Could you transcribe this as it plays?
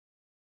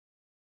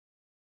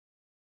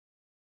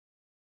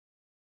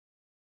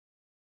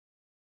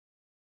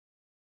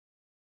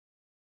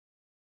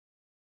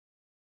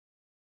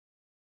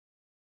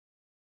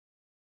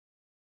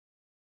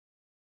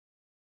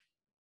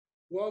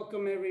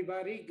Welcome,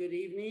 everybody. Good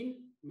evening.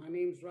 My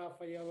name is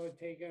Rafael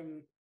Ortega,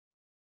 and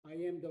I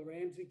am the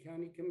Ramsey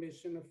County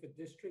Commissioner for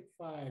District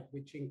 5,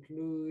 which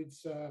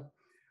includes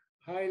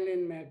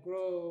Highland, Mac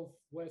Grove,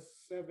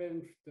 West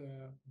 7th,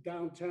 the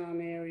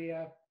downtown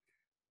area,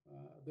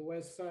 the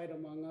west side,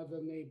 among other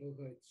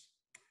neighborhoods.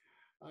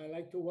 I'd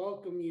like to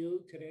welcome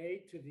you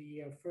today to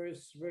the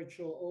first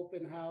virtual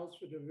open house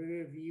for the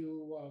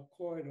Riverview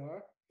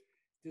corridor.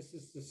 This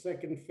is the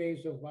second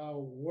phase of our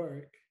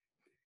work,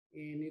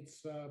 and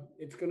it's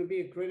going to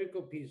be a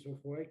critical piece of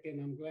work,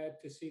 and I'm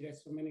glad to see that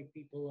so many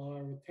people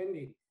are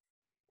attending.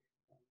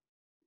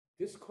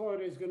 This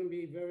corridor is going to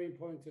be very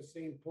important to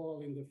St. Paul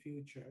in the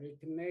future. It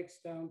connects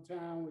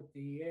downtown with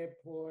the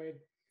airport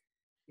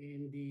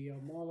and the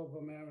Mall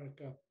of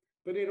America,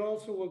 but it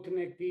also will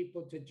connect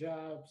people to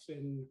jobs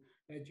and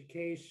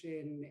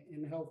education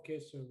and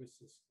healthcare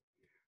services.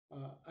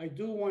 I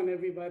do want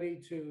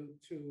everybody to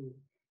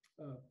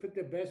put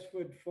their best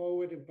foot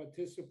forward and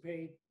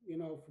participate. You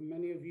know, for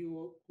many of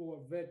you who are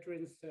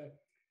veterans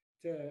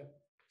to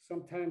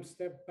sometimes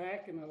step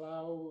back and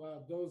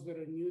allow those that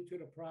are new to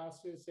the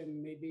process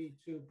and maybe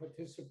to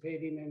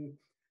participating in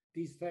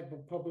these type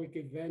of public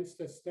events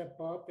to step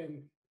up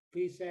and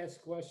please ask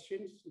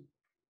questions.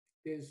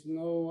 There's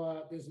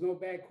no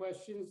bad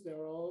questions. They're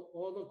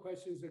all the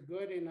questions are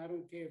good, and I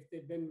don't care if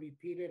they've been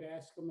repeated.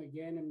 Ask them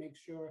again and make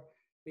sure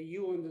that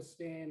you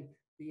understand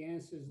the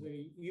answers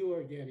that you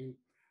are getting.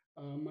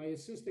 My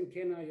assistant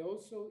Ken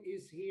Ioso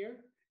is here,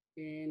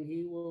 and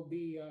he will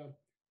be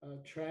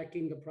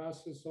tracking the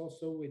process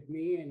also with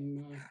me.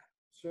 And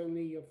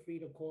certainly, you're free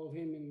to call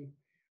him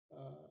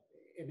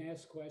and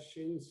ask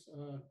questions.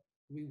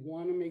 We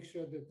want to make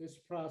sure that this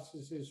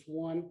process is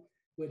one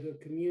where the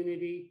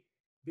community,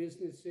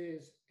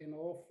 businesses, and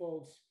all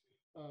folks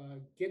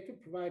get to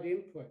provide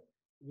input.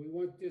 We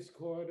want this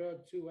corridor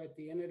to, at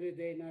the end of the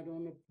day, not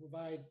only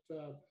provide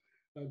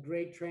a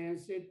great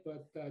transit,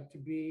 but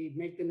to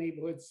make the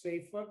neighborhood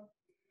safer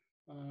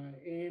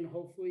and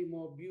hopefully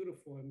more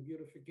beautiful. And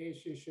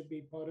beautification should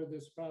be part of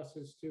this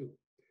process too.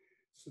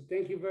 So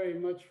thank you very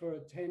much for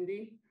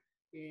attending.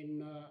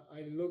 And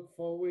I look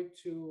forward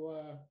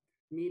to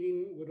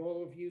meeting with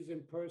all of you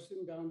in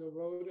person down the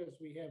road as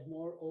we have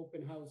more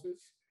open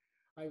houses.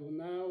 I will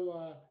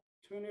now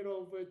turn it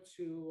over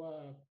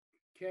to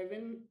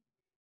Kevin.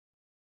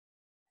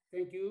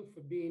 Thank you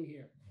for being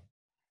here.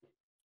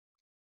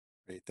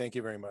 Great. Thank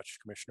you very much,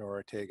 Commissioner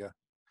Ortega.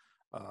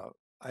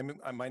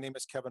 My name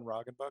is Kevin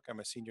Roggenbuck. I'm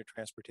a senior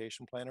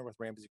transportation planner with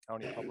Ramsey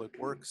County Public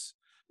Works.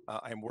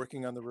 I'm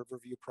working on the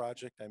Riverview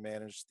project. I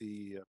manage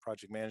the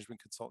project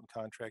management consultant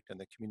contract and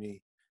the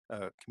community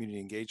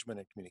engagement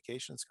and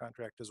communications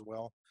contract as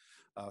well.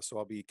 So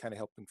I'll be kind of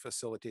helping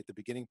facilitate the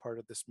beginning part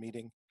of this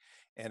meeting.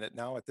 And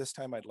at this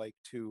time, I'd like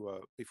to,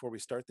 before we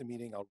start the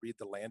meeting, I'll read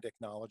the land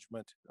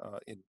acknowledgement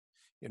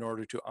in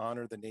order to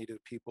honor the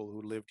Native people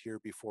who lived here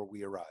before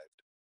we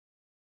arrived.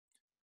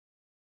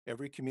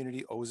 Every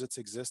community owes its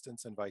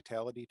existence and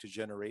vitality to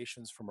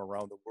generations from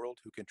around the world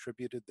who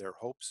contributed their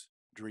hopes,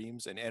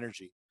 dreams, and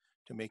energy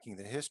to making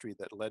the history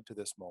that led to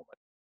this moment.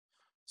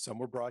 Some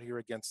were brought here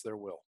against their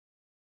will.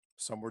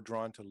 Some were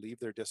drawn to leave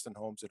their distant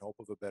homes in hope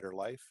of a better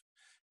life,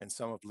 and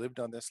some have lived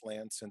on this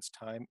land since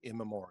time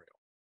immemorial.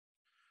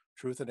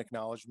 Truth and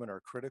acknowledgement are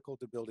critical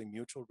to building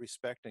mutual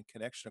respect and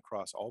connection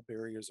across all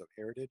barriers of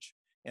heritage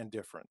and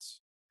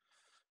difference.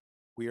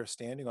 We are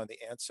standing on the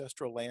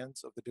ancestral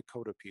lands of the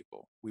Dakota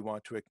people. We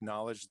want to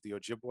acknowledge the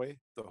Ojibwe,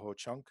 the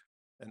Ho-Chunk,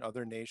 and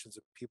other nations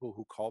of people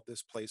who called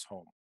this place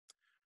home.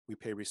 We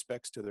pay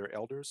respects to their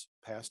elders,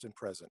 past and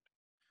present.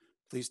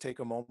 Please take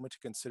a moment to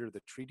consider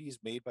the treaties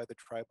made by the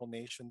tribal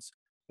nations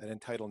that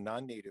entitle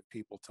non-Native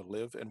people to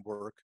live and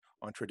work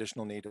on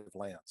traditional Native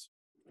lands.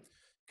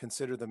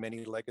 Consider the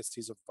many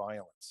legacies of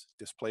violence,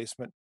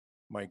 displacement,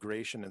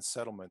 migration, and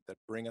settlement that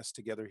bring us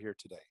together here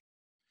today.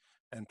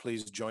 And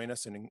please join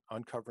us in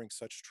uncovering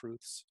such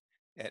truths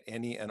at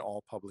any and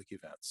all public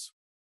events.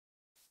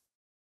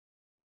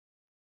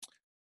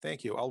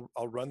 Thank you.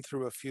 I'll run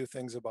through a few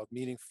things about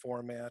meeting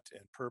format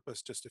and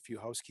purpose, just a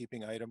few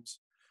housekeeping items.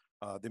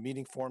 The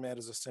meeting format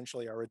is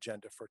essentially our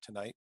agenda for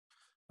tonight.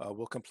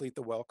 We'll complete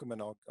the welcome,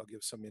 and I'll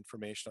give some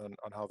information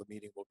on how the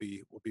meeting will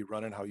be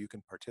run and how you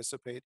can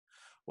participate.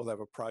 We'll have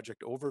a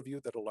project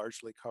overview that'll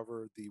largely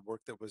cover the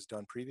work that was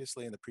done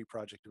previously in the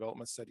pre-project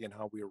development study and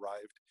how we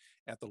arrived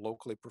at the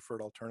locally preferred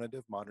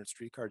alternative, modern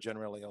streetcar,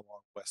 generally along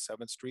West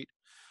 7th Street.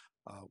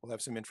 We'll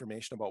have some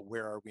information about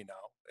where are we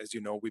now. As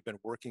you know, we've been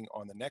working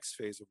on the next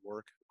phase of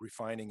work,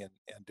 refining and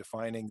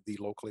defining the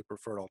locally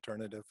preferred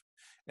alternative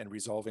and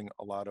resolving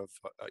a lot of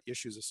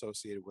issues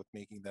associated with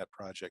making that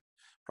project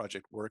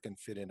work and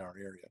fit in our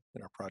area,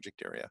 in our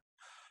project area.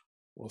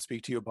 We'll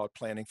speak to you about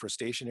planning for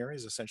station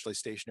areas, essentially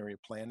stationary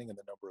planning and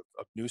the number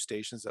of new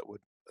stations that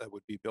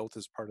would be built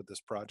as part of this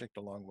project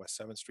along West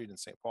 7th Street in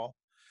St. Paul.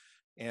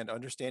 And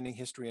understanding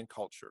history and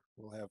culture.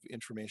 We'll have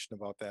information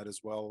about that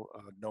as well,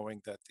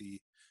 knowing that the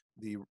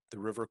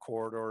river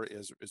corridor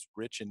is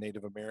rich in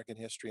Native American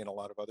history and a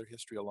lot of other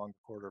history along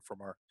the corridor from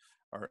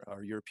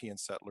our European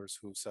settlers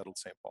who settled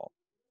St. Paul.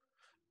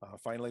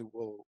 Finally,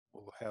 we'll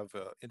have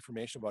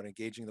information about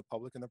engaging the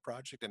public in the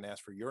project and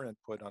ask for your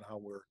input on how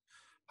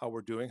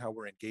we're doing, how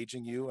we're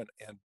engaging you,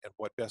 and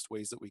what best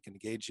ways that we can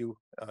engage you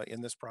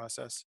in this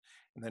process.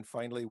 And then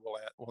finally,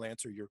 we'll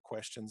answer your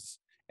questions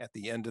at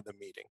the end of the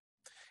meeting.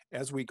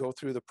 As we go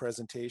through the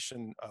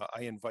presentation,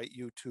 I invite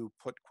you to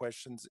put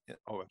questions.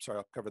 Oh, I'm sorry,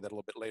 I'll cover that a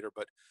little bit later,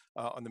 but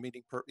on the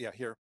meeting,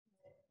 here.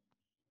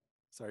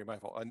 Sorry, my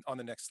fault. On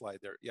the next slide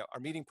there. Yeah,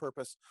 our meeting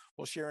purpose,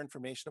 we'll share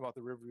information about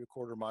the Riverview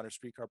Corridor Modern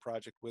Streetcar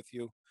Project with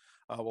you.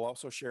 We'll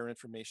also share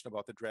information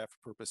about the draft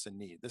purpose and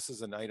need. This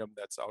is an item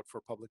that's out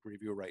for public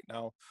review right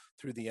now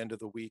through the end of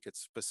the week. It's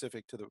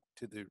specific to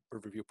the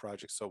Riverview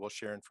project, so we'll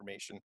share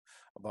information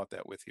about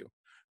that with you.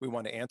 We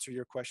want to answer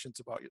your questions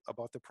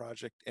about the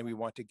project, and we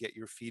want to get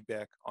your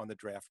feedback on the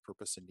draft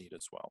purpose and need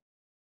as well.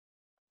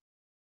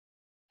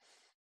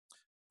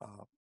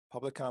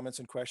 Public comments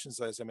and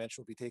questions, as I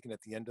mentioned, will be taken at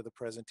the end of the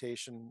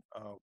presentation.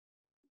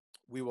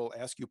 We will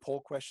ask you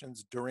poll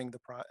questions during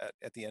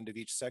at the end of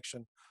each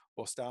section.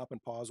 We'll stop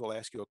and pause. We'll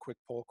ask you a quick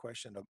poll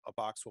question. A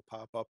box will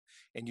pop up,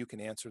 and you can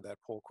answer that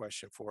poll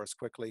question for us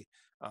quickly,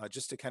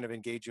 just to kind of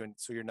engage you, and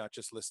so you're not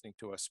just listening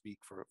to us speak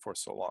for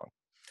so long.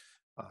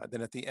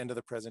 Then at the end of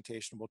the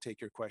presentation, we'll take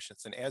your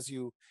questions. And as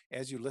you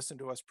listen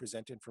to us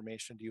present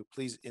information to you,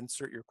 please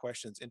insert your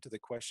questions into the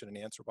question and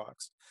answer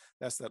box.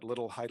 That's that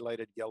little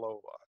highlighted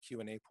yellow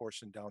Q&A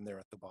portion down there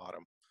at the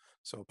bottom.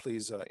 So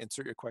please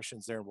insert your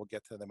questions there, and we'll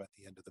get to them at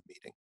the end of the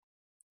meeting.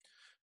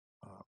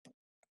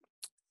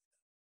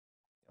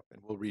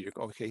 And we'll read it.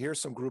 Okay,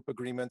 here's some group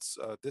agreements.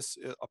 This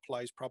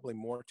applies probably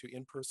more to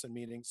in-person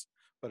meetings,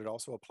 but it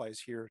also applies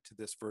here to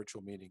this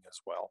virtual meeting as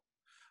well.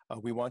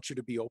 We want you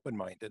to be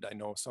open-minded. I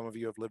know some of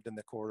you have lived in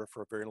the corridor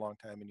for a very long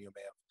time and you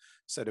may have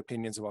said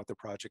opinions about the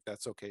project.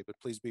 That's okay, but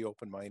please be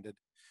open-minded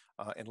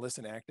and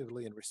listen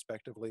actively and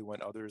respectively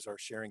when others are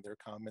sharing their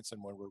comments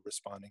and when we're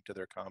responding to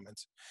their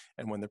comments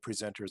and when the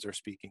presenters are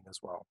speaking as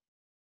well.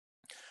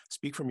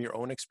 Speak from your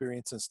own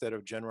experience instead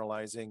of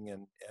generalizing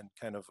and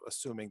kind of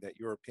assuming that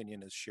your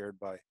opinion is shared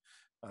by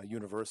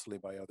universally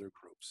by other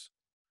groups.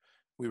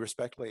 We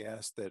respectfully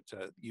ask that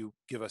you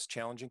give us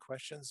challenging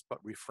questions, but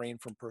refrain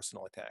from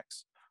personal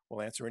attacks.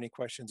 We'll answer any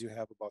questions you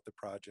have about the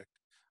project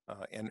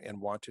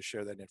and want to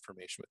share that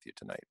information with you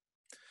tonight.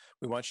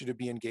 We want you to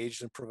be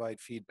engaged and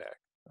provide feedback.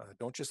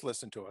 Don't just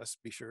listen to us.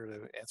 Be sure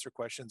to answer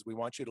questions. We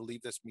want you to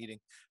leave this meeting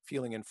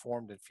feeling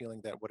informed and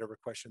feeling that whatever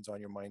questions on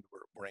your mind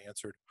were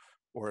answered,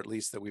 or at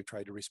least that we've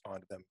tried to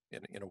respond to them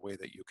in a way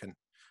that you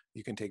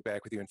can take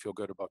back with you and feel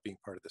good about being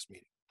part of this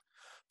meeting.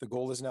 The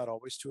goal is not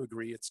always to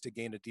agree, it's to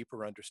gain a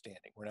deeper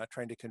understanding. We're not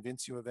trying to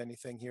convince you of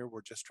anything here.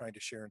 We're just trying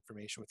to share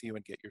information with you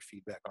and get your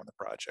feedback on the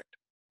project.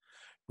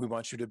 We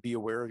want you to be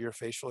aware of your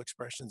facial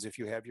expressions. If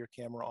you have your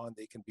camera on,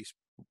 they can be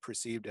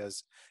perceived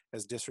as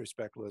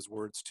disrespectful as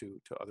words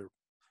to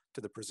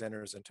the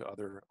presenters and to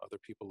other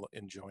people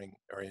enjoying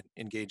or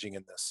engaging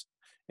in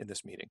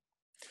this meeting.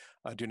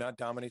 Do not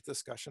dominate the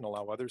discussion.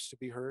 Allow others to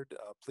be heard.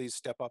 Please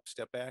step up,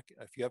 step back.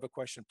 If you have a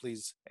question,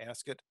 please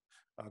ask it.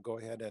 Go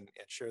ahead and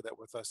share that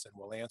with us, and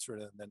we'll answer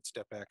it, and then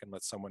step back and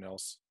let someone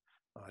else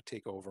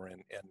take over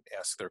and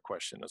ask their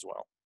question as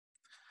well.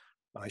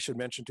 I should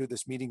mention too,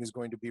 this meeting is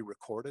going to be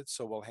recorded,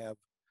 so we'll have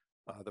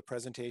the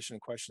presentation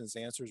and questions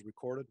and answers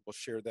recorded. We'll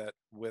share that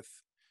with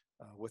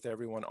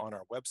everyone on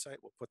our website.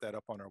 We'll put that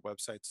up on our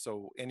website.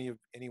 So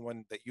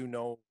anyone that you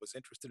know was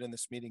interested in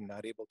this meeting,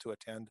 not able to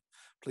attend,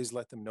 please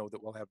let them know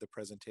that we'll have the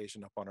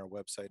presentation up on our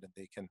website and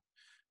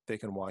they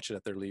can watch it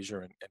at their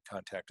leisure and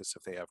contact us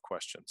if they have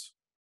questions.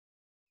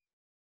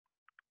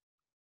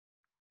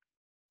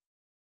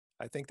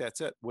 I think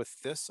that's it.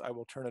 With this, I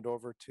will turn it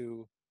over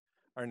to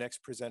our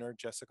next presenter,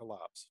 Jessica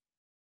Lobbs.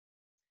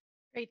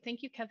 Great,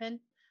 thank you, Kevin.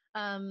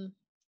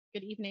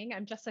 Good evening,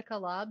 I'm Jessica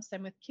Lobbs.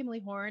 I'm with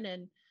Kimley Horn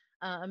and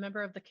a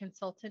member of the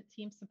consultant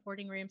team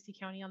supporting Ramsey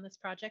County on this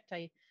project.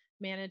 I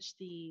manage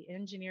the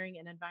engineering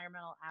and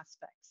environmental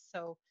aspects.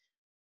 So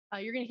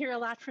you're gonna hear a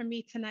lot from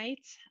me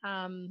tonight,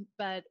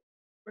 but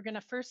we're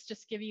gonna first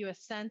just give you a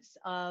sense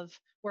of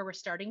where we're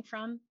starting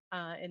from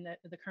in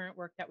the current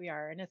work that we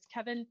are. And as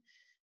Kevin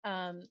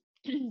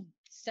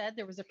said,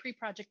 there was a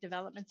pre-project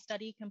development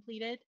study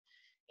completed.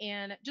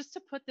 And just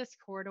to put this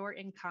corridor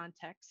in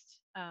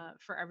context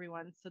for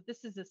everyone, so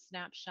this is a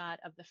snapshot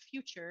of the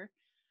future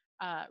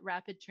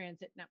rapid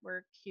transit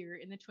network here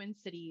in the Twin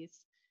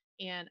Cities.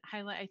 And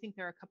highlight, I think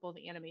there are a couple of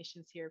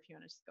animations here if you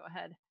want to just go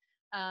ahead.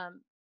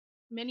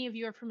 Many of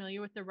you are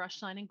familiar with the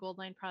Rush Line and Gold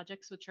Line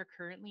projects, which are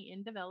currently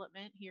in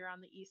development here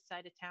on the east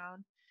side of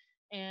town.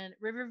 And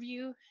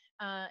Riverview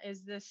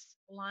is this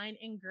line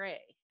in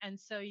gray. And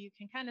so you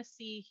can kind of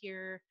see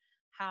here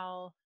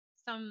how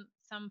some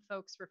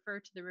folks refer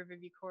to the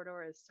Riverview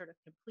corridor as sort of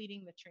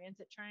completing the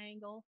transit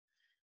triangle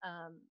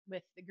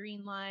with the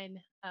green line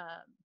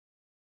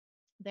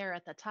there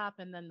at the top,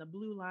 and then the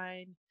blue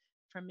line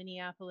from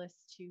Minneapolis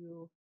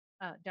to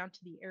down to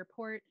the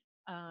airport.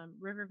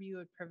 Riverview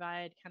would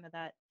provide kind of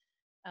that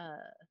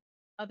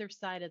other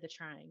side of the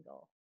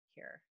triangle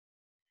here.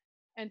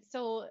 And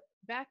so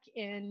back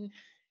in,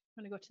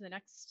 I'm going to go to the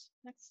next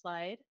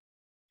slide.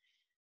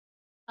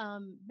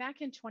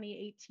 Back in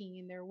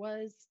 2018, there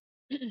was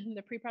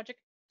the pre-project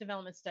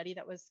development study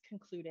that was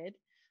concluded.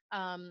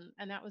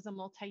 And that was a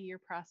multi-year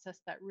process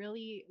that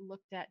really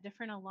looked at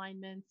different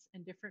alignments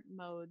and different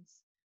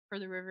modes for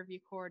the Riverview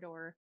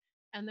corridor.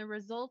 And the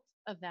result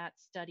of that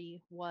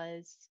study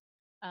was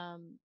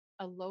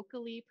a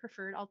locally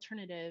preferred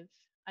alternative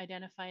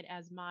identified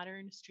as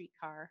modern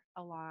streetcar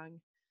along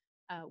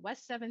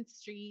West 7th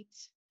Street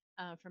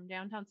from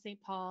downtown St.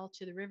 Paul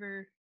to the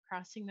river,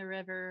 crossing the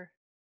river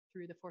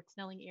through the Fort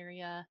Snelling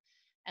area,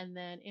 and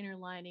then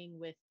interlining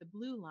with the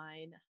Blue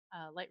Line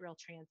light rail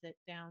transit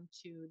down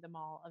to the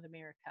Mall of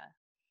America.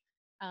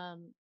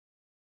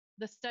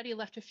 The study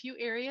left a few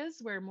areas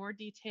where more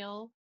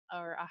detail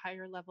or a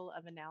higher level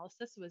of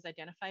analysis was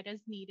identified as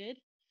needed,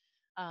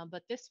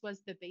 but this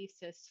was the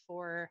basis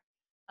for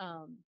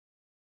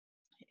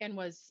and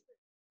was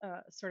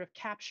sort of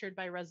captured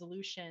by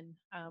resolution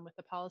with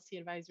the Policy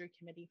Advisory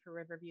Committee for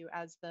Riverview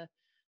as the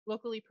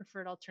locally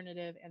preferred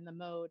alternative and the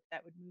mode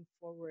that would move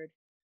forward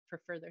for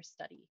further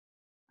study.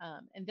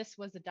 And this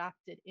was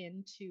adopted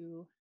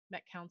into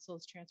Met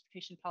Council's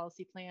Transportation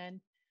Policy Plan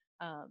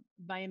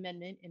by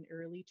amendment in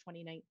early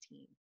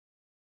 2019.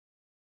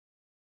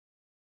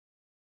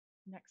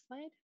 Next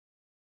slide.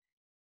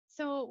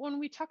 So when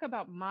we talk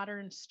about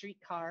modern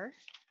streetcar,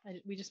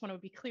 we just want to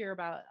be clear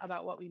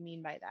about what we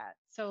mean by that.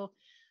 So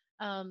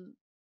modern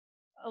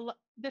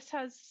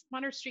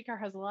streetcar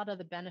has a lot of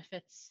the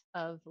benefits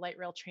of light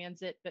rail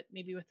transit, but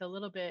maybe with a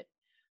little bit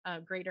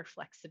greater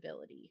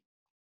flexibility.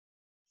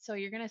 So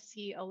you're going to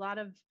see a lot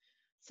of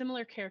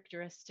similar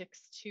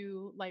characteristics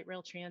to light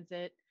rail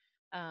transit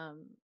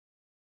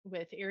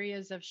with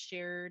areas of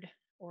shared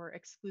or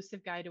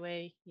exclusive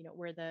guideway,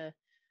 where the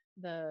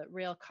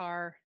rail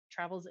car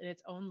travels in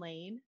its own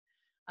lane.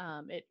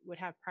 It would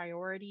have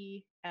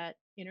priority at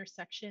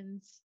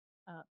intersections,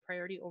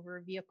 priority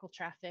over vehicle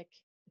traffic.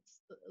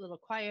 It's a little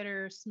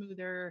quieter,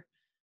 smoother,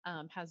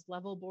 has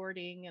level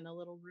boarding and a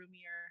little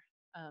roomier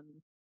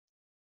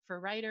for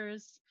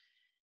riders,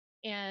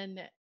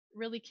 and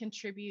really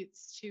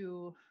contributes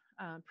to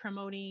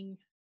promoting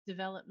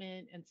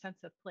development and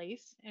sense of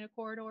place in a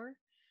corridor.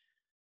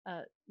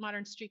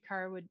 Modern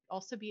streetcar would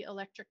also be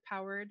electric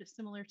powered,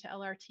 similar to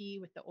LRT,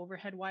 with the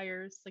overhead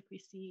wires like we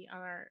see on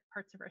our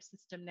parts of our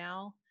system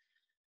now.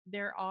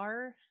 There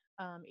are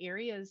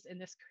areas in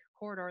this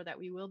corridor that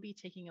we will be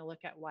taking a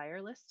look at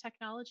wireless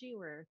technology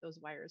where those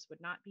wires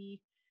would not be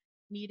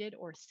needed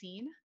or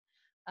seen.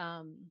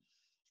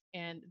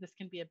 And this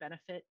can be a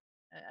benefit,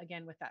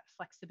 again, with that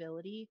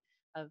flexibility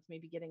of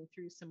maybe getting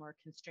through some more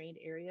constrained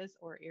areas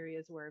or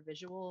areas where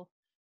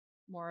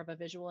more of a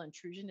visual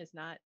intrusion is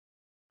not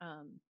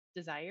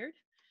desired.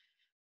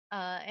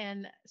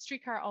 And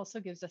streetcar also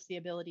gives us the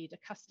ability to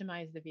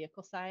customize the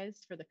vehicle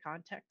size for the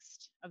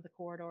context of the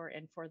corridor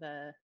and for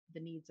the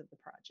needs of the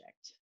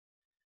project.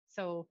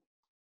 So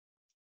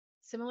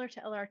similar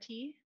to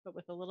LRT, but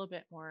with a little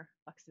bit more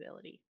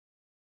flexibility.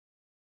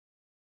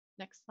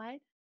 Next slide.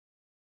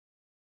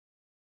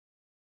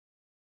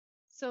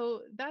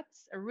 So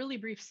that's a really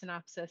brief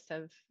synopsis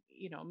of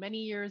many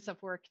years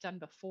of work done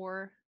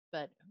before,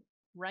 but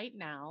right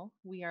now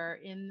we are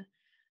in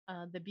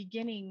the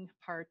beginning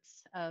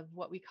parts of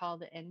what we call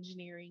the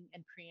engineering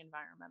and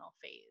pre-environmental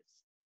phase.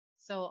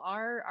 So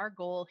our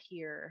goal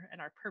here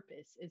and our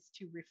purpose is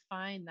to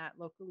refine that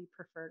locally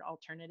preferred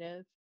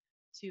alternative,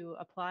 to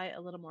apply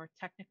a little more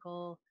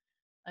technical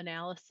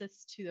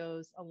analysis to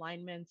those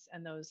alignments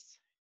and those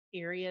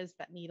areas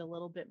that need a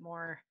little bit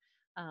more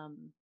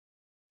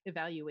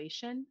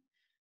evaluation,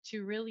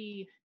 to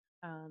really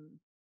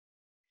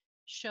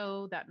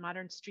show that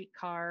modern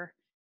streetcar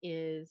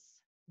is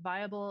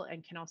viable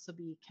and can also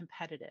be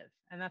competitive.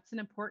 And that's an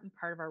important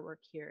part of our work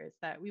here, is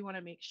that we want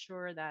to make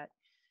sure that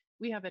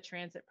we have a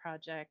transit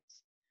project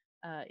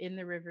in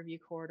the Riverview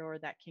corridor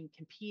that can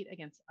compete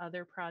against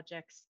other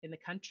projects in the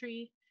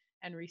country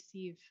and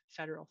receive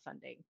federal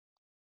funding.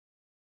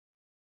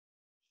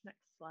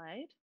 Next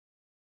slide.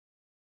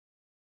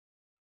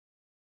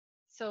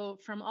 So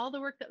from all the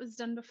work that was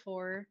done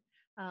before,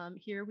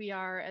 here we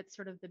are at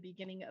sort of the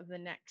beginning of the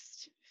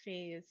next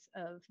phase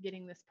of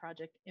getting this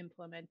project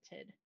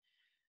implemented.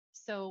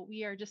 So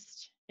we are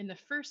just in the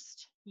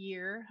first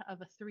year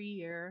of a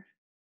 3-year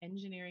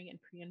engineering and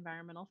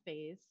pre-environmental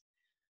phase.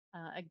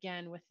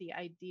 Again, with the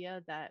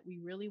idea that we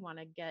really want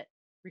to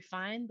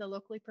refine the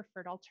locally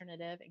preferred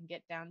alternative and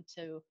get down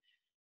to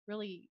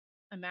really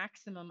a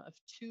maximum of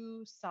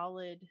 2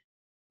 solid,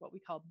 what we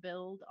call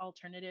build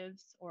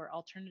alternatives, or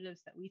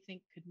alternatives that we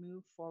think could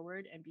move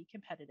forward and be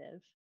competitive.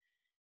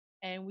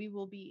 And we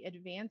will be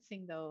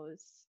advancing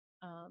those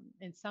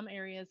in some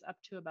areas up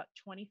to about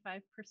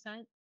 25%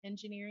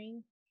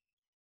 engineering,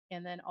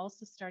 and then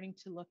also starting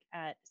to look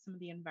at some of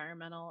the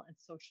environmental and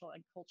social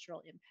and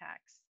cultural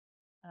impacts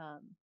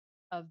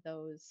of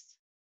those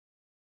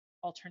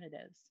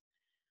alternatives.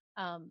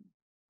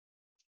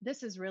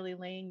 This is really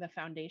laying the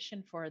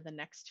foundation for the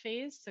next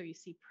phase. So you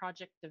see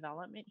project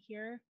development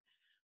here,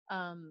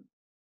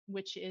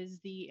 which is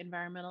the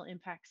environmental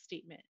impact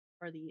statement,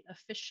 or the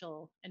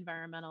official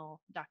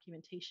environmental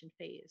documentation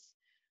phase.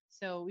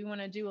 So we want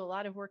to do a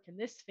lot of work in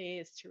this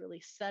phase to really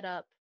set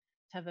up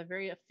to have a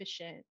very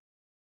efficient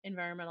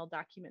environmental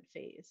document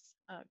phase.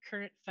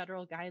 Current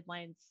federal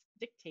guidelines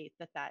dictate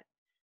that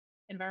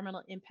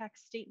environmental impact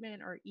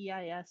statement, or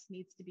EIS,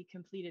 needs to be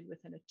completed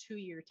within a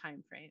 2-year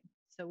time frame.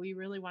 So we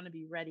really want to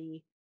be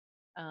ready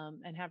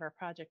and have our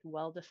project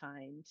well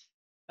defined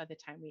by the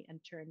time we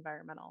enter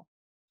environmental.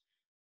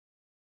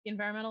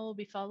 Environmental will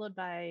be followed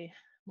by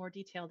more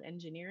detailed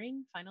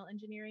engineering, final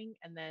engineering,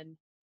 and then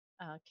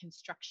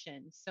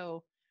construction.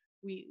 So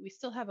we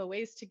still have a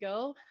ways to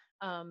go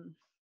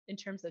in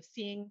terms of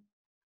seeing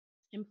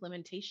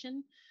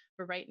implementation,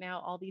 but right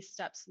now all these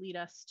steps lead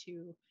us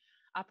to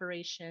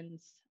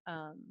operations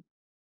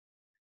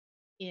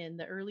in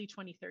the early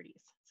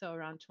 2030s, so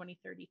around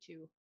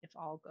 2032 if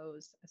all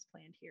goes as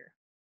planned here.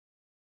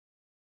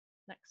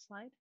 Next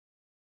slide.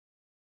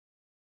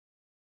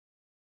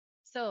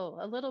 So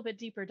a little bit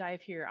deeper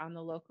dive here on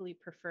the locally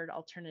preferred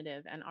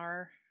alternative and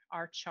our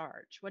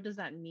charge. What does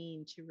that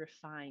mean to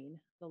refine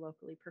the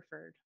locally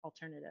preferred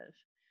alternative?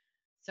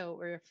 So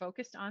we're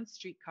focused on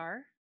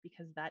streetcar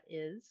because that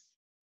is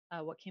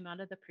what came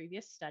out of the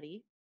previous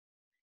study.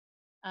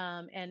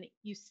 And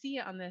you see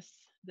on this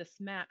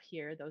map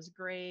here, those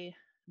gray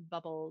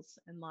bubbles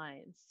and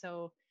lines.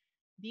 So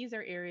these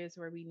are areas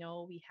where we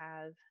know we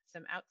have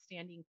some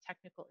outstanding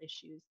technical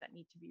issues that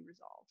need to be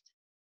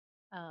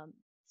resolved.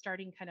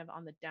 Starting kind of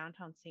on the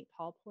downtown St.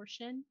 Paul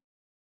portion,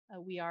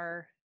 we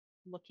are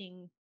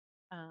looking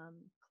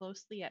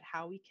closely at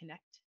how we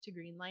connect to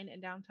Green Line in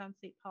downtown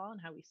St. Paul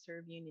and how we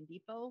serve Union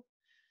Depot.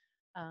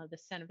 The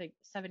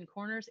Seven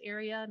Corners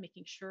area,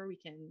 making sure we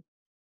can,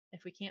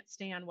 if we can't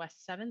stay on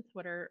West 7th,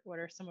 what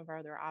are some of our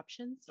other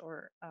options,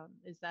 or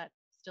is that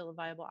still a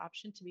viable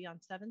option to be on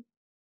 7th?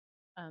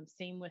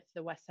 Same with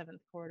the West 7th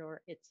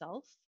corridor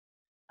itself.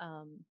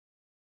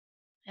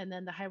 And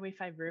then the Highway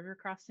 5 river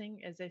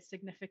crossing is a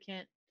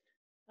significant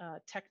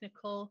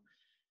technical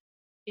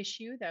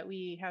issue that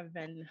we have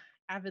been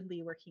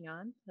avidly working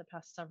on the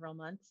past several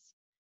months.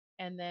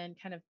 And then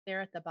kind of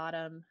there at the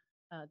bottom,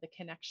 the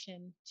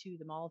connection to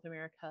the Mall of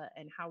America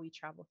and how we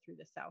travel through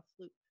the South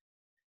Loop.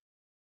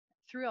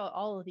 Throughout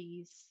all of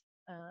these,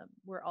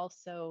 we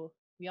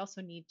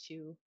also need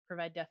to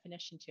provide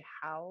definition to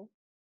how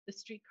the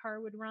streetcar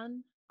would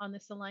run on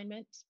this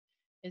alignment.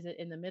 Is it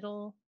in the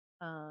middle?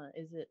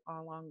 Is it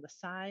along the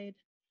side?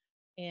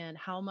 And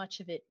how much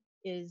of it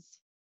is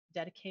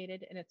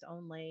dedicated in its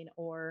own lane,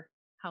 or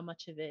how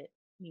much of it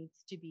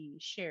needs to be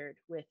shared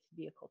with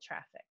vehicle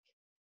traffic?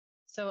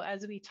 So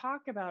as we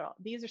talk about,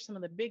 these are some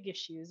of the big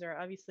issues. There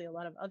are obviously a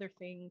lot of other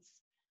things,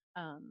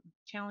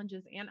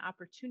 challenges and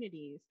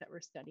opportunities that we're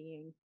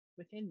studying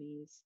within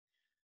these.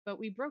 But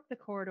we broke the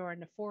corridor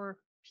into 4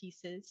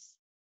 pieces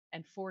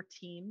and 4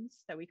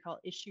 teams that we call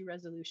issue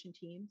resolution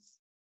teams.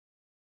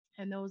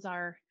 And those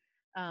are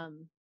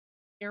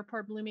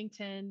Airport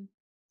Bloomington,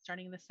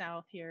 starting in the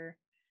south here,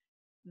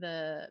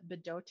 the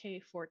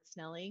Bedote Fort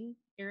Snelling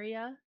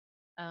area.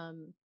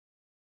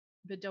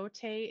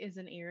 Bedote is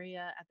an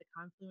area at the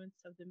confluence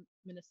of the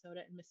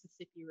Minnesota and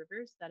Mississippi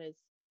rivers that is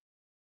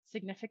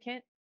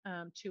significant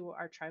to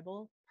our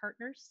tribal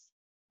partners.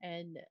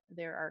 And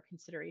there are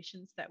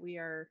considerations that we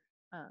are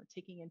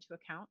taking into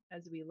account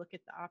as we look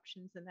at the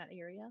options in that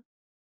area.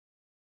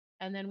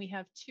 And then we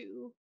have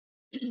 2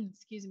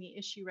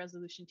 issue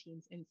resolution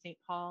teams in St.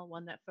 Paul,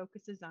 one that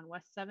focuses on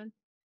West 7th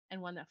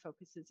and one that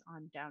focuses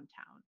on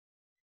downtown.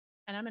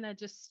 And I'm going to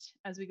just,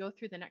 as we go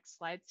through the next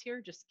slides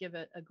here, just give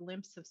a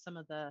glimpse of some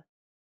of the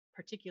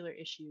particular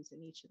issues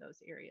in each of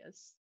those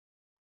areas.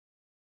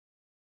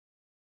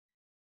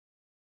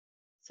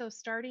 So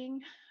starting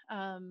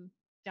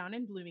down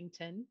in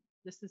Bloomington,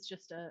 this is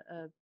just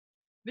a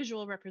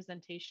visual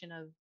representation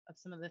of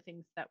some of the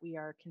things that we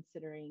are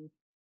considering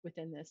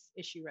within this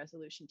issue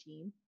resolution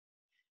team.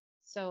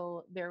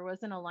 So there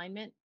was an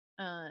alignment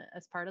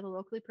as part of the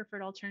locally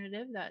preferred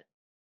alternative that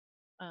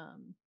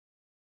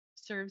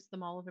serves the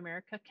Mall of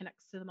America,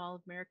 connects to the Mall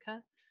of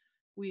America.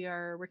 We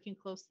are working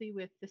closely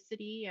with the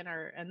city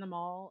and the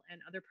mall and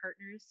other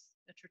partners,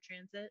 Metro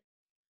Transit,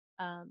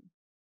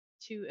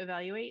 to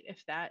evaluate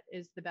if that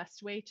is the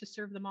best way to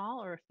serve the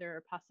mall, or if there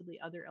are possibly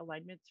other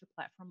alignments or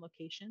platform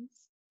locations.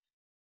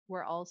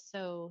 We're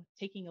also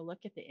taking a look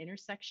at the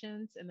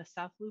intersections in the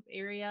South Loop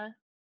area,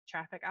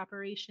 traffic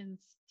operations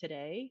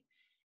today,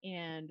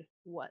 and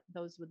what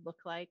those would look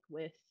like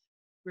with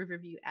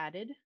Riverview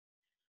added.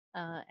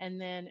 And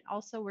then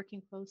also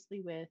working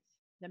closely with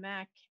the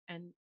MAC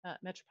and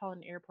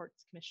Metropolitan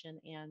Airports Commission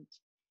and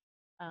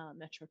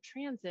Metro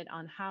Transit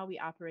on how we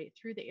operate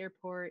through the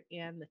airport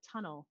and the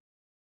tunnel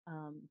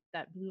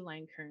that Blue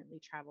Line currently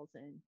travels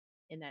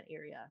in that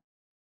area.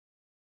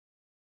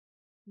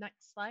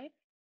 Next slide.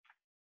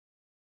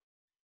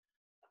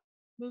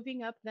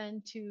 Moving up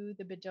then to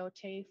the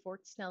Bedote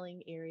Fort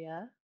Snelling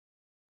area.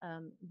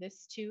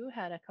 This too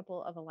had a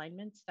couple of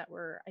alignments that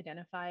were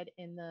identified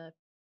in the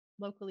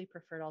locally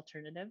preferred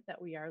alternative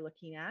that we are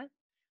looking at,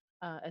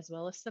 as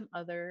well as some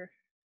other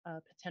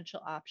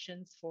potential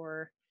options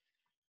for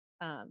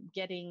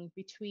getting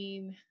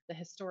between the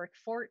historic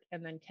fort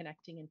and then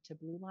connecting into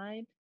Blue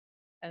Line.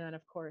 And then,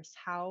 of course,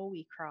 how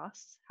we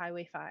cross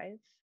Highway 5,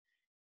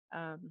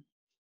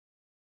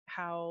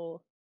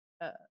 how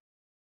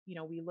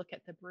we look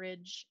at the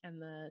bridge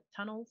and the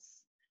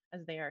tunnels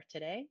as they are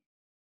today,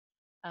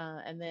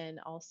 and then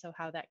also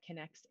how that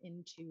connects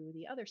into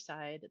the other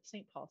side, the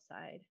St. Paul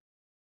side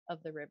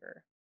of the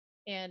river.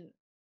 And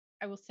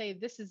I will say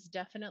this is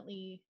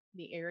definitely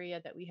the area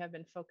that we have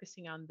been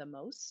focusing on the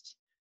most,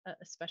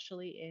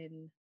 especially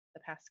in the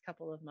past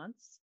couple of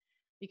months,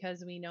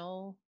 because we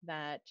know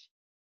that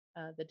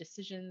the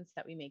decisions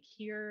that we make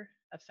here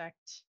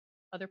affect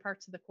other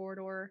parts of the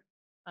corridor.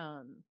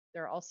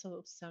 There are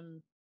also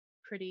some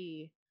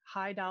pretty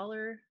high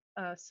dollar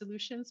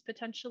solutions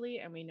potentially,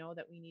 and we know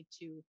that we need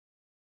to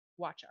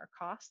watch our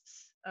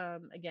costs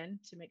again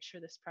to make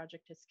sure this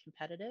project is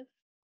competitive.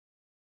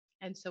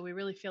 And so we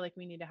really feel like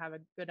we need to have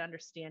a good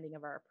understanding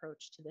of our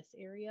approach to this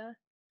area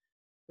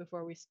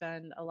before we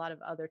spend a lot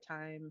of other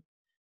time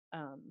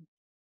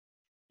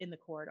in the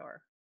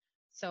corridor.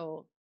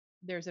 So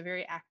there's a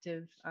very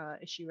active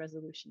issue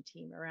resolution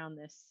team around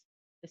this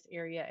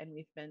area, and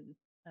we've been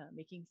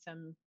making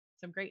some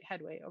great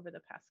headway over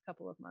the past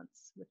couple of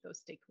months with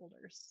those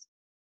stakeholders.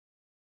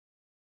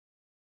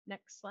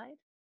 Next slide.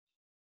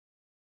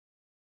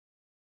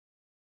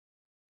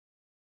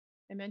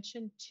 I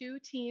mentioned 2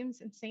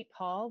 teams in St.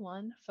 Paul,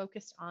 one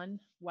focused on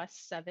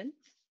West 7th.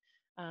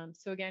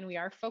 So again, we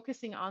are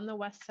focusing on the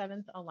West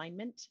 7th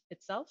alignment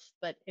itself,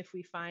 but if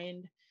we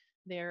find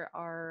there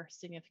are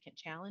significant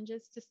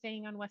challenges to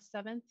staying on West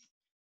 7th,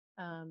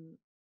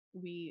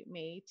 we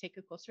may take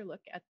a closer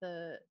look at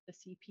the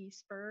CP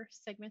spur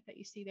segment that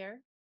you see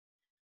there.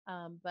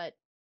 But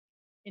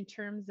in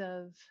terms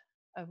of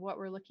what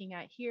we're looking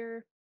at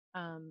here,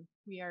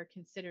 we are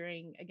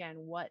considering, again,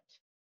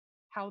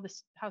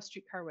 how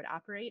streetcar would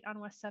operate on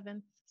West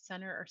 7th,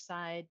 center or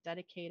side,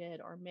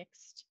 dedicated or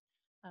mixed,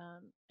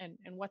 and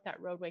what that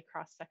roadway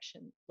cross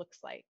section looks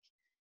like.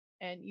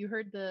 And you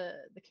heard the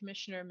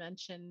commissioner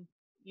mention,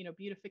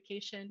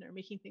 beautification or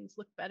making things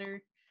look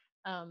better.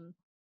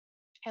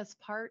 As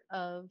part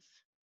of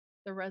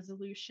the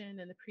resolution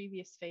in the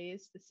previous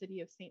phase, the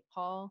city of St.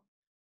 Paul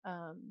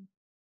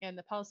and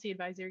the Policy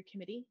Advisory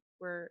Committee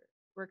were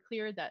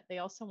clear that they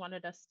also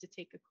wanted us to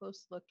take a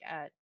close look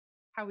at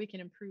how we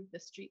can improve the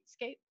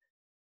streetscape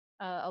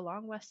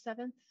along West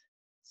 7th.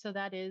 So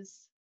that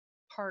is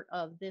part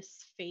of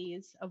this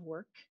phase of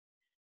work,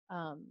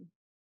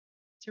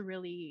 to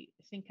really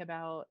think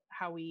about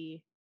how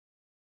we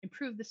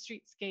improve the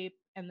streetscape.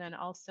 And then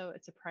also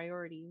it's a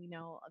priority, we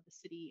know, of the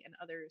city and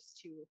others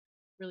to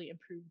really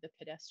improve the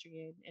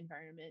pedestrian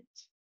environment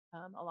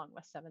along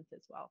West 7th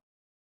as well.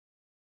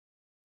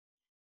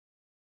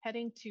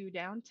 Heading to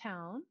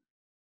downtown.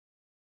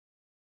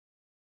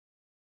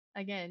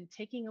 Again,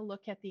 taking a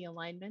look at the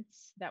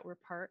alignments that were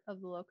part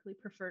of the locally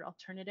preferred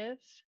alternative.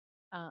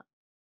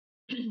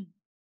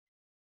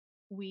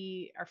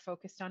 We are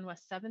focused on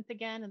West 7th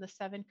again in the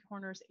Seven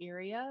Corners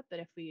area, but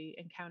if we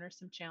encounter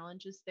some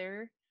challenges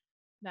there,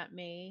 that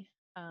may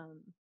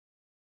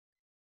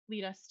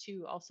lead us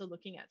to also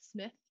looking at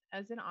Smith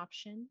as an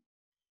option.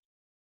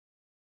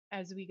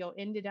 As we go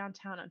into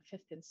downtown on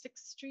 5th and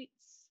 6th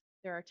Streets,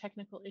 there are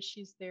technical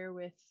issues there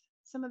with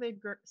some of the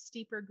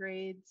steeper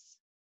grades,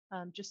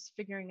 just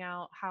figuring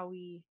out how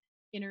we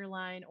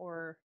interline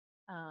or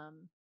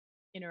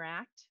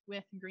interact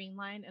with Green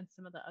Line and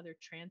some of the other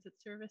transit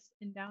service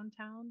in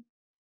downtown,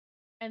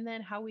 and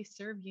then how we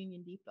serve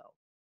Union Depot.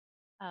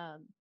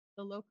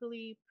 The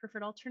locally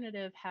preferred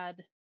alternative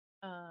had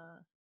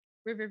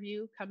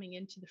Riverview coming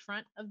into the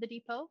front of the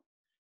depot.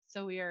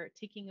 So we are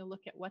taking a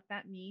look at what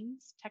that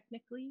means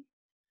technically,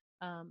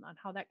 on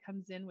how that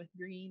comes in with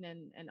green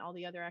and all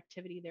the other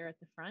activity there at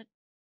the front.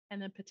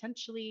 And then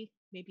potentially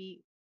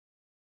maybe,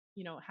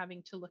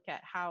 having to look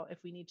at how, if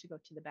we need to go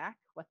to the back,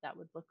 what that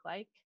would look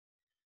like.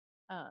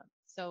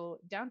 So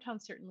downtown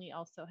certainly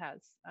also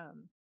has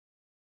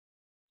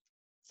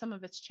some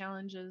of its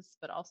challenges,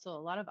 but also a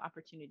lot of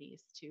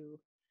opportunities to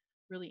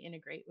really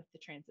integrate with the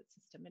transit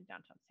system in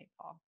downtown St.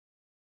 Paul.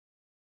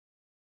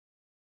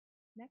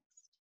 Next.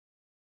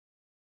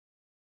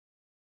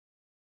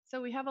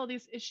 So we have all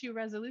these issue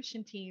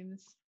resolution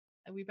teams,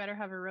 and we better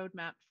have a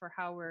roadmap for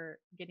how we're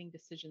getting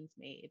decisions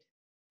made.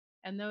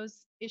 And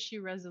those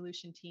issue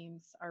resolution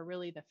teams are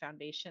really the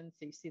foundation.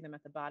 So you see them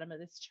at the bottom of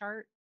this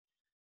chart.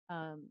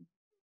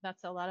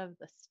 That's a lot of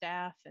the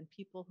staff and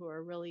people who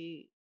are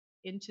really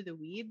into the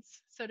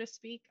weeds, so to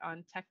speak,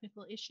 on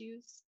technical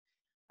issues.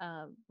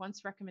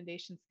 Once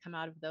recommendations come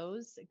out of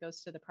those, it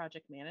goes to the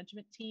project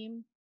management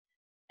team,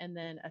 and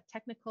then a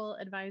technical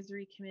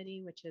advisory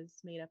committee, which is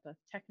made up of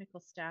technical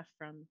staff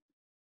from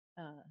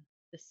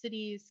the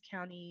cities,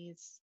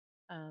 counties,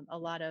 a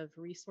lot of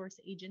resource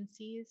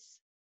agencies,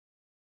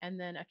 and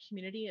then a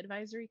community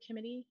advisory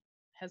committee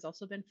has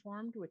also been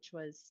formed, which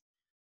was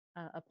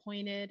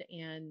appointed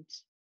and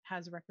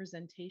has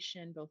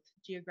representation both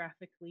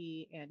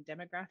geographically and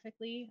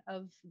demographically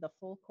of the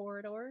full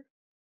corridor.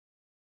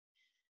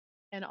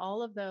 And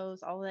all of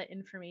that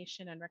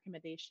information and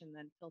recommendation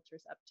then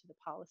filters up to the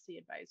policy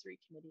advisory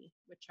committee,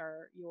 which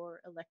are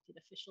your elected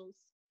officials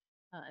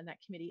and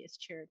that committee is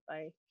chaired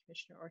by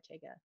Commissioner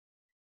Ortega.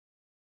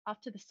 Off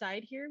to the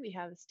side here, we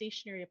have a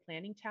Station Area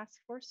Planning Task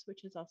Force,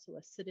 which is also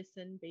a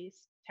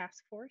citizen-based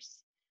task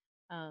force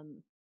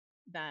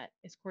that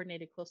is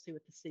coordinated closely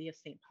with the City of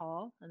St.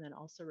 Paul, and then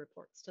also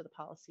reports to the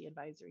Policy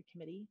Advisory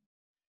Committee.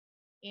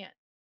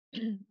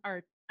 And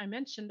I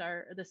mentioned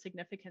the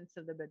significance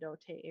of the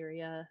Bedote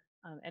area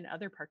and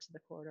other parts of the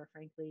corridor,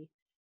 frankly,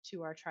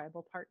 to our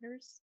tribal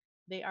partners.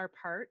 They are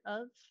part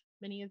of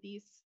many of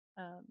these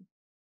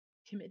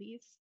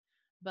committees,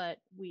 but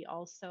we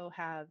also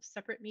have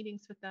separate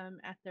meetings with them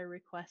at their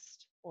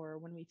request, or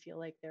when we feel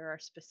like there are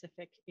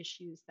specific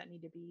issues that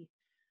need to be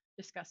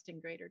discussed in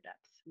greater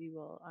depth, we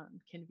will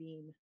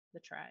convene the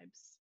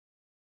tribes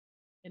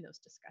in those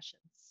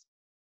discussions.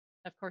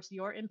 Of course,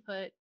 your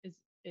input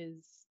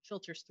is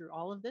filters through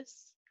all of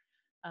this.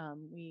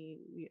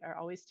 We are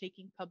always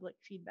taking public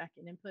feedback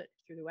and input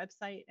through the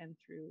website and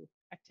through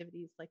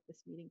activities like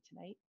this meeting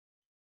tonight,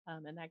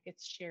 and that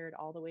gets shared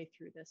all the way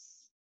through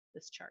this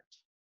chart.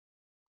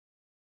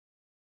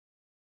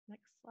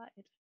 Next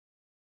slide.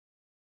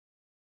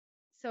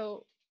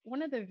 So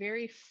one of the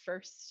very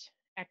first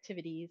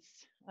activities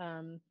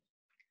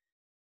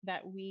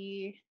that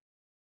we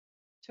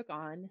took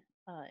on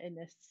in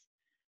this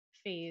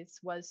phase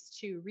was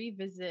to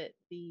revisit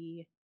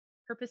the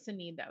purpose and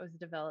need that was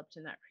developed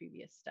in that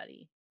previous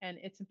study. And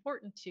it's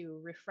important to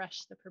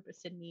refresh the purpose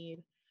and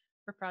need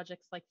for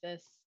projects like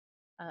this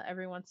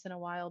every once in a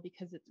while,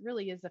 because it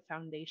really is a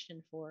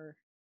foundation for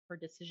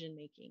decision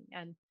making.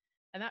 And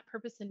that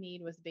purpose and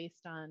need was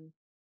based on,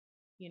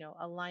 you know,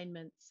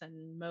 alignments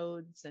and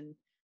modes. And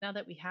now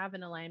that we have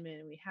an alignment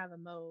and we have a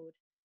mode,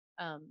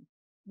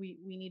 we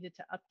needed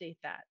to update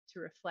that to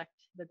reflect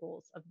the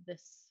goals of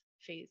this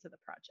phase of the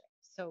project.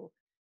 So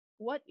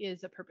what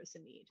is a purpose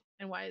and need,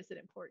 and why is it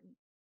important?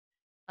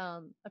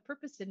 A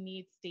purpose and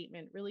need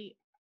statement really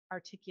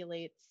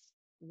articulates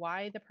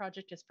why the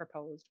project is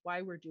proposed,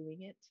 why we're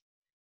doing it,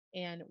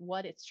 and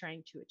what it's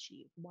trying to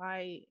achieve.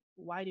 Why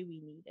do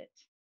we need it?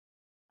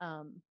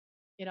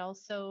 It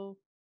also,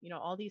 you know,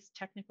 all these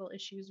technical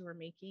issues we're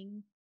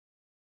making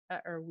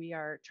or we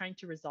are trying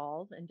to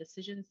resolve, and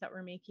decisions that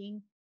we're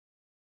making,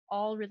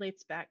 all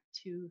relates back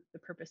to the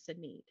purpose and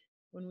need.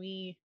 When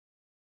we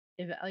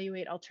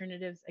evaluate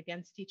alternatives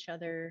against each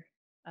other,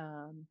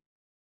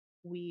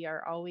 we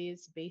are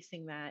always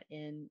basing that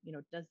in, you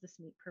know, does this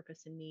meet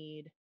purpose and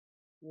need?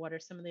 What are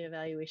some of the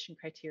evaluation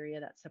criteria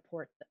that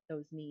support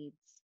those needs?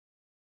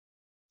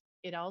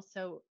 It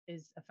also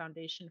is a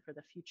foundation for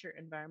the future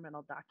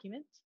environmental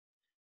document.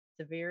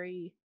 It's a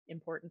very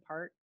important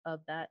part of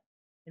that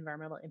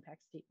environmental impact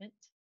statement.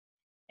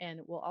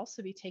 And we'll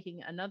also be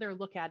taking another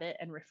look at it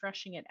and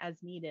refreshing it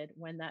as needed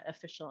when that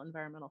official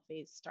environmental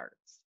phase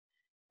starts.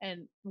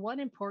 And one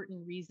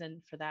important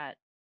reason for that,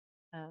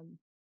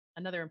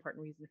 another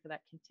important reason for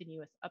that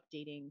continuous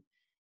updating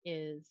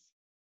is,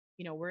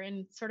 you know, we're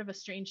in sort of a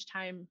strange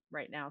time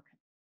right now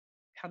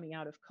coming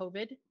out of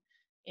COVID,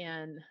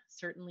 and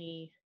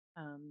certainly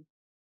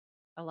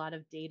a lot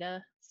of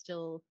data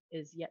still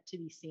is yet to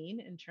be seen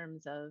in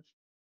terms of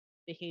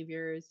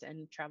behaviors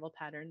and travel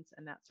patterns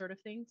and that sort of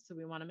thing. So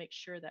we want to make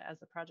sure that as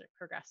the project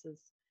progresses,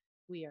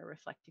 we are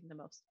reflecting the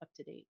most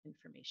up-to-date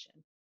information.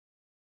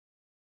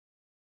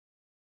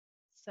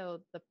 So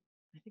I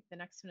think the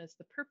next one is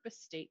the purpose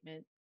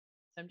statement.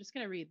 So I'm just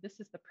going to read, this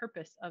is the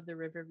purpose of the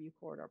Riverview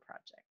Corridor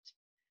Project.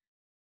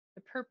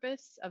 The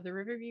purpose of the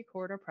Riverview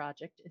Corridor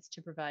Project is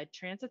to provide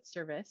transit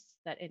service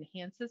that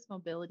enhances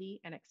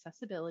mobility and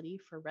accessibility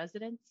for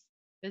residents,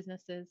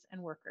 businesses,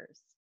 and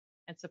workers,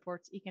 and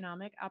supports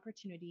economic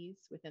opportunities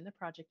within the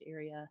project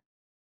area,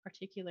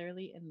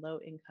 particularly in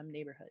low-income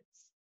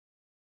neighborhoods.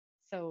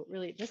 So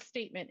really, this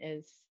statement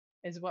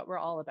is what we're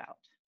all about.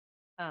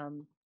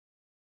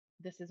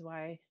 This is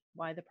why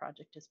the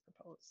project is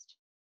proposed.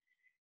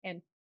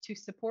 And to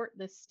support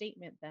this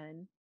statement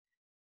then,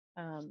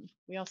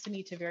 we also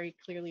need to very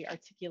clearly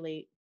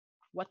articulate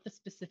what the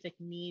specific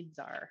needs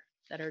are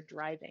that are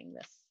driving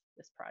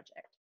this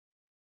project.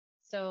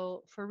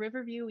 So for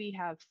Riverview, we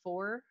have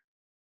 4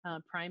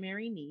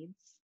 primary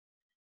needs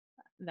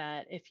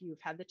that, if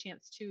you've had the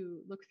chance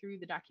to look through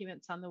the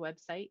documents on the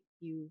website,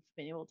 you've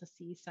been able to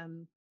see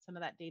some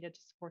of that data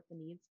to support the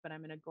needs, but I'm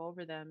going to go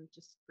over them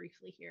just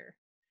briefly here.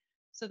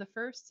 So the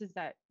first is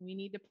that we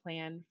need to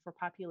plan for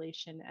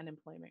population and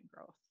employment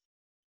growth.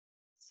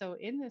 So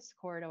in this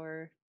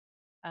corridor,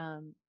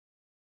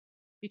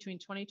 between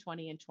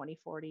 2020 and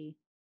 2040,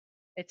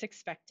 it's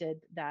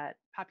expected that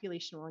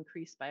population will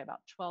increase by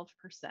about 12%,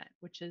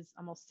 which is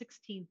almost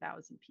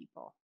 16,000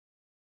 people.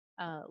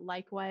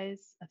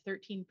 Likewise, a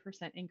 13%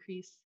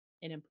 increase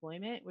in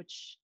employment,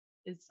 which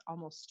is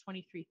almost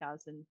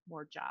 23,000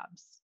 more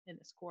jobs in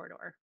this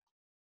corridor.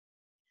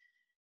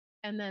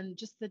 And then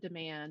just the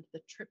demand,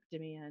 the trip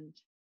demand,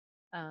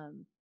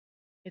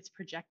 it's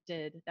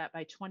projected that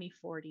by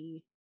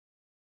 2040,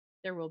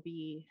 there will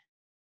be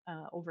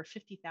over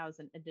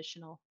 50,000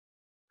 additional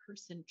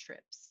person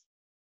trips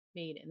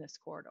made in this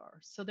corridor.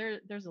 So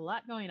there's a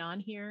lot going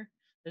on here.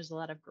 There's a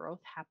lot of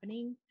growth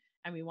happening,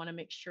 and we want to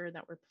make sure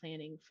that we're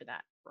planning for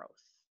that growth.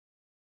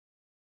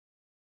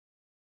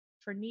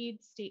 For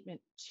need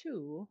statement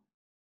 2,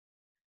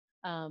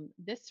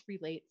 this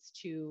relates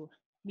to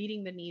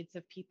meeting the needs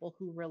of people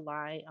who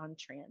rely on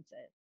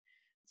transit.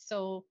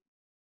 So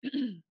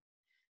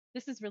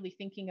this is really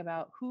thinking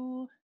about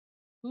who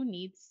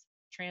needs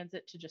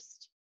transit to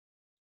just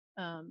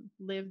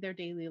live their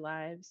daily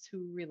lives,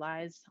 who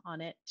relies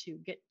on it to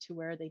get to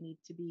where they need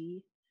to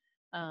be.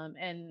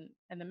 And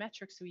the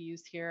metrics we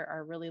use here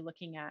are really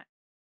looking at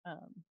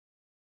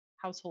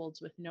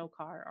households with no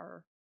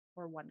car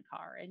or one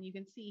car. And you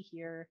can see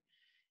here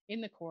in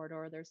the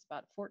corridor, there's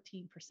about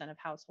 14% of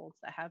households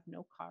that have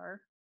no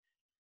car,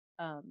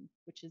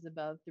 which is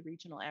above the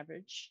regional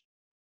average.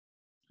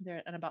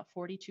 And about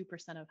 42%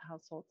 of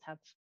households have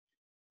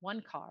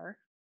one car,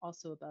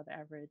 also above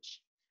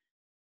average.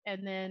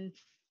 And then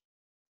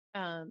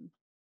a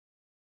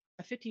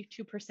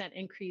 52%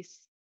 increase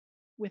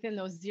within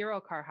those zero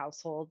car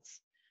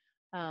households,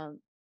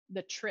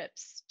 the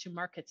trips to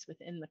markets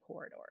within the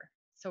corridor.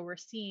 So we're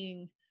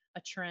seeing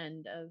a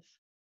trend of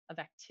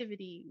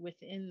activity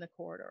within the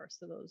corridor.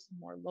 So those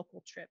more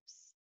local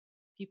trips,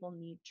 people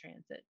need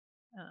transit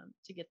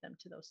to get them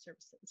to those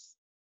services.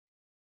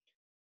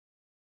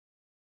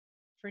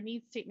 For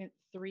need statement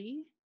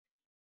 3,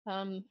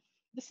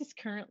 this is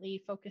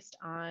currently focused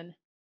on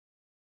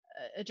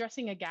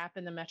addressing a gap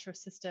in the metro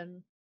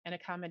system and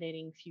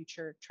accommodating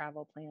future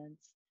travel plans.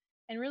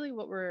 And really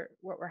what we're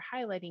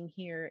highlighting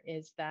here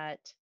is that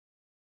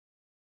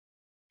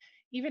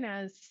even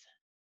as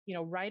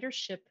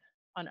ridership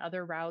on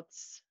other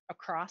routes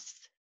across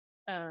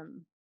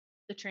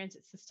the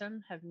transit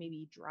system have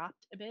maybe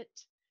dropped a bit,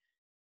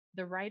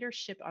 the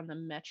ridership on the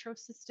metro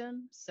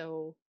system,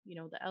 so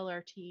the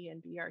LRT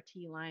and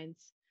BRT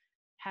lines,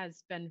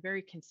 has been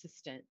very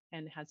consistent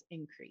and has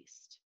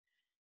increased.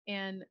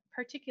 And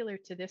particular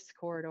to this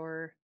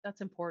corridor, that's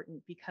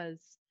important because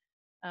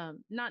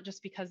not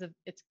just because of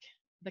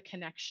the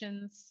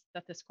connections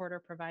that this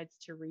corridor provides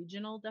to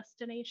regional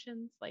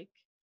destinations like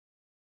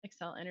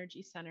Xcel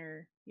Energy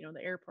Center,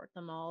 the airport,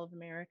 the Mall of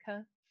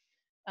America,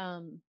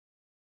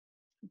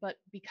 but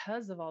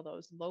because of all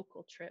those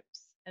local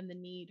trips and the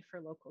need for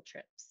local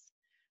trips.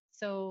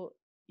 So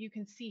you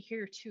can see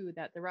here too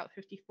that the Route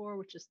 54,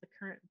 which is the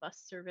current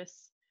bus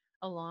service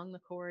along the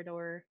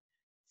corridor,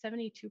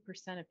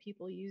 72% of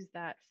people use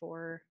that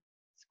for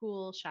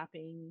school,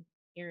 shopping,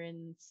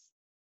 errands,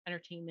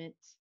 entertainment,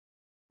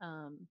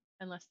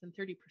 and less than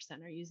 30%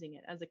 are using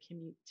it as a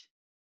commute.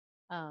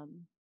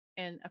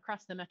 And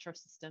across the metro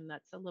system,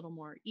 that's a little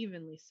more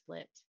evenly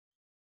split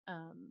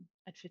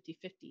at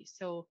 50-50.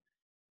 So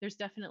there's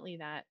definitely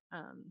that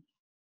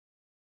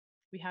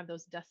we have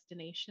those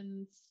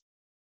destinations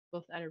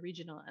both at a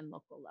regional and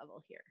local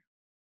level here.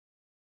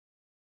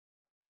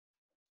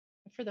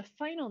 For the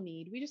final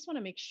need, we just want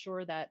to make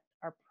sure that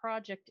our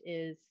project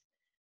is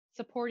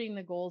supporting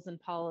the goals and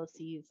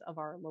policies of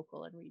our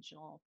local and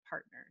regional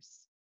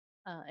partners.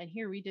 And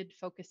here we did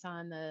focus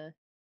on the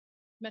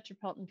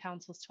Metropolitan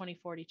Council's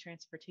 2040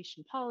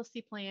 Transportation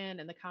Policy Plan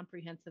and the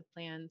comprehensive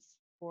plans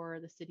for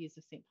the cities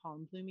of St. Paul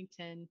and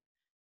Bloomington,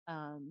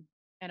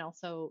 and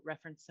also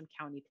reference some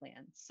county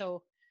plans.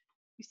 So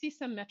you see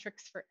some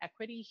metrics for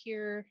equity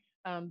here,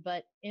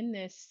 but in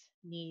this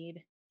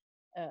need,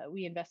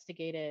 we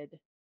investigated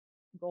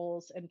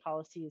goals and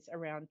policies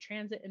around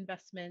transit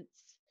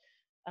investments,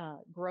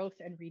 growth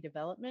and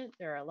redevelopment.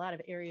 There are a lot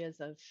of areas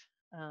of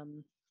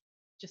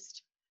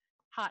just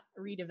hot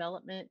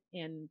redevelopment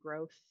and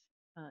growth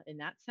in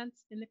that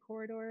sense in the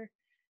corridor.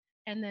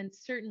 And then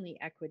certainly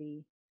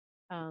equity.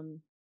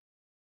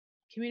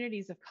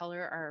 Communities of color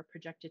are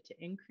projected to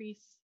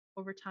increase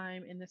over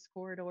time in this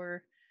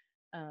corridor.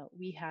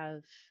 We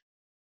have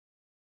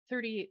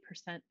 38%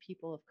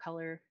 people of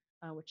color,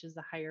 which is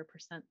a higher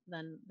percent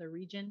than the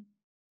region.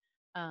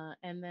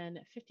 And then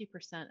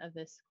 50% of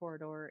this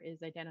corridor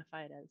is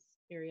identified as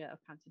area of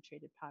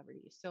concentrated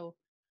poverty. So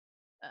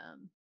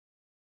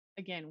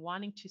again,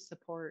 wanting to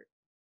support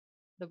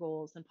the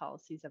goals and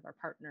policies of our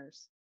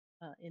partners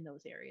in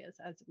those areas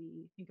as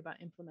we think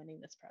about implementing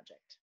this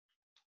project.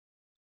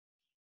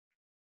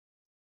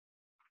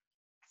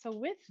 So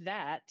with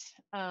that,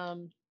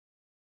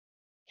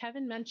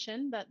 Kevin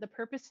mentioned that the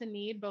purpose and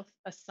need, both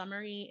a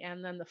summary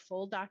and then the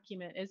full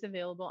document, is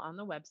available on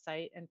the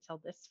website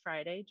until this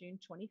Friday, June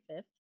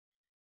 25th.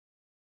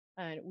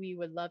 And we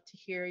would love to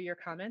hear your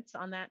comments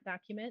on that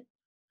document.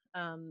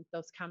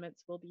 Those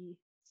comments will be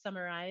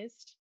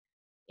summarized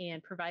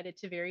and provided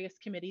to various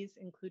committees,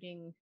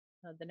 including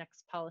the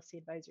next Policy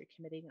Advisory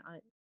Committee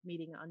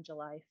meeting on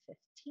July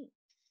 15th.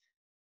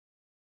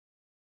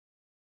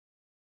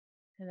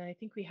 And I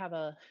think we have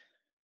a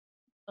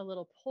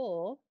little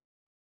poll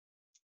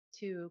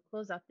to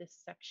close out this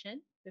section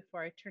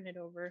before I turn it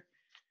over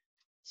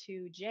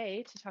to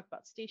Jay to talk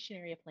about station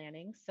area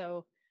planning.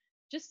 So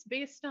just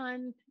based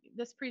on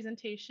this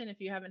presentation, if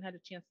you haven't had a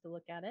chance to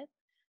look at it,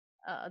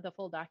 the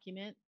full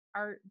document,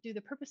 do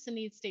the purpose and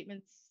need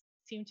statements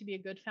seem to be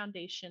a good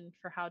foundation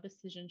for how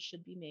decisions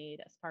should be made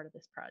as part of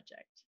this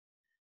project?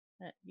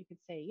 You could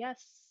say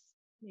yes,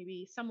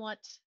 maybe somewhat,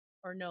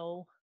 or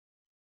no.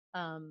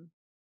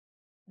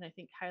 And I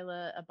think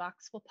Hyla, a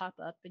box will pop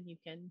up and you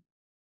can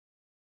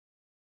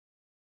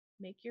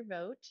make your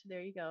vote.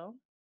 There you go.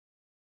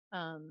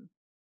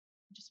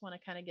 Just want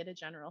to kind of get a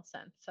general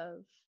sense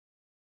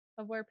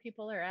of where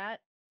people are at.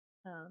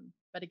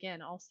 But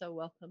again, also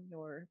welcome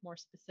your more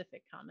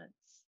specific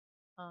comments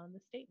on the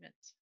statement.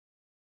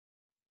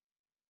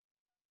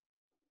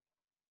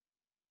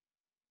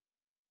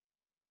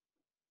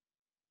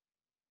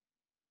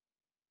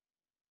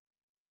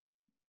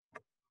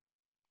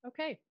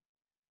 Okay.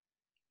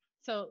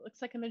 So it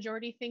looks like a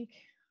majority think,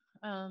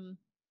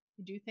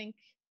 do think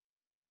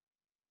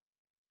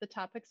the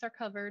topics are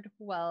covered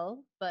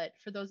well, but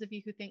for those of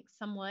you who think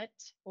somewhat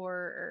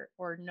or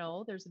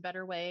no, there's a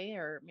better way,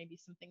 or maybe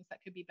some things that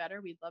could be better,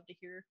 we'd love to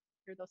hear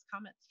those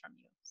comments from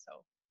you. So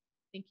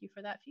thank you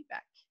for that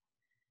feedback.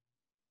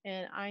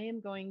 And I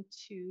am going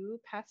to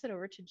pass it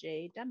over to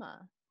Jay Dema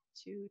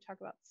to talk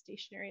about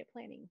stationary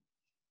planning.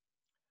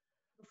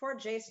 Before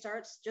Jay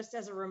starts, just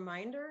as a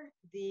reminder,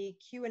 the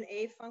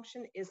Q&A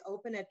function is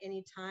open at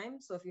any time.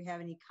 So if you have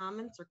any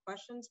comments or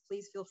questions,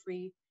 please feel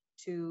free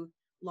to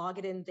log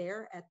it in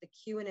there at the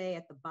Q&A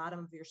at the bottom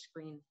of your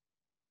screen.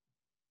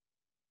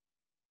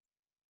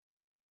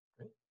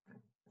 Great.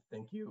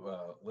 Thank you,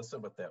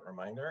 Alyssa, with that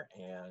reminder.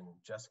 And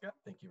Jessica,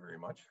 thank you very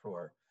much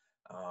for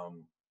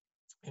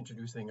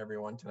introducing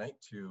everyone tonight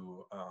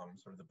to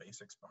sort of the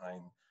basics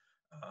behind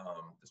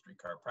the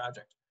streetcar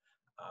project.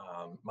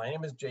 My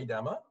name is Jay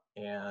Dema,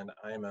 and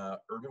I'm an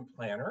urban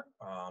planner.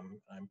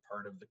 I'm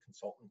part of the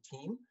consultant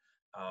team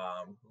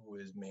who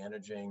is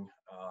managing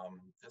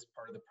this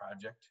part of the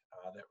project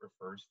that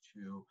refers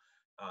to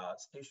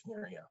station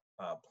area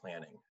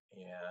planning.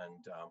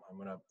 And I'm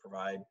going to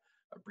provide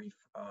a brief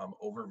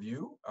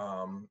overview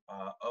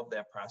of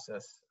that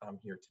process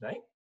here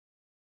tonight.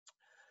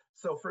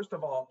 So first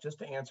of all, just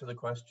to answer the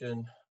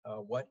question,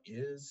 what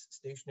is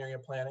station area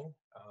planning?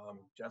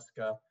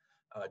 Jessica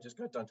just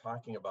got done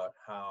talking about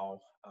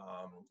how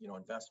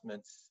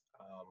investments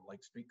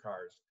like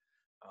streetcars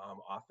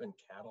often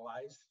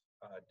catalyze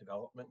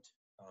development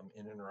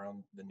in and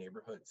around the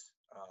neighborhoods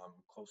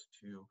close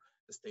to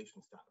the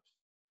station stops.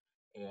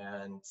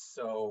 And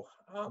so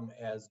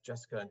as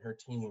Jessica and her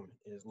team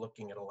is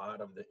looking at a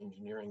lot of the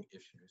engineering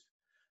issues,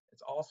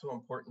 it's also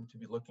important to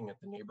be looking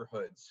at the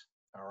neighborhoods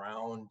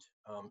around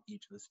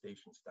each of the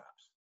station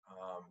stops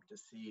to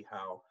see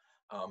how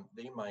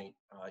they might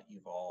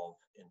evolve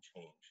and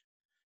change.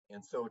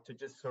 And so to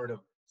just sort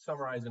of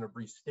summarize in a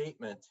brief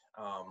statement,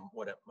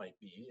 what it might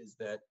be is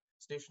that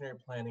stationary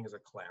planning is a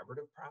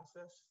collaborative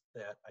process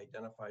that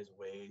identifies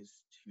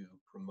ways to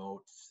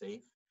promote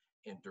safe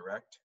and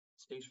direct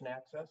station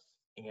access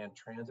and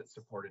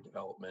transit-supported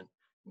development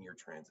near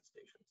transit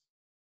stations.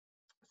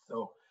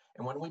 So,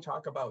 and when we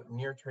talk about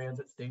near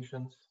transit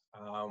stations,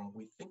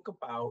 we think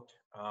about,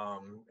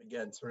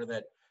 again, sort of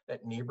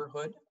that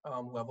neighborhood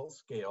level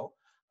scale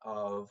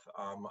of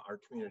our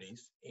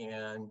communities.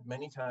 And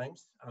many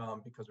times,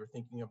 because we're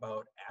thinking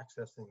about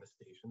accessing the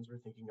stations, we're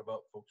thinking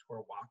about folks who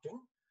are walking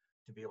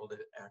to be able to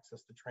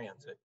access the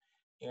transit.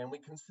 And we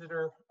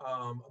consider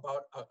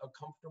about a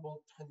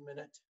comfortable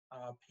 10-minute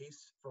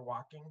pace for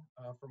walking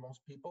for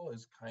most people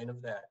is kind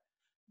of that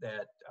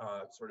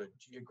sort of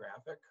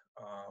geographic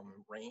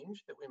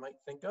range that we might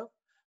think of.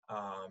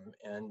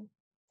 And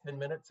 10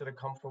 minutes at a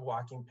comfortable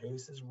walking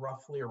pace is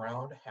roughly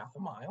around half a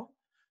mile.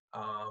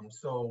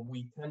 So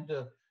we tend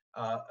to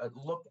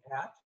look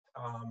at,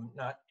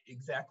 not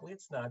exactly,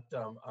 it's not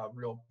a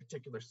real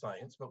particular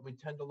science, but we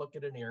tend to look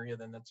at an area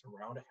then that's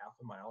around a half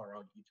a mile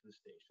around each of the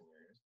station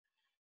areas.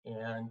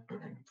 And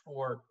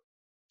for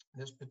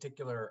this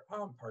particular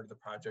part of the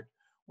project,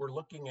 we're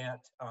looking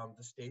at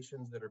the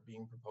stations that are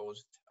being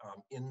proposed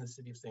in the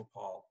city of St.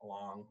 Paul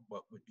along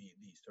what would be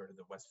the sort of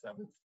the West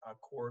 7th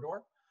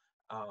corridor.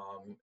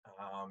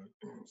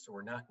 So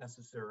we're not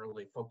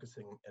necessarily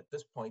focusing at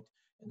this point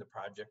in the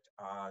project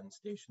on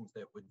stations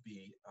that would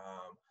be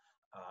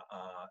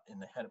in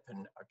the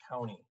Hennepin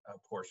County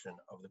portion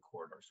of the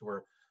corridor.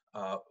 So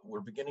we're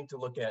beginning to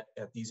look at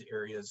these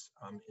areas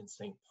in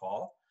St.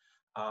 Paul.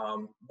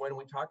 When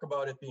we talk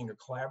about it being a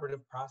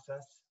collaborative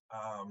process,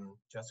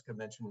 Jessica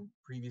mentioned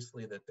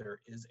previously that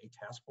there is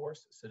a task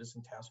force, a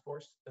citizen task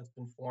force that's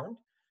been formed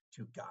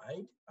to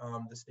guide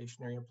the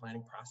station area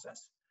planning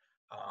process.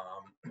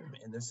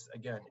 And this,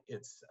 again,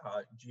 it's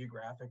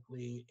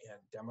geographically and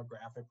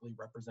demographically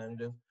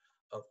representative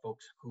of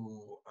folks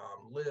who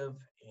live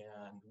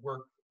and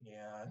work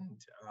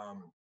and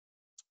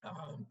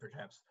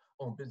perhaps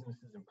own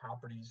businesses and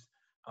properties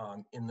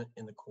in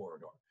the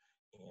corridor.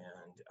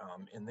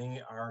 And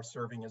they are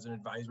serving as an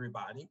advisory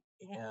body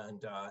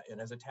and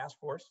as a task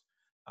force.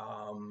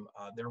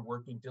 They're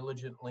working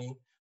diligently,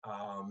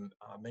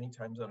 many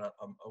times on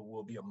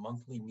will be a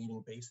monthly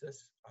meeting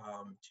basis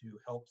to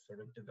help sort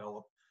of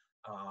develop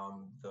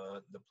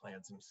the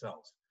plans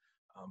themselves.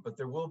 But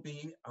there will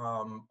be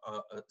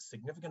a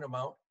significant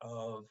amount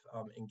of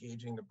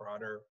engaging the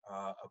broader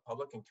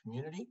public and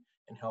community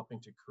and helping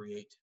to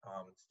create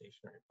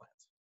stationary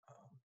plans.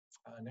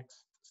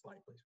 Next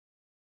slide, please.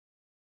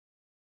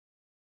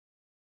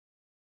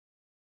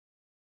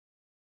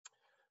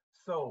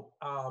 So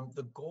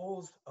the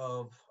goals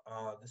of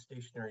the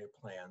station area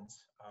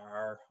plans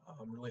are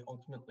really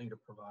ultimately to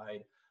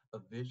provide a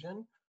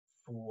vision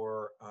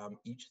for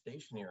each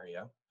station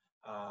area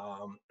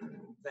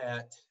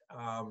that,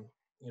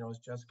 as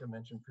Jessica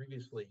mentioned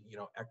previously,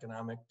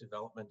 economic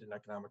development and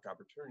economic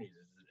opportunities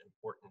is an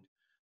important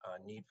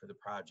need for the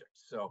project.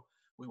 So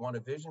we want a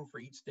vision for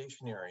each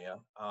station area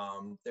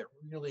that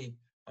really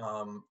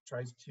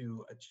tries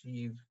to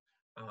achieve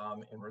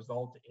and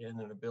result in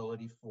an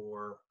ability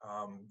for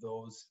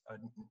those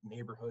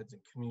neighborhoods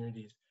and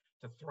communities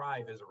to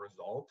thrive as a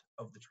result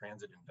of the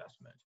transit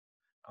investment,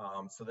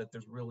 so that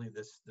there's really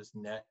this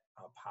net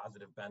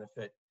positive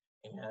benefit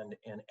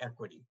and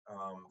equity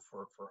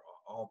for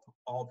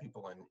all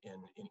people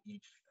in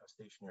each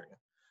station area.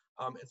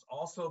 It's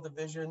also, the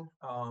vision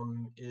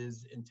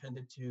is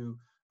intended to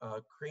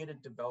create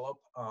and develop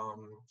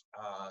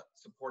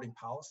supporting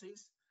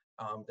policies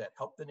that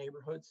help the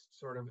neighborhoods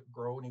sort of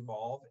grow and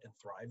evolve and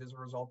thrive as a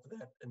result of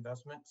that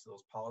investment. So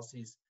those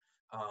policies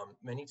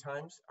many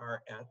times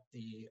are at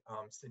the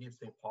City of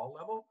St. Paul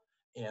level.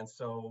 And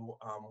so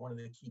one of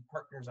the key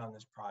partners on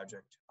this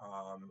project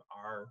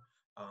are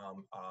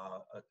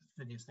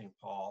City of St.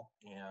 Paul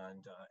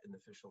and the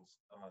officials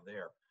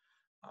there.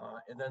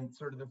 And then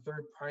sort of the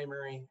third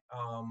primary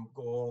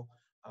goal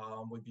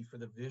would be for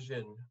the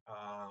vision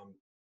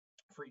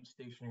for each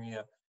station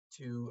area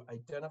to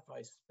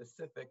identify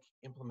specific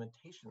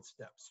implementation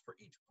steps for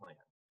each plan.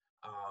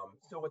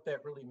 So what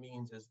that really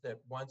means is that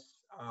once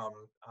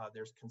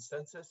there's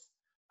consensus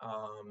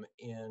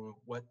in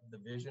what the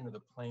vision or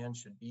the plan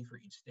should be for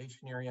each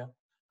station area,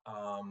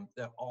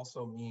 that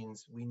also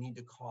means we need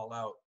to call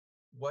out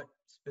what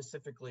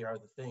specifically are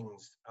the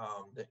things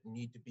that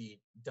need to be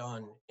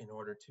done in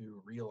order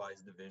to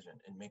realize the vision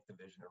and make the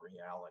vision a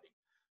reality.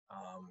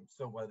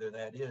 So whether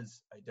that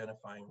is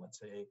identifying, let's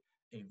say,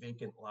 a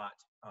vacant lot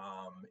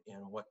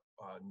and what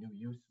new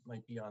use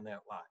might be on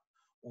that lot,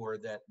 or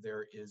that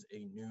there is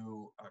a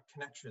new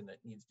connection that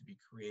needs to be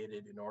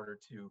created in order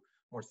to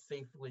more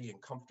safely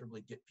and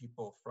comfortably get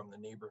people from the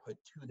neighborhood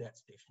to that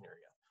station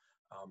area.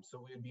 So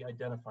we would be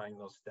identifying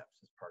those steps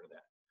as part of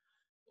that.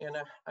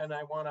 And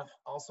I want to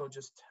also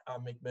just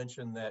make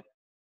mention that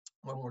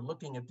when we're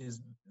looking at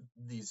these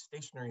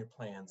station area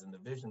plans and the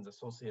visions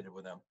associated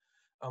with them,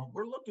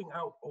 we're looking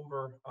out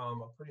over a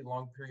pretty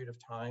long period of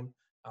time,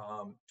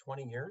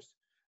 20 years.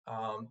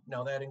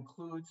 Now that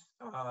includes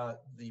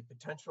the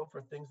potential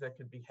for things that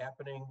could be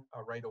happening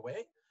right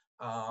away,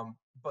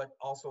 but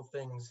also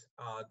things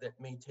that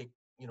may take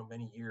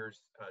many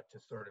years to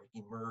sort of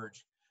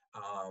emerge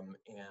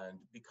and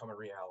become a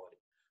reality.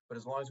 But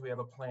as long as we have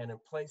a plan in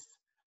place,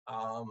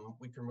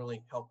 we can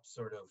really help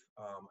sort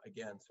of,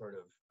 again, sort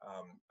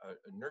of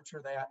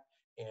nurture that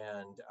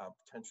and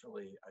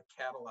potentially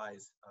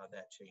catalyze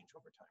that change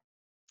over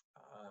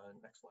time.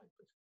 Next slide,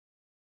 please.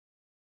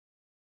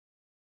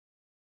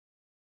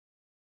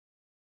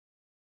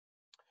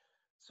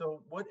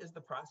 So what is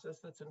the process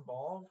that's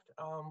involved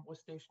with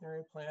station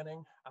area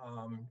planning?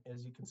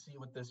 As you can see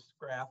with this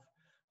graph,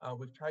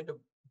 we've tried to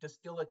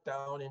distill it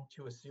down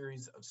into a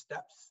series of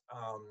steps.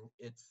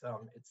 It's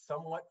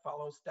somewhat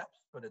follows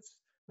steps, but it's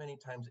many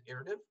times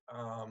iterative.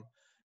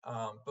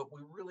 But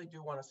we really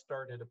do want to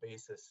start at a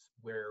basis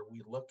where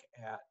we look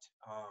at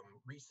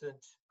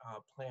recent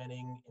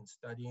planning and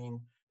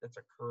studying that's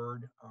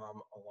occurred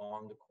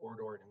along the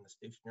corridor and in the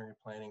station area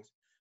plannings.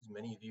 As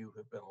many of you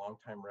who have been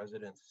longtime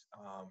residents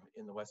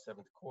in the West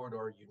 7th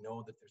Corridor, you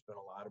know that there's been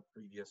a lot of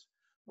previous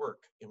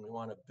work, and we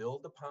want to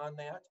build upon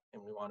that,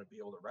 and we want to be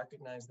able to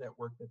recognize that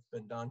work that's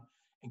been done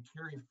and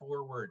carry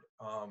forward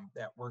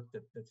that work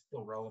that's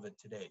still relevant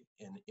today,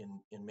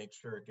 and make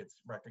sure it gets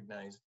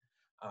recognized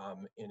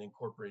and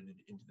incorporated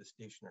into the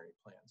station area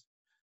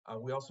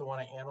plans. We also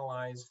want to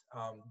analyze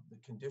the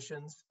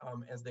conditions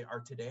as they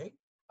are today,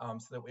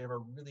 so that we have a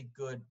really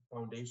good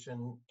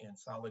foundation and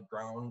solid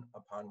ground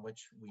upon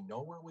which we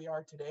know where we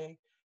are today,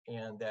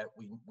 and that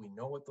we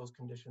know what those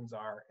conditions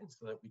are, and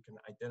so that we can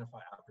identify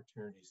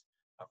opportunities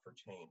for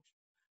change.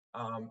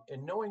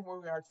 And knowing where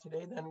we are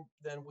today,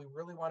 then we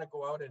really want to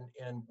go out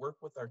and work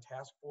with our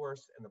task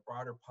force and the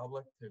broader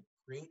public to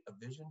create a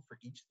vision for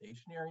each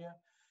station area.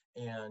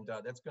 And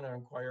that's going to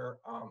require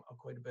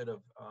quite a bit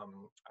of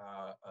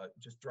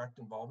just direct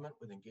involvement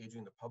with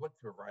engaging the public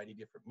through a variety of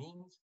different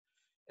means.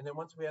 And then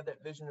once we have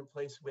that vision in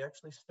place, we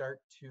actually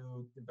start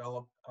to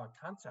develop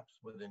concepts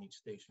within each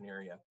station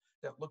area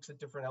that looks at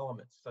different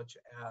elements, such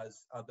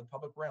as the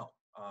public realm.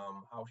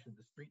 How should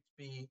the streets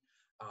be?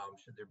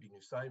 Should there be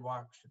new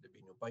sidewalks? Should there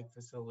be new bike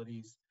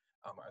facilities?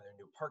 Are there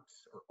new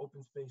parks or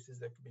open spaces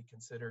that could be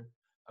considered?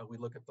 We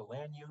look at the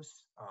land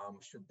use.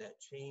 Should that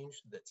change?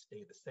 Should that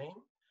stay the same?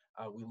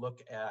 We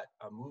look at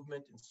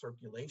movement and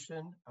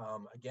circulation,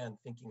 again,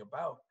 thinking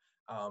about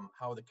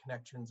how the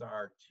connections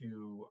are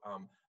to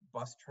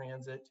bus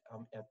transit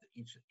at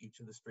each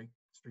of the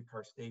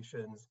streetcar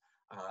stations,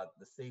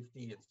 the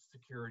safety and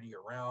security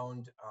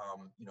around,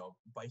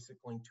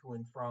 bicycling to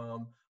and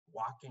from,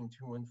 walking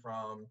to and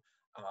from,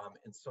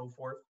 and so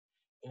forth.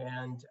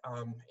 And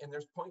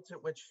there's points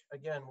at which,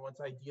 again, once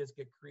ideas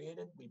get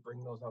created, we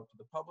bring those out to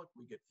the public,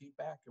 we get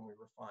feedback, and we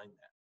refine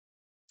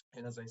that.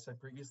 And as I said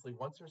previously,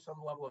 once there's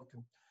some level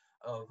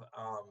of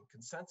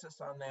consensus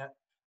on that,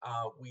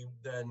 we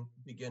then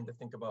begin to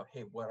think about,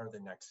 hey, what are the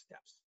next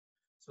steps?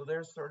 So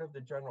there's sort of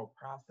the general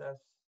process.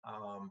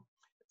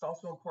 It's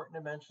also important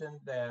to mention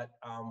that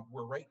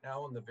we're right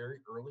now in the very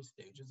early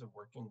stages of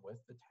working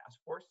with the task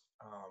force.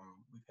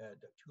 We've had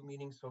 2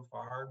 meetings so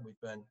far. We've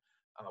been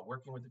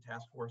working with the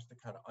task force to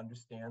kind of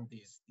understand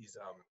these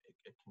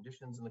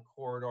conditions in the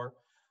corridor.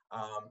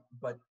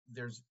 But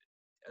there's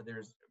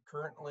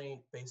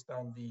currently, based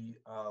on the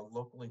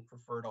locally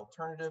preferred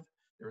alternative,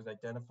 there's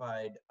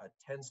identified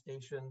 10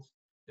 stations.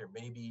 There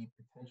may be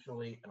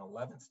potentially an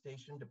 11th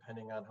station,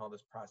 depending on how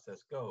this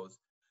process goes.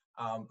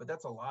 But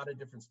that's a lot of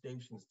different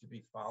stations to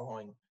be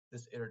following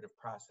this iterative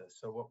process.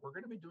 So what we're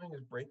going to be doing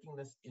is breaking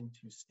this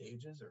into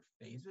stages or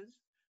phases,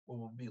 where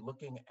we'll be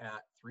looking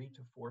at 3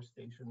 to 4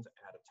 stations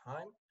at a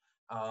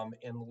time.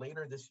 And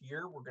later this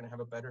year, we're going to have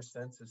a better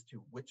sense as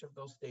to which of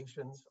those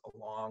stations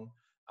along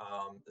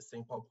the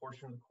St. Paul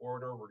portion of the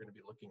corridor we're going to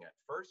be looking at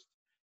first,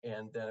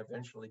 and then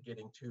eventually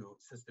getting to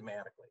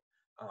systematically.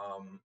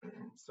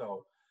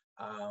 So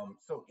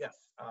yes,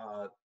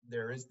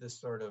 there is this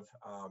sort of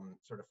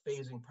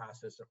phasing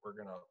process that we're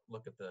going to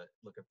look at the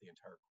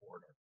entire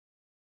corridor.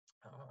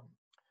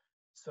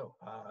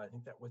 I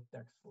think that was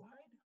next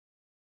slide.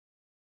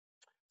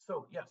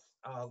 So yes,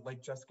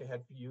 like Jessica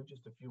had for you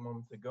just a few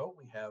moments ago,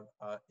 we have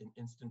an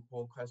instant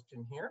poll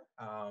question here.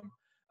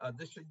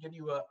 This should give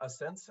you a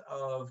sense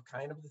of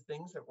kind of the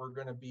things that we're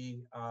going to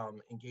be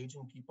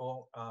engaging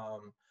people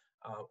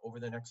over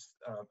the next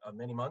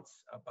many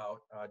months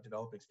about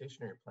developing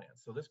stationary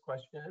plans. So this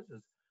question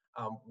is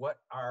what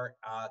are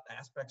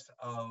aspects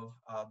of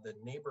the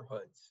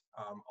neighborhoods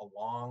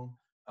along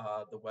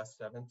the West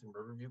 7th and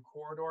Riverview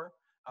corridor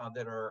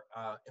that are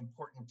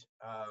important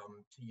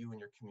to you and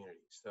your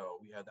community? So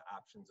we have the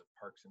options of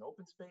parks and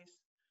open space,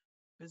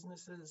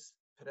 businesses,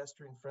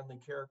 pedestrian-friendly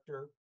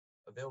character,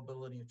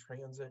 availability of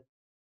transit,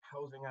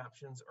 housing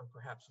options, or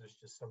perhaps there's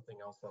just something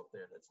else out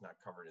there that's not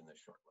covered in this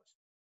short list.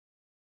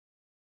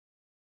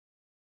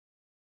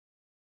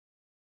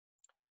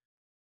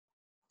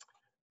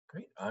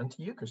 Great, on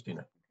to you,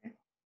 Christina. Okay.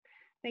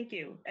 Thank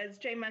you. As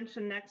Jay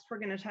mentioned, next we're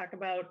going to talk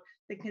about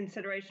the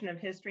consideration of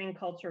history and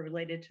culture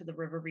related to the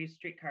Riverview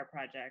streetcar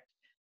project.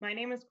 My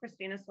name is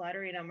Christina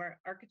Slattery, and I'm an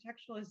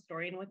architectural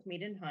historian with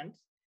Mead & Hunt.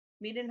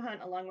 Mead &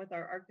 Hunt, along with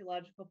our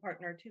archaeological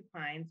partner, Two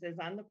Pines, is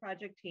on the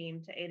project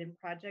team to aid in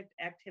project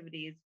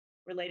activities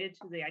related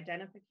to the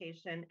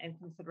identification and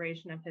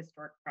consideration of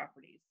historic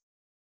properties.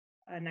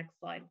 Next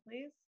slide,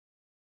 please.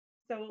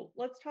 So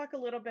let's talk a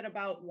little bit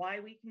about why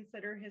we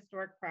consider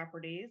historic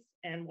properties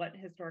and what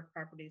historic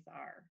properties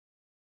are.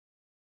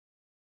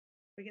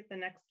 Can we get the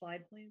next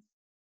slide, please?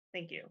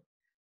 Thank you.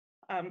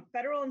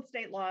 Federal and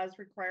state laws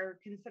require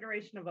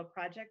consideration of a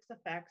project's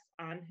effects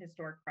on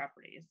historic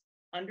properties.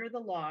 Under the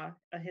law,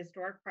 a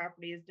historic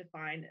property is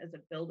defined as a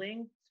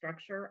building,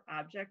 structure,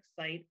 object,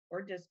 site,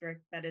 or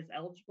district that is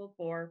eligible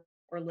for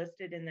or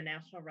listed in the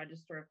National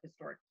Register of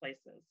Historic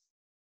Places.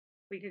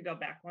 We could go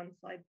back one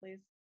slide, please.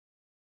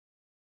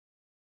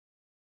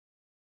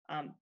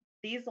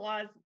 These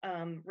laws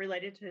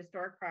related to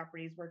historic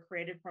properties were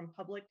created from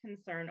public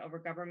concern over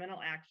governmental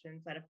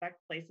actions that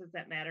affect places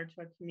that matter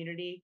to a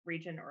community,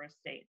 region, or a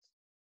state.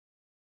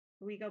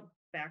 Can we go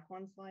back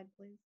one slide,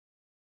 please?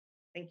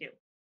 Thank you.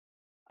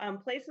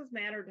 Places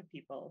matter to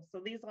people, so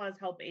these laws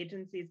help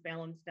agencies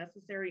balance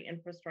necessary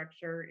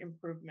infrastructure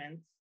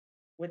improvements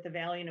with the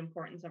value and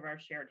importance of our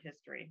shared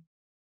history.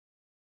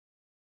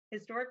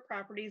 Historic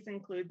properties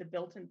include the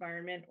built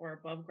environment or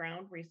above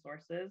ground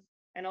resources,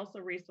 and also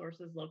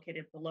resources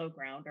located below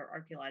ground or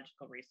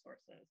archaeological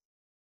resources.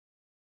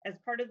 As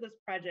part of this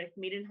project,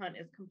 Mead & Hunt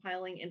is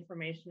compiling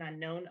information on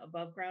known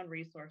above ground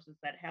resources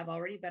that have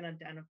already been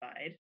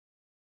identified.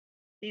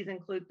 These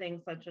include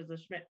things such as the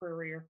Schmidt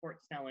Brewery or Fort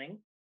Snelling.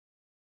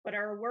 But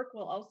our work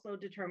will also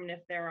determine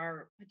if there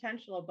are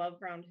potential above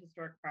ground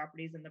historic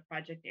properties in the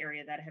project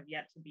area that have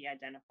yet to be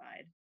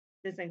identified.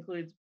 This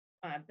includes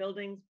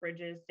buildings,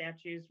 bridges,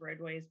 statues,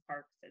 roadways,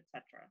 parks,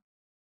 etc.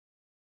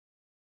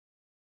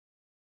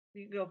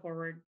 You can go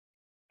forward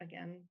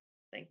again,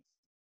 thanks.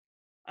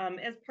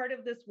 As part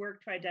of this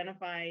work to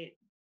identify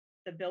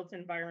the built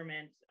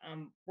environment,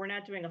 we're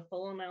not doing a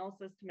full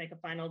analysis to make a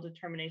final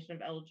determination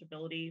of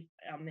eligibility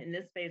in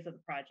this phase of the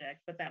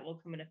project, but that will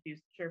come in a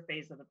future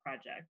phase of the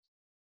project.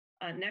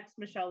 Next,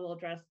 Michelle will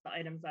address the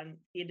items on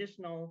the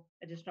additional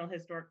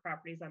historic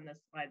properties on this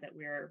slide that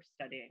we're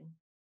studying.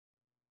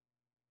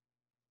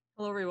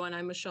 Hello, everyone.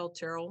 I'm Michelle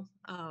Terrell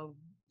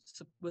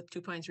with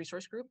Two Pines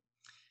Resource Group.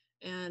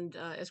 And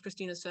as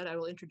Christina said, I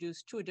will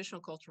introduce 2 additional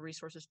cultural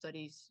resources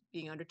studies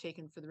being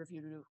undertaken for the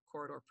Riverview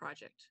Corridor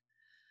project.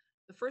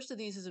 The first of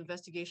these is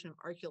investigation of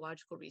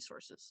archaeological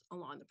resources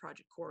along the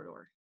project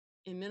corridor.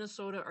 In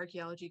Minnesota,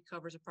 archaeology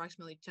covers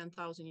approximately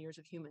 10,000 years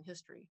of human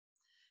history.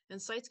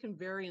 And sites can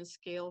vary in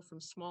scale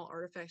from small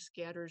artifact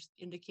scatters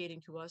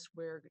indicating to us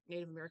where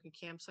Native American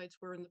campsites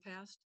were in the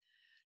past,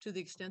 to the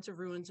extensive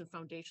ruins and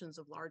foundations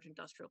of large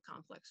industrial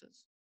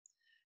complexes.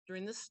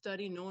 During this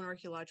study, known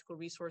archaeological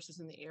resources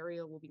in the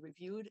area will be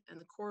reviewed, and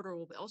the corridor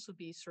will also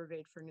be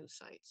surveyed for new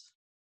sites.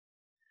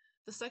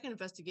 The second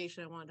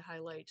investigation I wanted to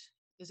highlight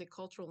is a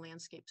cultural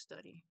landscape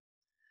study.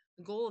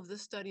 The goal of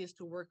this study is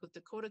to work with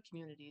Dakota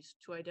communities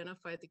to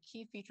identify the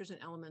key features and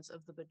elements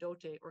of the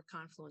Bedote or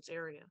confluence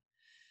area.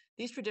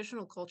 These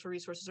traditional cultural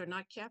resources are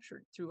not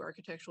captured through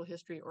architectural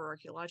history or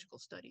archaeological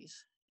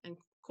studies, and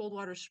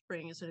Coldwater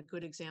Spring is a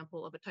good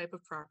example of a type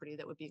of property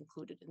that would be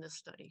included in this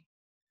study.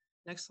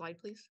 Next slide,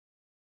 please.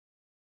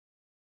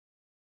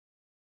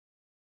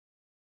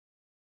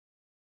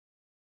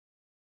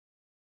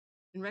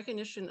 In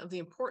recognition of the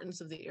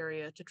importance of the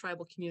area to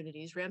tribal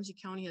communities, Ramsey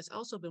County has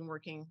also been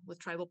working with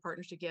tribal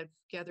partners to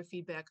gather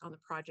feedback on the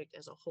project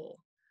as a whole.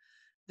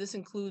 This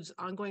includes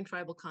ongoing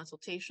tribal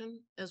consultation,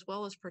 as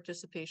well as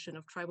participation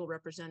of tribal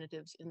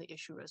representatives in the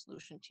issue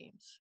resolution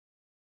teams.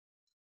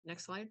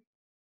 Next slide.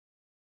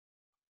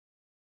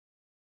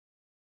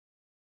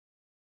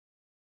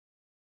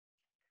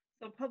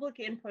 So public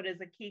input is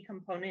a key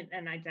component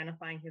in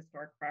identifying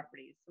historic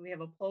properties. So we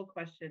have a poll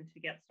question to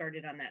get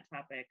started on that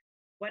topic.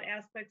 What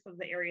aspects of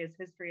the area's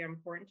history are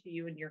important to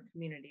you and your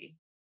community?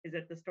 Is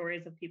it the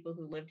stories of people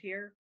who lived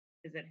here?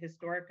 Is it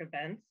historic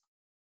events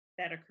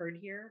that occurred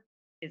here?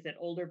 Is it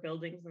older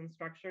buildings and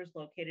structures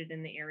located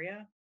in the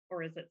area?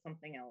 Or is it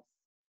something else?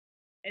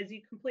 As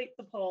you complete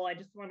the poll, I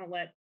just want to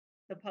let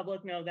the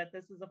public know that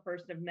this is the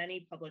first of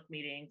many public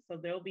meetings. So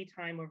there'll be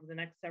time over the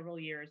next several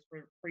years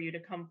for you to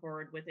come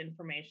forward with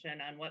information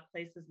on what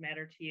places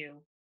matter to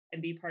you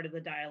and be part of the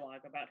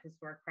dialogue about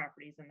historic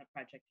properties in the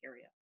project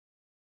area.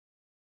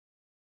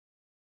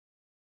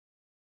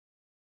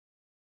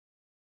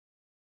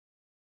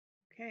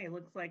 Okay,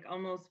 looks like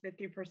almost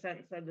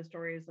 50% said the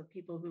stories of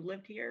people who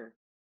lived here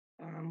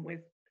with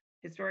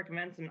historic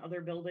events and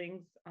other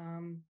buildings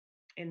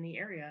in the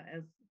area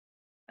as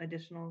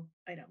additional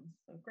items.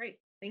 So great,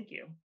 thank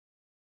you.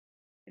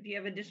 If you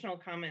have additional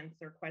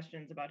comments or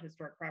questions about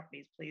historic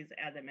properties, please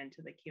add them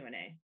into the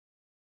Q&A.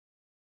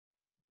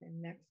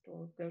 And next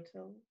we'll go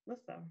to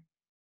Lissa.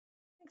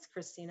 Thanks,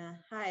 Christina.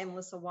 Hi, I'm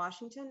Lissa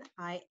Washington.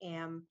 I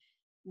am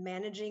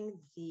managing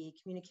the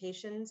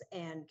communications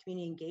and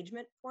community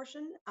engagement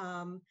portion.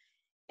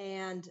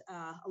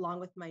 Along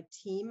with my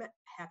team,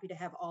 happy to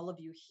have all of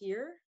you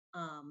here.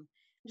 I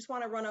just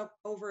want to run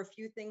over a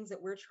few things that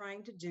we're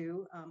trying to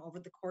do over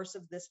the course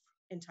of this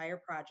entire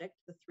project,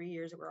 the 3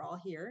 years that we're all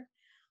here.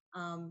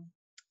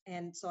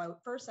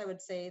 First I would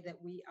say that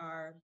we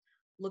are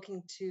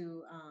looking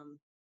to,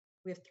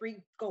 we have 3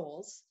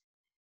 goals,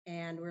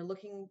 and we're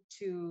looking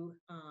to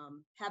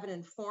have an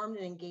informed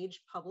and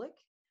engaged public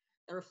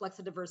that reflects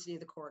the diversity of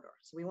the corridor.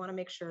 So we want to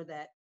make sure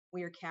that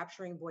we are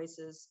capturing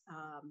voices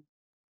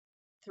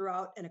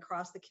throughout and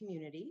across the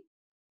community.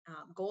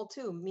 Goal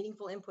 2,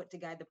 meaningful input to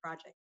guide the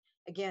project.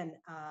 Again,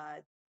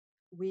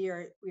 we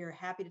are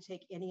happy to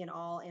take any and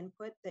all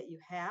input that you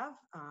have,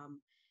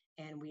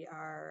 and we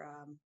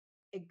are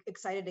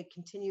excited to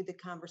continue the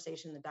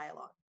conversation, the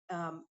dialogue,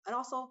 and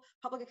also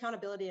public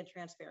accountability and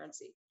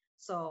transparency.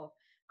 So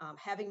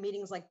having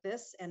meetings like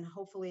this, and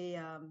hopefully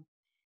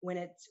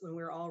when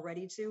we're all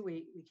ready to,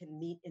 we can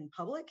meet in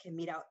public and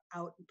meet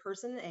out in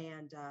person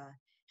and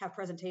have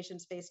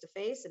presentations face to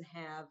face and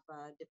have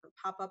different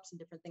pop-ups and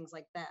different things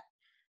like that.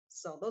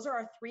 So those are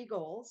our 3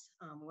 goals.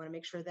 We want to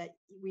make sure that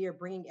we are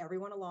bringing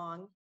everyone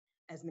along,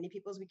 as many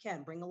people as we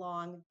can, bring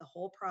along the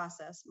whole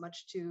process,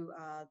 much to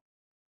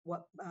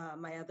what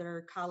my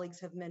other colleagues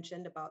have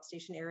mentioned about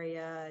station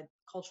area,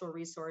 cultural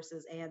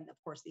resources, and of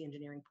course the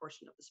engineering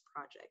portion of this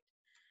project.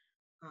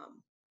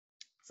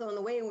 So in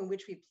the way in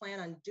which we plan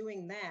on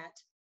doing that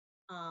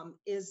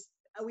is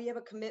we have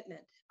a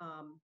commitment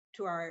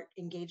to our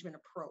engagement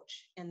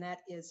approach, and that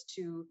is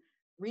to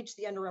reach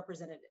the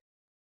underrepresented.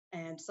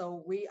 And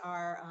so we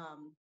are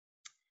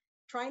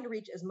trying to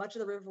reach as much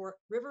of the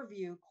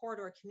Riverview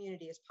corridor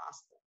community as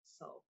possible.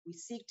 So we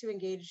seek to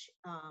engage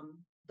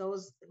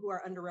those who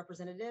are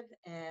underrepresented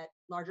at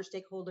larger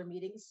stakeholder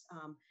meetings,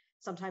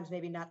 sometimes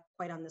maybe not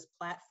quite on this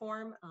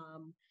platform,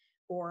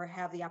 or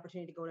have the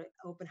opportunity to go to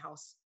open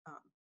house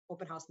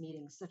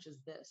meetings such as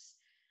this.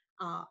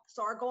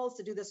 So our goal is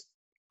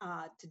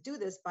to do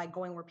this by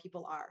going where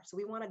people are. So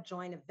we want to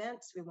join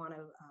events, we want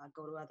to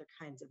go to other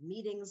kinds of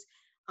meetings,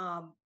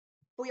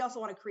 but we also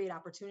want to create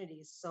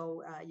opportunities.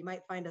 So you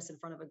might find us in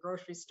front of a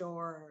grocery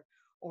store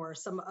or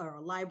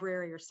a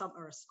library or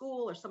a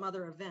school or some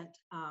other event,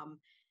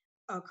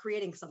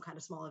 creating some kind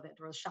of small event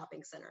or a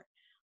shopping center.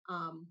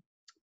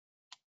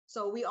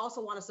 So we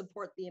also want to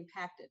support the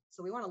impacted.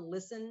 So we want to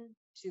listen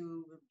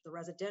to the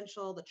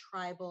residential, the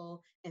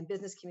tribal, and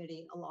business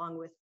community, along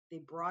with the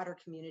broader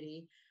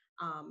community,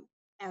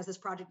 as this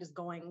project is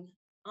going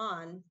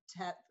on,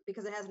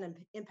 because it has an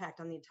impact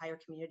on the entire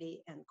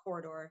community and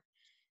corridor.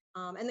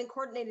 And then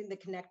coordinating the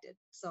connected.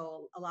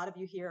 So a lot of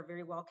you here are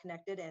very well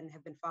connected and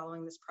have been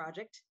following this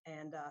project,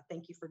 and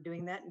thank you for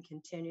doing that and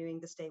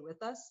continuing to stay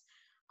with us.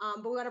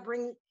 But we want to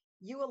bring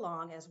you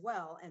along as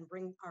well and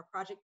bring our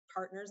project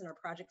partners and our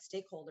project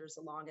stakeholders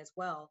along as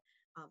well,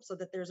 so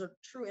that there's a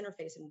true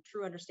interface and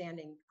true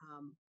understanding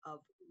of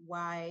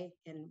why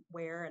and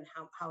where and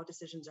how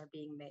decisions are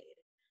being made.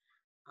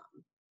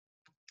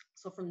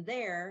 So from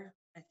there,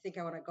 I think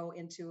I want to go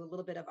into a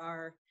little bit of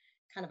our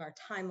kind of our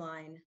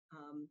timeline,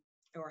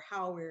 or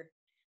how we're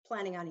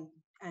planning on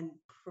and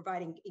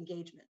providing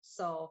engagement.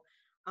 So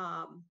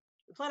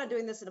we plan on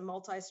doing this in a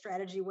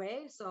multi-strategy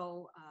way.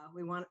 So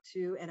we want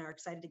to and are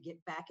excited to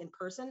get back in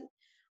person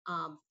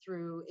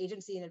through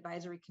agency and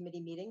advisory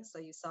committee meetings. So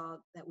you saw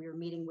that we were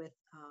meeting with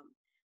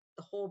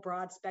the whole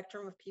broad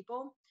spectrum of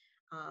people.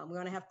 We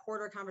want to have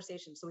corridor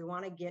conversations. So we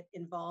want to get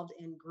involved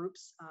in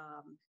groups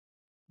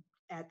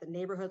at the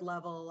neighborhood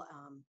level.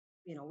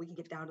 You know, we can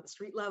get down to the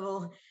street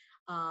level,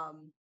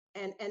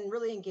 and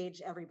really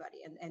engage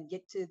everybody and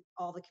get to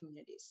all the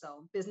communities.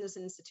 So business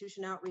and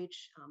institution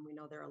outreach. We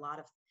know there are a lot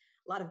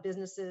of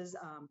businesses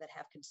that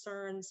have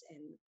concerns,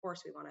 and of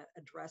course we want to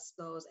address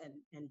those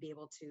and be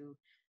able to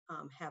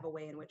have a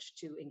way in which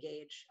to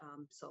engage.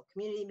 So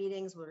community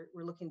meetings,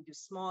 we're looking to do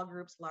small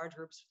groups, large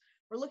groups.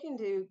 We're looking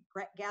to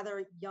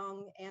gather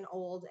young and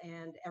old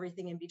and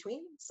everything in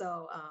between.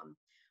 So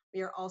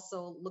we are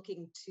also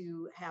looking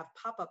to have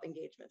pop-up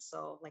engagements.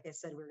 So like I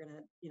said, we're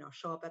gonna, you know,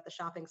 show up at the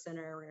shopping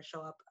center. We're gonna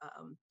show up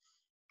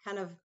kind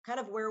of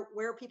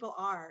where people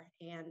are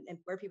and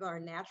where people are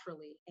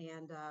naturally.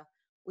 And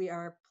we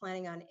are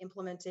planning on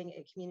implementing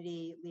a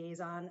community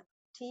liaison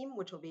team,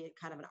 which will be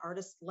kind of an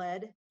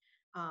artist-led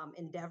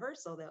endeavor.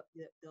 So that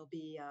there'll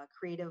be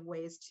creative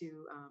ways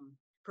to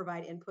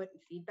provide input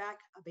and feedback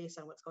based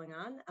on what's going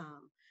on.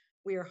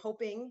 We are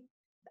hoping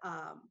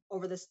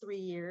over this 3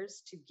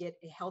 years to get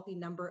a healthy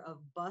number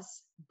of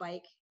bus,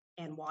 bike,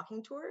 and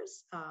walking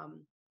tours.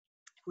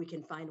 If we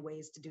can find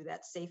ways to do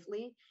that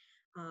safely.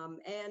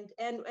 And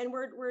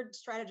we're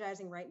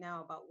strategizing right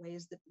now about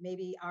ways that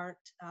maybe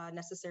aren't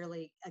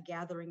necessarily a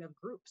gathering of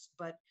groups,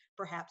 but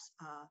perhaps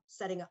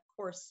setting a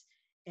course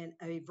in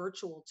a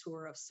virtual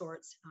tour of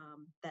sorts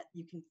that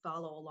you can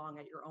follow along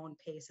at your own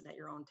pace and at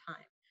your own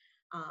time.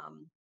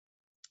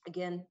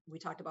 Again, we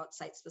talked about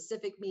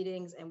site-specific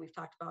meetings, and we've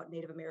talked about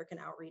Native American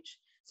outreach.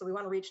 So we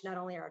want to reach not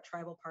only our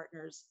tribal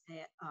partners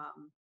that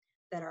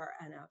are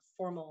on a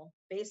formal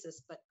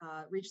basis, but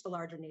reach the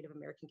larger Native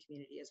American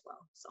community as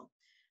well. So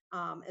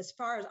as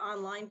far as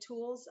online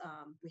tools,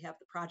 we have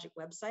the project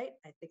website.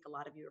 I think a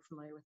lot of you are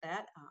familiar with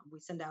that.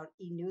 We send out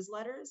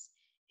e-newsletters,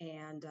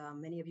 and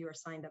many of you are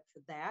signed up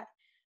for that.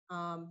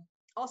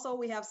 Also,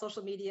 we have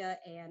social media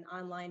and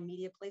online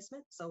media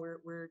placement. So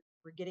we're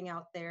getting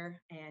out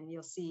there, and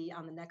you'll see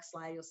on the next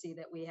slide, you'll see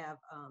that we have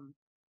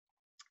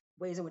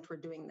ways in which we're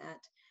doing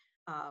that,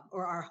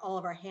 or all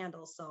of our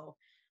handles. So,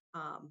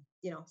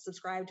 you know,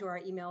 subscribe to our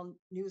email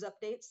news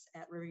updates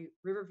at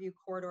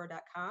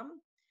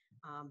riverviewcorridor.com.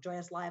 Join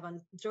us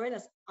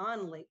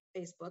on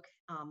Facebook,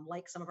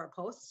 like some of our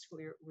posts.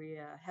 We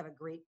have a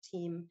great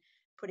team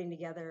putting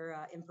together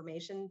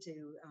information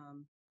to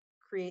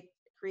create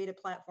a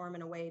platform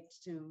in a way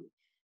to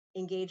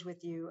engage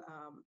with you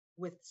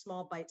with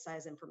small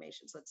bite-sized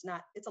information. So it's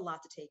a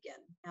lot to take in.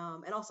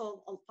 And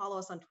also follow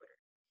us on Twitter.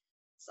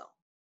 So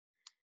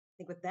I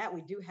think with that,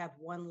 we do have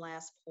one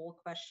last poll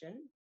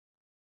question.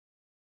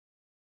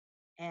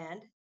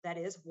 And that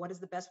is, what is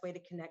the best way to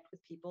connect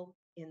with people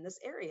in this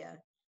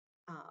area?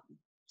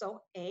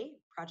 So A,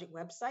 project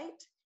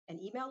website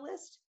and email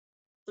list,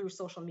 through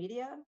social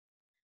media,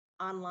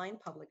 online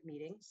public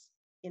meetings,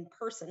 in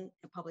person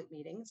and public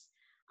meetings,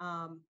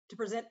 to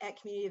present at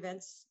community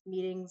events,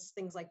 meetings,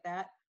 things like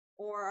that?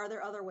 Or are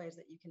there other ways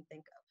that you can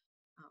think of?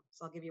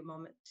 So I'll give you a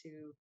moment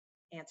to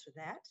answer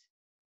that.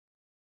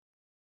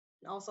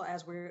 And also,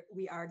 as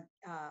we are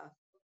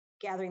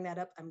gathering that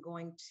up, I'm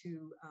going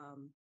to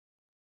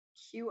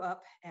queue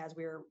up, as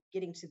we're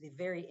getting to the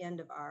very end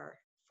of our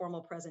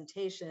formal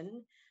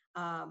presentation,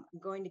 I'm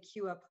going to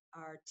queue up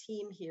our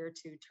team here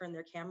to turn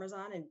their cameras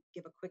on and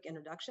give a quick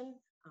introduction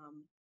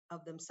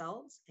of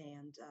themselves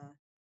and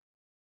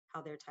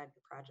how they're tied to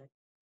the project.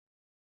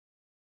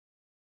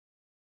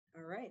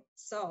 All right,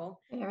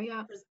 so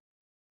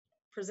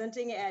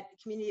presenting at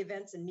community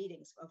events and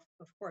meetings, of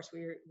course,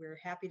 we're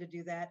happy to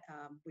do that.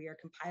 We are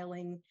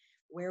compiling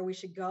where we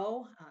should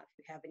go. If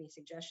you have any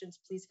suggestions,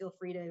 please feel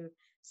free to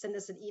send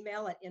us an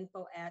email at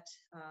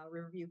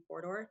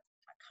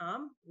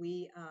info@riverviewcorridor.com.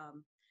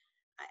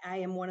 I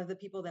am one of the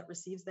people that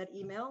receives that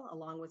email,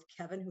 along with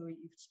Kevin, who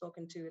you've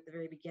spoken to at the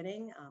very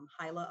beginning,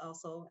 Hyla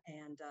also,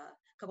 and a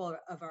couple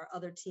of our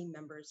other team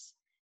members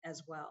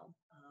as well.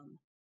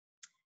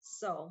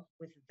 So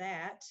with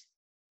that,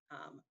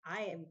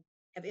 I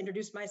have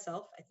introduced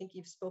myself. I think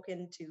you've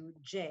spoken to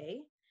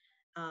Jay,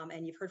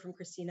 and you've heard from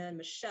Christina and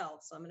Michelle.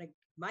 So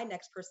my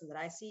next person that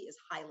I see is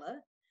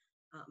Hyla.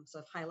 So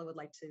if Hyla would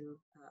like to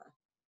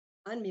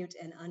unmute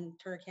and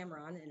turn her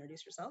camera on and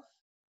introduce herself.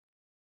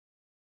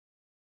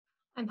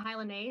 I'm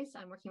Hyla Nays.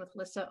 I'm working with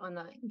Lissa on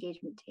the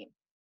engagement team.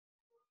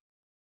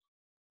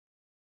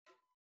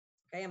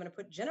 Okay, I'm going to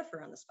put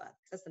Jennifer on the spot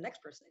because that's the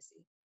next person I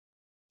see.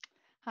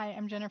 Hi,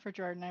 I'm Jennifer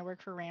Jordan. I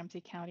work for Ramsey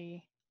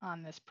County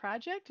on this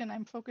project, and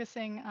I'm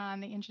focusing on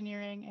the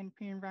engineering and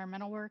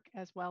pre-environmental work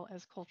as well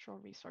as cultural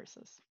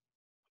resources.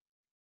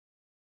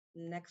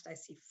 Next, I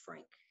see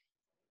Frank.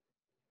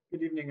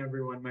 Good evening,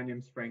 everyone. My name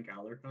is Frank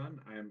Alarcon.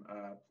 I'm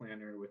a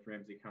planner with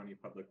Ramsey County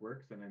Public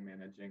Works, and I'm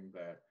managing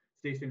the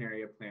station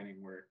area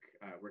planning work,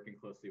 working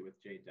closely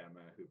with Jay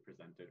Dema, who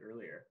presented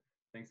earlier.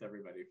 Thanks,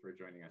 everybody, for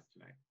joining us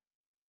tonight.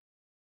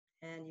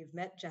 And you've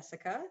met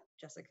Jessica.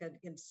 Jessica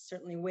can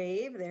certainly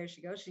wave. There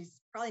she goes. She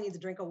probably needs a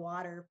drink of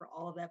water for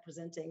all of that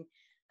presenting.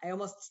 I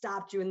almost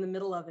stopped you in the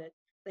middle of it.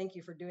 Thank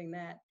you for doing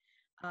that.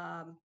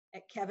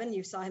 At Kevin,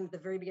 you saw him at the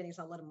very beginning,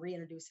 so I'll let him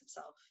reintroduce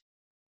himself.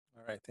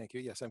 All right, thank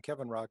you. Yes, I'm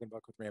Kevin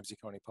Roggenbuck with Ramsey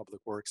County Public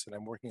Works, and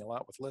I'm working a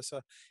lot with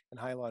Lissa and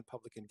Hyla on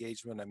public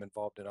engagement. I'm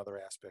involved in other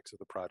aspects of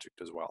the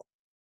project as well.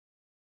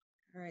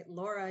 All right,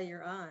 Laura,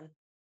 you're on.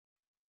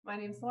 My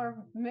name is Laura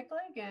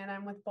Micklig, and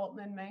I'm with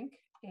Bolton & Mank,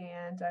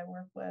 and I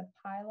work with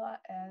Hyla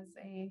as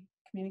a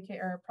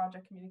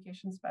project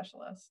communication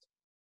specialist.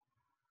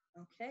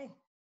 Okay,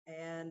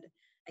 and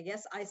I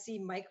guess I see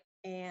Mike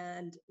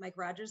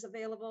Rogers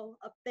available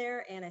up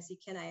there, and I see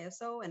Ken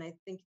Ioso, and I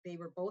think they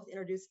were both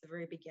introduced at the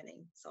very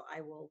beginning. So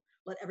I will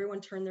let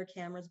everyone turn their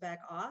cameras back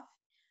off.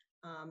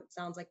 It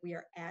sounds like we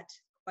are at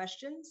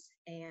questions,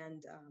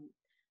 and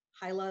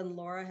Hyla and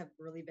Laura have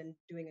really been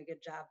doing a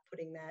good job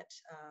putting that,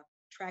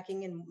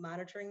 tracking and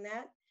monitoring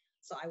that.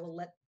 So I will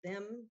let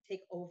them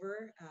take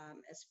over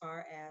as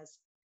far as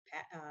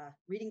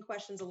reading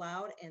questions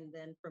aloud, and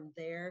then from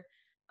there,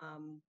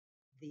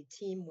 the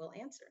team will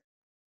answer.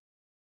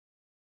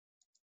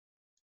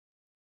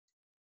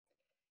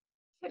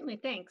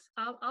 Certainly, thanks.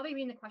 I'll be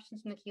reading the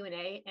questions from the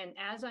Q&A, and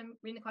as I'm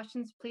reading the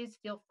questions, please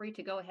feel free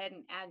to go ahead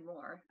and add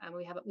more.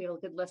 We have a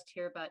good list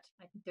here, but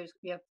I think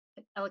we have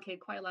allocated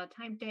quite a lot of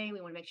time today.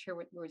 We want to make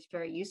sure it's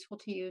very useful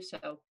to you.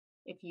 So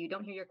if you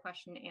don't hear your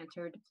question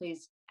answered,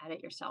 please add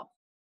it yourself.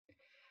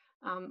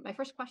 My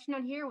first question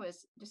on here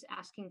was just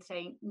asking,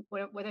 saying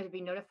whether to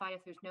be notified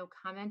if there's no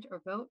comment or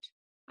vote.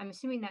 I'm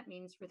assuming that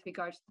means with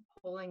regards to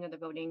the polling or the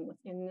voting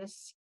within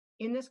this.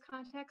 In this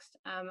context,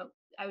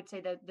 I would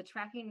say that the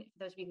tracking,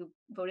 for those of you who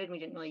voted,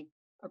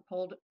 or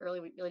polled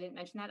early, we really didn't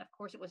mention that. Of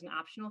course, it was an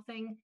optional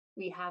thing.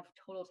 We have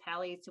total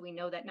tallies, so we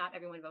know that not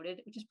everyone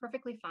voted, which is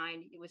perfectly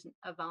fine. It was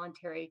a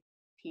voluntary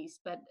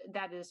piece, but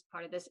that is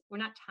part of this. We're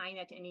not tying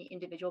that to any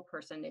individual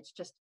person. It's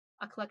just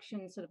a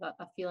collection, sort of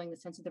a feeling, the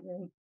sense of the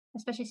room,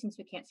 especially since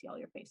we can't see all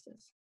your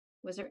faces.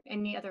 Was there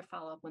any other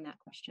follow-up on that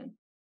question?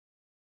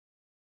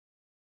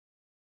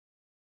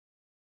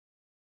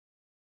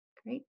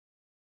 Great.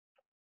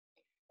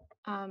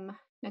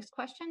 Next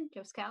question,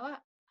 Joe Scala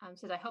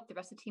says, I hope the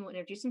rest of the team will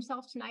introduce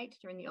themselves tonight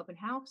during the open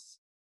house.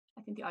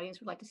 I think the audience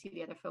would like to see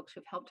the other folks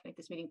who have helped make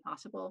this meeting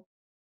possible.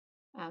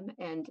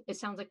 And it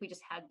sounds like we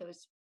just had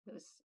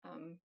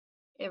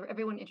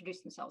everyone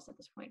introduced themselves at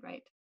this point,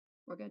 right?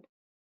 We're good.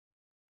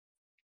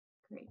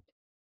 Great.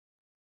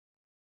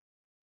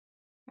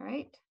 All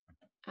right.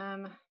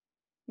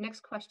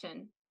 Next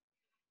question.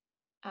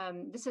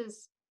 This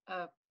is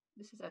a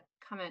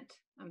comment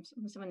from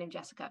someone named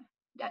Jessica,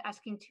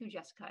 asking to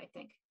Jessica, I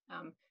think.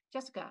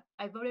 Jessica,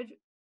 I voted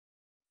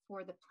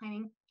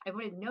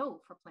no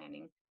for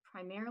planning,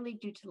 primarily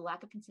due to the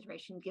lack of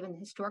consideration given the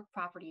historic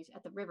properties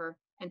at the river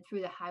and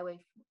through the Highway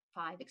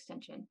 5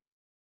 extension.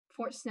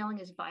 Fort Snelling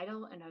is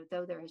vital, and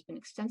although there has been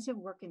extensive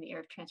work in the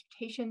area of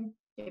transportation,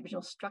 the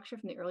original structure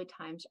from the early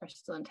times are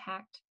still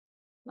intact.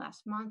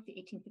 Last month, the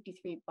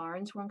 1853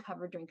 barns were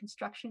uncovered during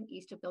construction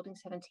east of Building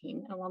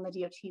 17 and along the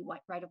DOT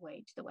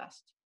right-of-way to the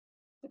west.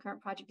 The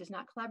current project does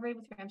not collaborate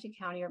with Ramsey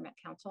County or Met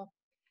Council.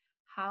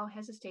 How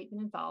has the state been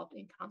involved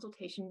in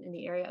consultation in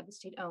the area of the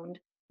state-owned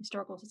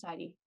historical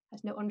society?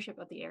 Has no ownership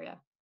of the area.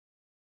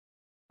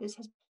 This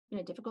has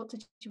been a difficult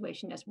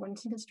situation as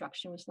Mortensen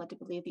Construction was led to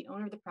believe the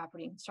owner of the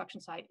property and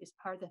construction site is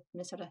part of the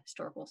Minnesota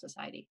Historical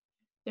Society.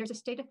 There's a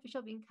state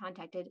official being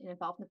contacted and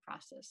involved in the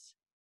process.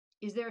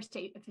 Is there a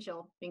state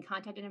official being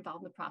contacted and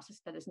involved in the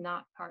process that is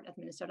not part of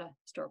the Minnesota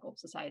Historical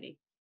Society?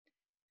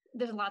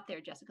 There's a lot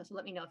there, Jessica, so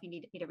let me know if you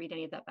need me to read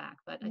any of that back.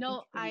 But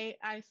I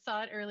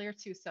saw it earlier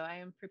too, so I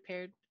am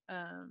prepared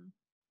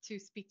to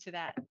speak to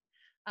that.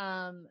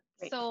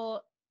 So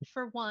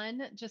for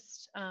one,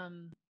 just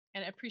and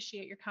I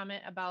appreciate your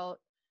comment about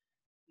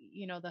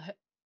the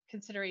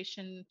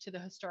consideration to the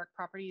historic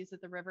properties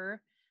of the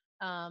river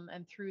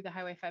and through the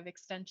Highway 5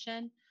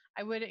 extension.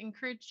 I would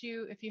encourage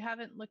you, if you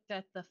haven't looked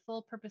at the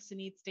full purpose and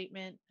need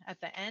statement at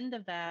the end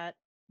of that,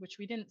 which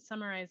we didn't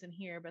summarize in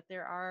here, but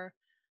there are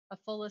a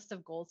full list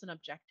of goals and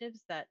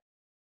objectives that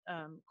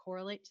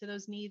correlate to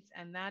those needs.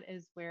 And that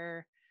is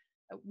where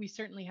we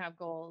certainly have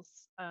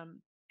goals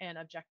and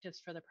objectives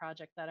for the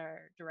project that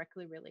are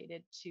directly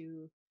related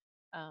to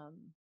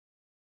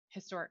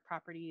historic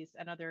properties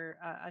and other,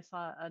 I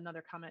saw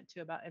another comment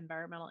too about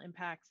environmental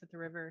impacts at the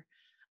river.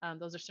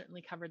 Those are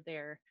certainly covered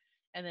there.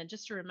 And then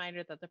just a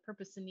reminder that the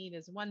purpose and need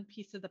is one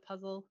piece of the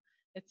puzzle.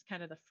 It's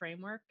kind of the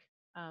framework,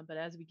 but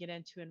as we get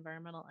into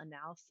environmental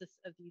analysis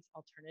of these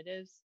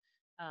alternatives,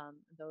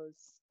 those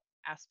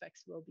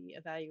aspects will be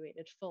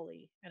evaluated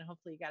fully. And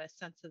hopefully you got a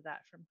sense of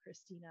that from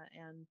Christina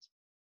and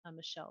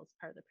Michelle as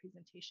part of the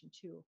presentation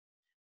too.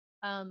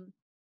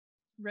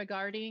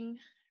 Regarding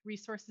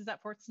resources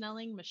at Fort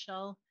Snelling,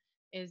 Michelle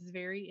is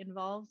very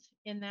involved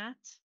in that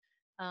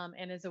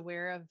and is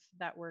aware of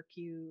that work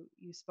you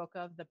spoke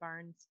of, the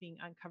barns being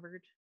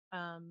uncovered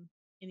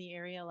in the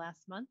area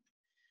last month.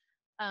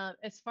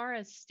 As far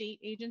as state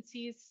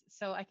agencies,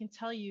 so I can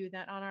tell you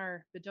that on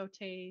our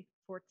Bidote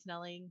Fort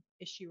Snelling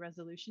issue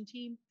resolution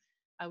team,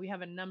 we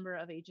have a number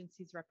of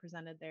agencies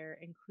represented there,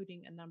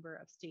 including a number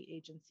of state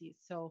agencies.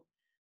 So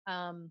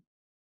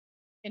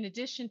in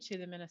addition to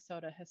the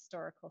Minnesota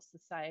Historical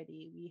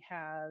Society, we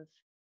have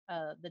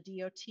the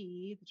DOT,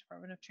 the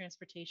Department of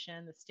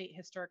Transportation, the State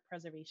Historic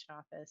Preservation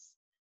Office,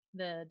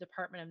 the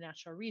Department of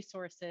Natural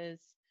Resources,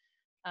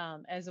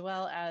 as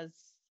well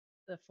as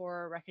the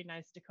 4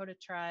 recognized Dakota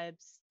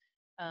tribes,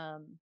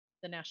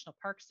 the National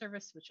Park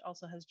Service, which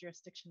also has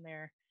jurisdiction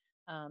there,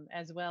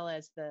 as well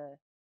as the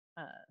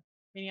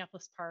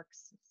Minneapolis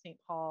Parks, St.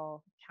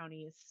 Paul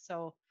counties.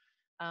 So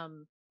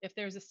if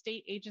there's a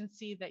state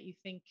agency that you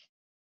think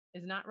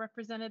is not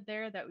represented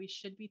there that we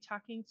should be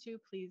talking to,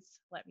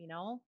 please let me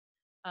know.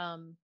 I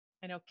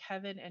know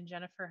Kevin and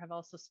Jennifer have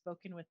also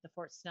spoken with the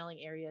Fort Snelling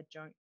Area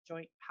Joint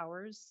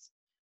Powers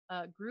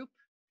group,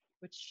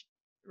 which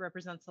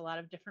represents a lot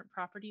of different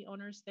property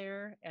owners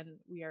there, and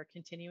we are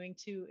continuing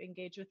to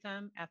engage with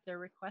them at their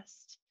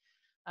request.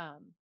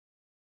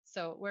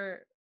 So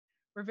we're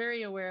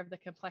very aware of the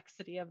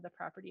complexity of the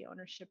property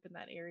ownership in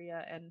that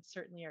area, and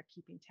certainly are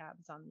keeping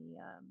tabs on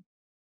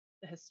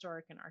the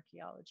historic and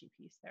archaeology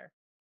piece there.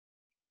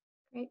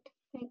 Great,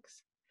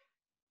 thanks.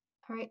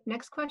 All right,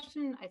 next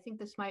question. I think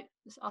this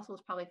also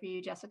is probably for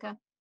you, Jessica.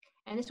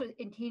 And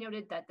he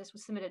noted that this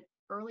was submitted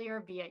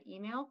earlier via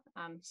email.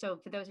 So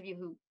for those of you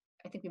who,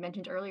 I think we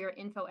mentioned earlier,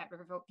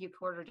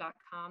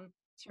 info@riverviewcorridor.com.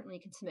 Certainly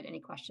you can submit any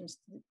questions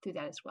through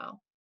that as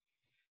well.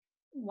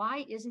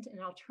 Why isn't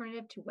an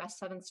alternative to West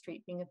 7th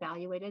Street being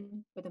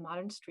evaluated with a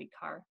modern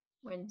streetcar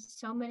when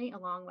so many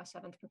along West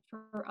 7th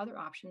prefer other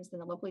options than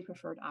the locally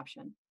preferred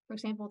option? For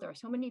example, there are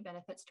so many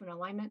benefits to an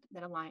alignment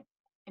that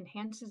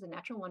enhances the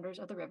natural wonders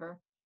of the river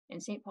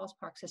and St. Paul's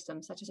Park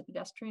system, such as a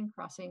pedestrian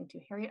crossing to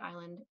Harriet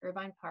Island,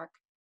 Irvine Park,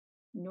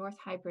 North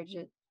High Bridge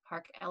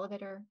Park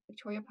Elevator,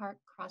 Victoria Park,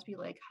 Crosby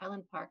Lake,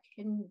 Highland Park,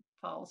 Hidden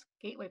Falls,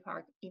 Gateway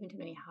Park, even to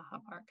Minnehaha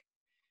Park.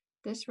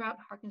 This route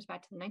harkens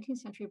back to the 19th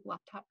century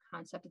blacktop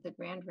concept of the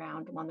Grand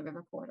Round along the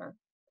river corridor,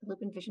 the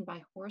loop envisioned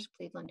by Horace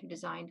Cleveland, who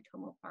designed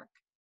Como Park.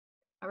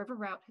 A river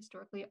route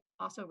historically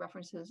also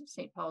references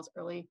St. Paul's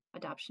early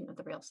adoption of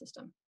the rail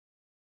system.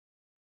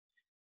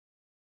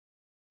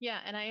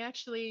 Yeah, and I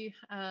actually,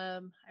 I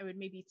would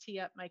maybe tee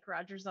up Mike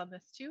Rogers on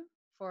this too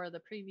for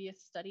the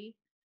previous study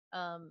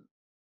to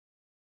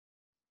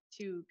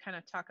kind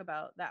of talk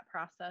about that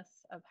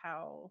process of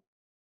how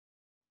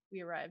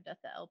we arrived at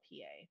the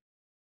LPA.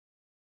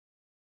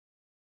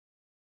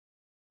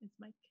 Is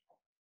Mike?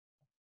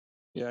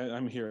 Yeah,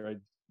 I'm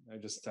here. I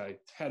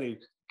had a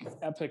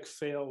epic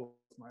fail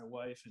with my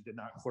wife and did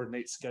not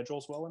coordinate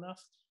schedules well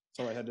enough.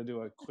 So I had to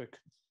do a quick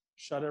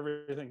shut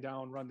everything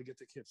down, run to get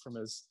the kid from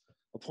his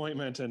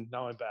appointment, and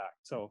now I'm back.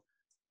 So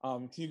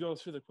can you go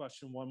through the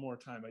question one more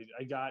time?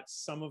 I got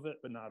some of it,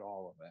 but not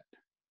all of it.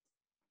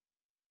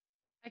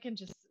 I can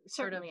just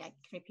certainly I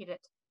can repeat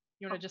it.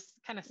 You want to just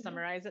kind of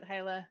summarize it,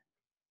 Hyla?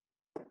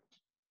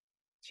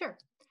 Sure.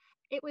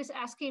 It was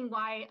asking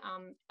why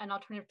an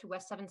alternative to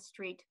West 7th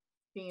Street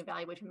being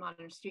evaluated with a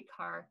modern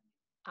streetcar,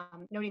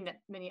 noting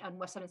that many on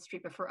West 7th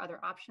Street prefer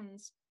other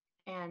options,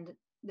 and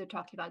they're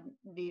talking about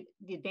the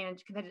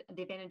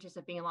advantages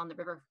of being along the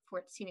river for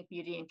its scenic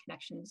beauty and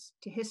connections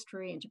to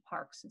history and to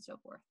parks and so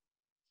forth.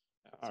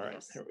 All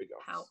right, here we go.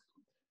 How does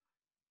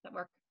that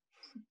work?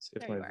 See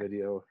if my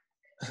video.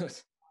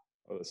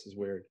 Oh, this is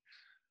weird.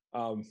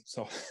 All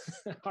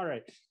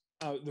right.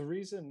 The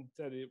reason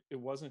that it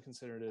wasn't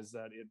considered is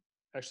that it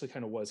actually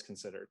kind of was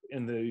considered.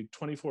 In the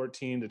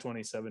 2014 to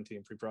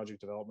 2017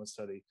 pre-project development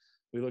study,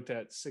 we looked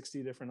at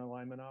 60 different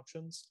alignment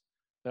options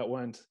that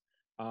went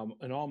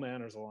in all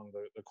manners along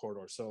the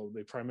corridor. So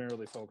they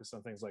primarily focused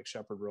on things like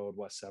Shepherd Road,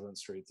 West 7th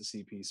Street, the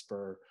CP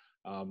Spur,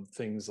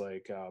 things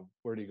like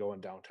where do you go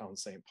in downtown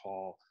St.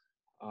 Paul,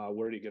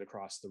 where do you get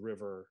across the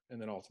river, and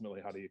then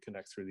ultimately how do you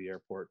connect through the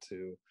airport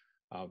to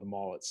the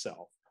mall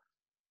itself.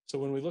 So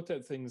when we looked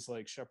at things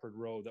like Shepherd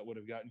Road that would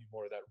have gotten you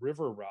more of that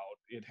river route,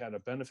 it had a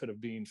benefit of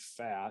being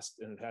fast,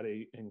 and it had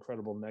an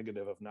incredible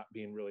negative of not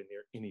being really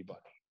near anybody.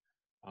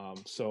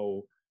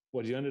 So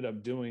what you ended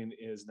up doing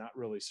is not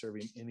really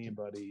serving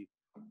anybody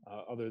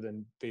other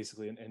than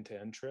basically an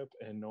end-to-end trip,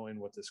 and knowing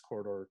what this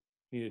corridor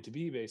needed to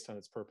be based on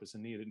its purpose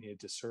and need. It needed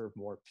to serve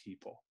more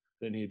people.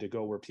 It needed to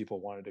go where people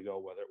wanted to go,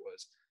 whether it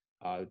was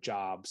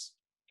jobs,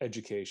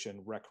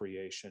 education,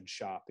 recreation,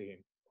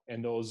 shopping,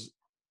 and those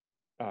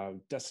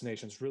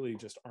destinations really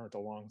just aren't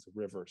along the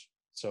rivers.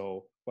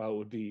 So while it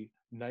would be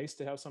nice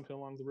to have something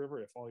along the river,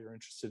 if all you're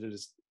interested in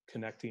is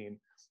connecting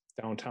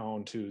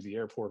downtown to the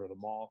airport or the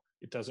mall,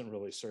 it doesn't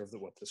really serve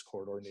what this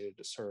corridor needed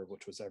to serve,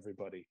 which was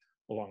everybody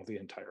along the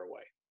entire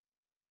way.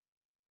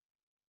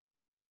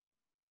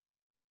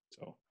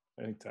 So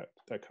I think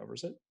that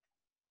covers it.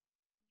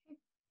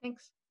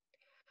 Thanks.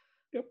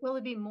 Yep. Will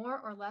it be more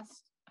or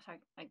less? Sorry,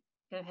 I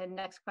go ahead.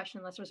 Next question.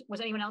 Unless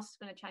was anyone else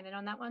going to chime in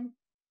on that one?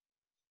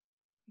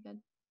 Good.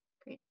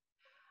 Great.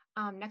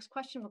 Next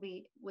question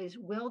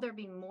will there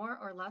be more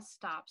or less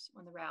stops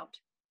on the route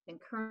than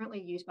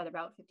currently used by the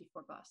Route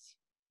 54 bus?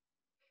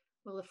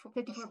 Will the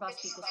 54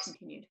 bus be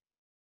discontinued?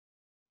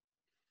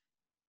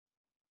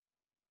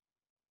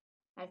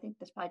 I think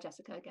that's probably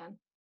Jessica again.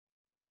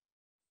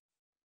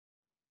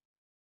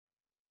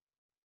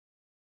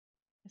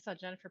 I saw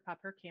Jennifer pop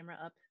her camera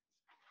up.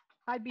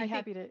 I'd be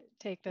happy to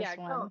take this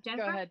one. Oh,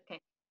 Jennifer? Go ahead.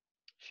 Okay.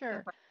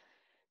 Sure.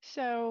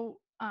 So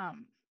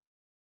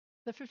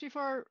the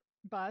 54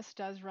 bus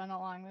does run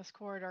along this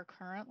corridor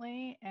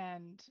currently,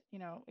 and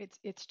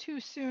it's too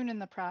soon in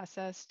the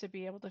process to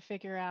be able to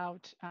figure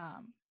out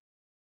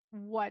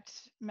what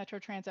Metro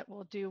Transit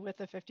will do with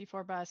the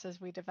 54 bus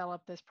as we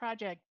develop this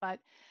project. But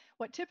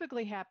what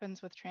typically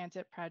happens with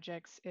transit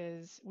projects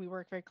is we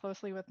work very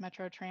closely with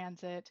Metro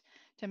Transit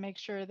to make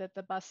sure that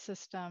the bus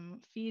system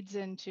feeds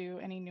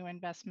into any new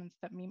investments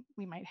that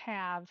we might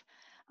have.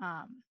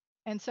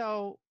 And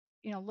so,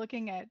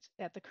 looking at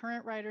the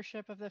current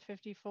ridership of the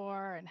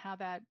 54 and how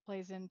that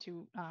plays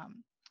into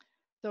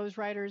those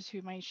riders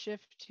who might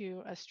shift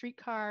to a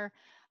streetcar,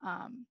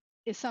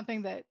 is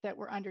something that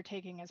we're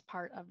undertaking as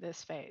part of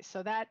this phase.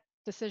 So that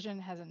decision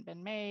hasn't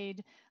been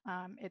made.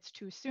 It's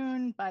too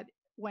soon, but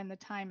when the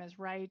time is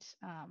right,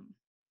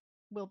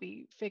 we'll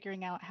be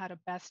figuring out how to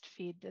best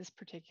feed this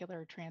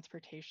particular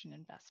transportation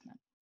investment.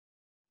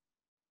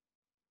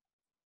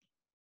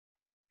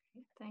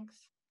 Okay, thanks.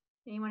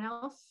 Anyone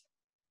else?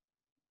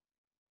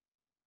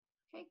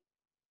 Okay.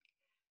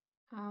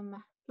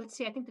 Let's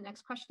see, I think the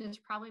next question is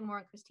probably more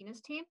on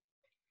Christina's team.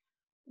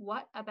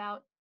 What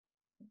about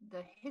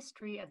the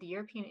history of the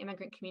European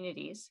immigrant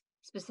communities,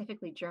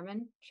 specifically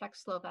German, Czech,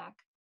 Slovak,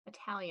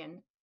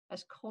 Italian,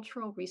 as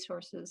cultural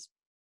resources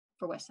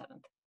for West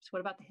 7th? So what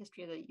about the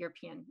history of the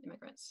European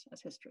immigrants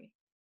as history?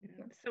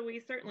 Yeah. So we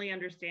certainly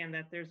understand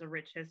that there's a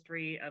rich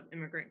history of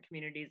immigrant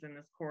communities in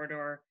this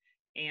corridor.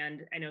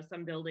 And I know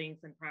some buildings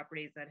and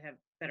properties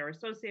that are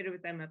associated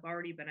with them have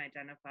already been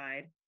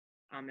identified.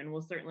 And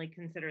we'll certainly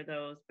consider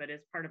those, but as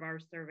part of our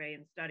survey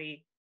and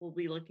study, we'll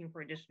be looking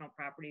for additional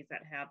properties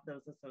that have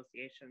those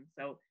associations.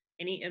 So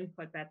any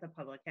input that the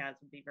public has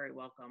would be very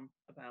welcome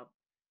about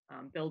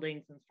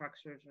buildings and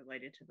structures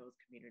related to those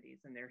communities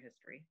and their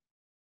history.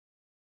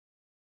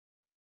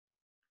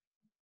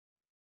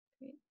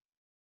 Great.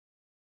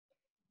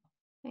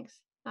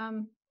 Thanks.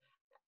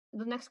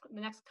 The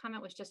next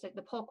comment was just that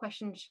the poll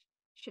question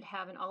should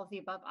have an all of the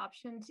above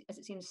options, as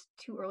it seems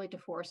too early to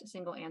force a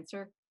single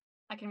answer.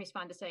 I can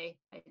respond to say,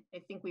 I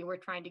think we were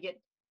trying to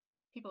get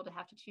people to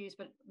have to choose,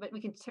 but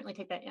we can certainly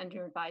take that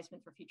under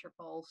advisement for future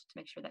polls to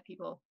make sure that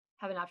people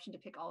have an option to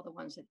pick all the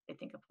ones that they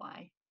think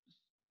apply.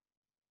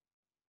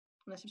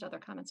 Unless there's other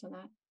comments on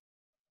that.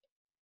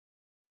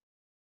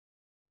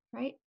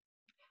 Right.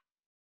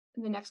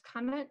 And the next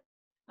comment,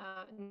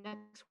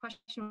 next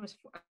question was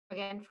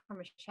again from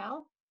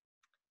Michelle.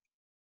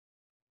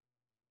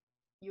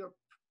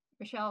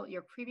 Michelle,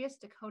 your previous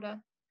Dakota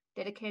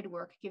dedicated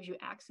work gives you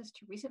access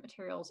to recent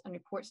materials and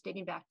reports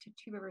dating back to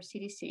Two Rivers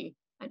CDC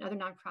and other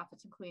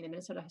nonprofits, including the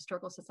Minnesota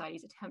Historical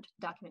Society's attempt to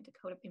document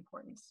Dakota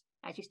importance.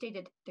 As you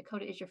stated,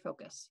 Dakota is your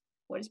focus.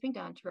 What is being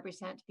done to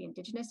represent the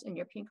Indigenous and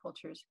European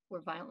cultures who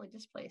were violently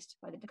displaced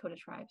by the Dakota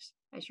tribes?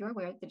 As you're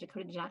aware, the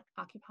Dakota did not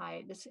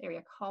occupy this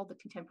area called the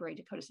Contemporary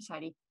Dakota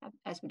Society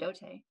as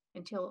Medote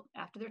until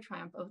after their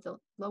triumph of the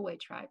Loway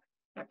tribe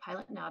at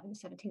Pilot Knob in the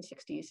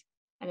 1760s,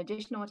 and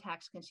additional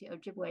attacks against the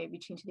Ojibwe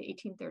reaching to the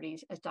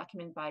 1830s as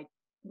documented by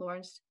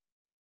Lawrence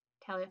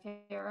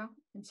Taliaferro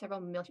and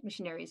several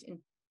missionaries in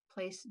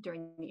place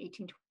during the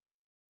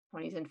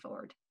 1820s and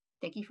forward.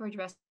 Thank you for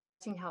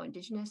addressing how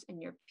Indigenous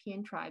and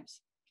European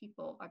tribes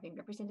people are being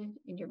represented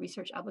in your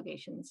research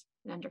obligations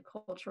and under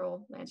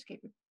cultural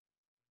landscape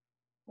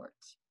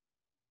reports.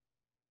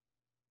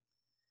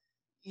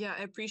 Yeah,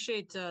 I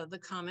appreciate the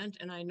comment,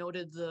 and I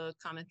noted the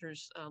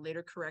commenter's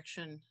later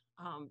correction.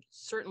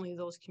 Certainly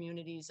those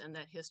communities and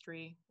that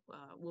history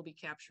will be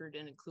captured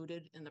and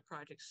included in the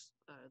project's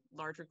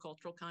larger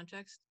cultural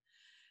context.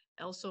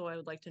 Also, I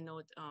would like to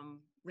note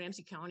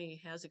Ramsey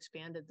County has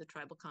expanded the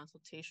tribal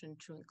consultation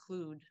to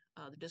include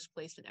the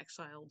displaced and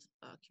exiled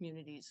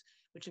communities,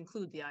 which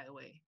include the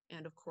Iowa.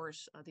 And of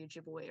course, the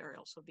Ojibwe are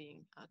also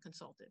being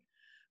consulted.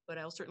 But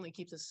I'll certainly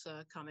keep this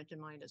comment in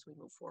mind as we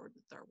move forward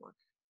with our work.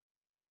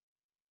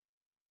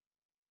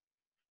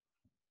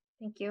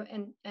 Thank you.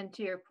 And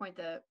to your point,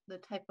 the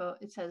typo,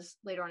 it says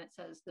later on, it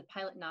says the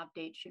Pilot Knob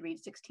date should read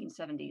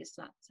 1670s,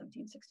 not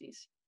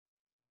 1760s.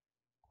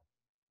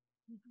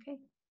 Okay.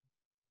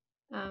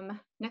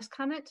 Next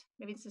comment,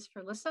 maybe this is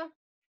for Lissa.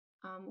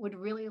 Would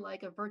really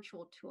like a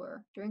virtual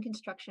tour during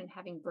construction,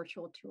 having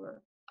virtual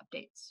tour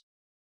updates.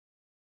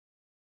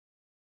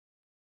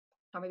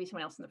 Or maybe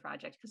someone else in the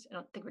project, because I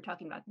don't think we're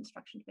talking about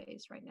construction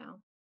phase right now.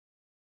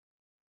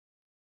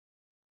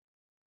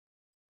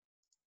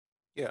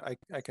 Yeah,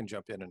 I can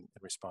jump in and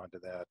respond to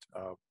that.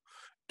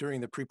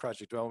 During the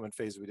pre-project development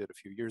phase we did a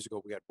few years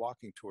ago, we had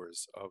walking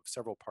tours of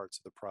several parts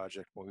of the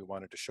project when we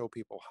wanted to show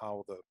people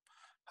how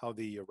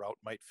the route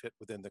might fit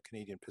within the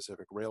Canadian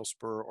Pacific Rail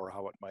Spur, or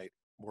how it might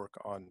work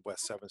on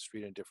West 7th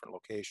Street in different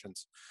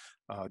locations.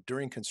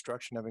 During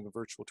construction, having a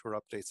virtual tour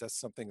updates, that's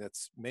something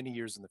that's many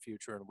years in the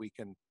future, and we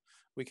can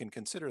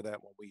consider that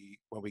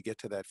when we get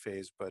to that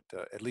phase. But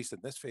at least in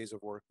this phase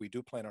of work, we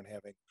do plan on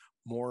having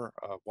more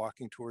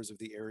walking tours of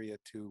the area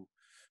to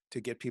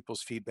get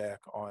people's feedback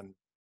on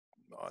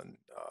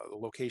the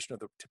location of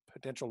the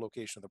potential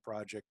location of the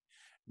project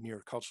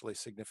near culturally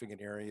significant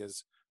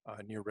areas,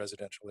 near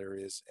residential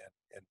areas,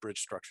 and bridge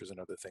structures and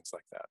other things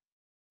like that.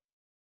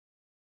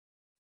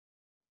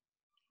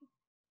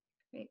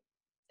 Great,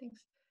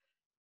 thanks.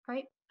 All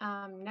right,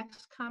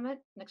 next comment,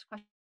 next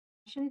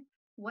question.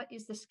 What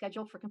is the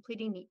schedule for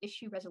completing the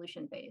issue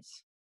resolution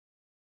phase?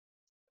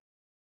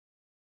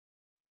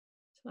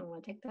 Someone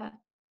want to take that?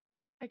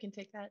 I can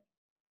take that.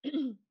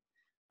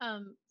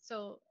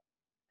 So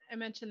I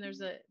mentioned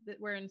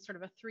we're in sort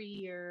of a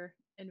 3-year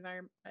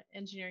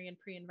engineering and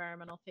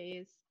pre-environmental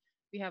phase.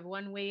 We have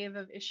one wave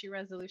of issue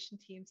resolution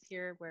teams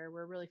here where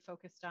we're really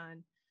focused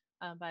on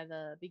by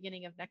the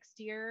beginning of next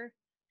year,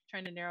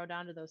 trying to narrow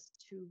down to those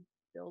 2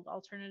 build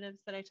alternatives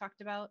that I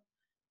talked about.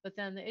 But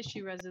then the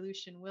issue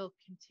resolution will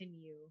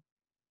continue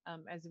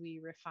as we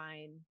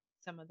refine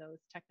some of those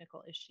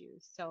technical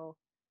issues. So,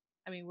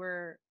 I mean,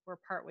 we're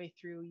partway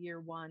through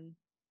year 1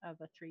 of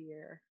a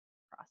 3-year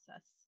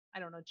process. I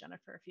don't know,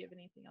 Jennifer, if you have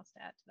anything else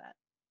to add to that.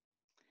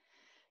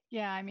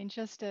 Yeah, I mean,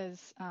 just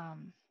as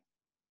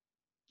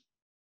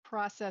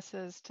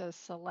processes to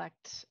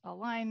select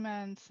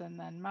alignments and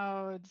then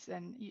modes,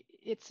 and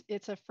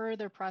it's a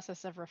further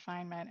process of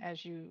refinement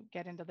as you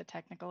get into the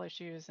technical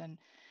issues and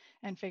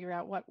figure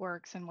out what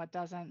works and what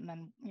doesn't, and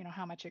then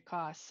how much it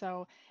costs.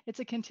 So it's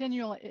a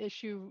continual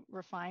issue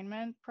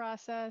refinement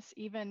process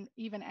even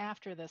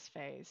after this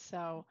phase.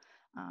 So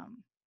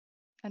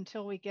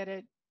until we get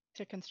it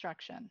to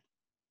construction.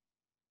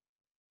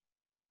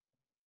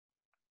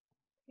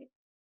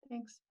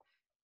 Thanks.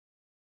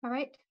 All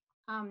right,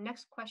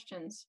 next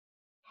questions.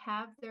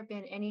 Have there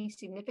been any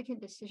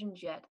significant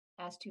decisions yet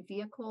as to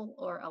vehicle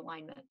or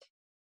alignment?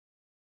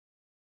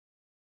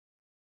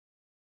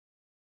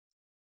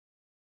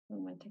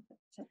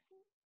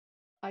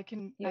 I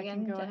can go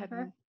ahead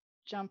and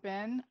jump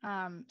in.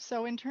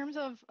 So in terms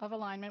of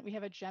alignment, we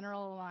have a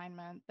general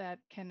alignment that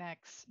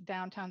connects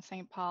downtown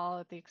St. Paul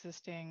at the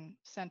existing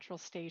central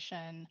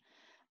station,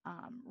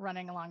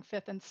 running along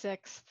 5th and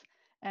 6th,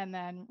 and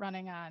then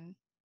running on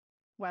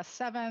West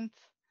 7th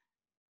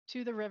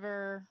to the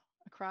river,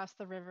 across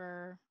the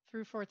river,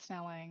 through Fort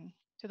Snelling,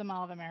 to the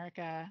Mall of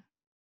America,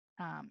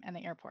 and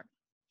the airport.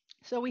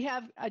 So we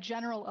have a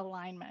general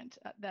alignment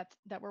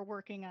that we're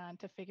working on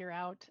to figure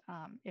out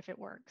if it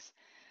works.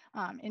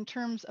 In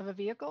terms of a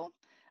vehicle,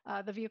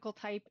 the vehicle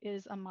type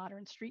is a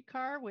modern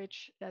streetcar,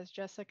 which, as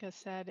Jessica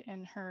said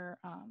in her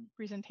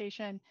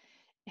presentation,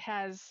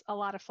 has a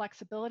lot of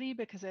flexibility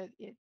because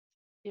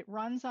it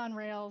runs on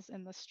rails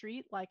in the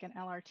street like an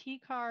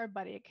LRT car,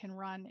 but it can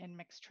run in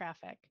mixed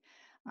traffic.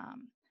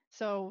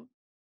 So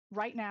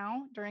right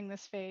now, during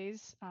this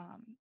phase,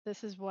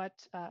 this is what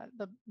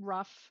the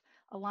rough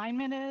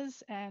alignment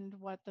is and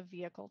what the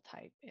vehicle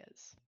type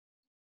is.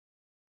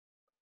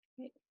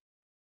 Great.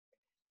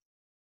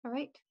 All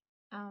right.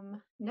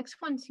 Next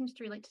one seems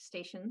to relate to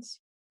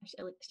stations,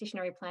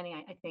 stationary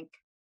planning, I think.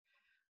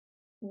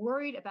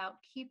 Worried about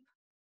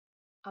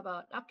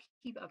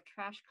upkeep of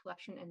trash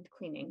collection and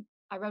cleaning.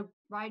 I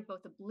ride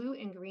both the blue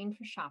and green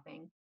for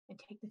shopping and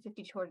take the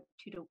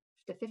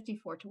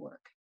 54 to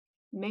work.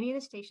 Many of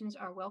the stations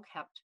are well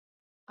kept,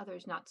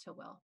 others not so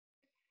well.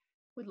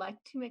 Would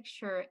like to make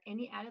sure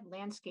any added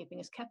landscaping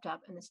is kept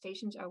up and the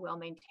stations are well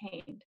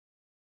maintained.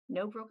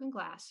 No broken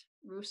glass,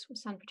 roofs with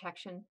sun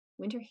protection,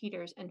 winter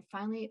heaters, and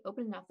finally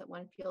open enough that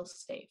one feels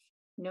safe.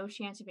 No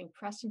chance of being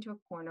pressed into a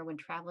corner when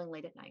traveling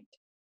late at night.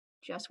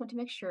 Just want to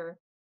make sure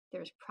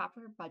there is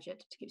proper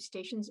budget to keep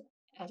stations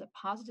as a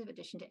positive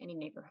addition to any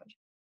neighborhood.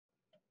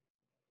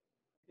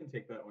 I can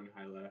take that one,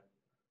 Hyla.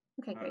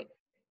 Okay, great.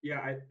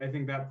 Yeah, I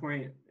think that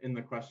point in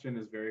the question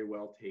is very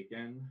well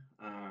taken.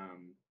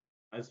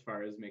 As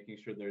far as making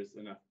sure there's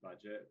enough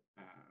budget,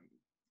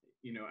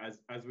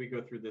 as we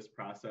go through this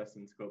process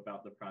and scope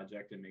out the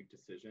project and make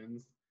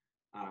decisions,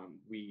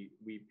 we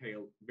pay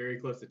very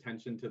close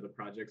attention to the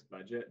project's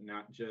budget,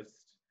 not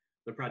just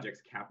the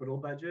project's capital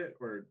budget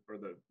or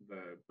the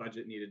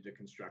budget needed to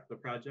construct the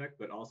project,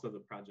 but also the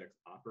project's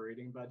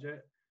operating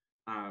budget,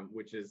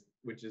 which is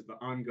the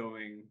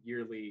ongoing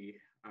yearly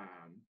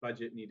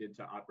budget needed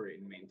to operate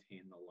and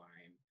maintain the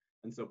line.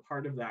 And so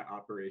part of that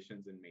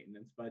operations and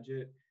maintenance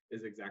budget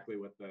is exactly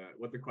what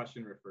the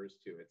question refers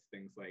to. It's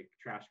things like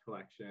trash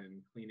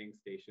collection, cleaning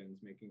stations,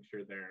 making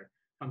sure they're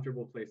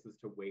comfortable places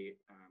to wait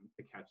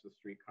to catch the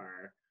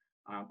streetcar.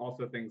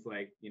 Also things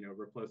like,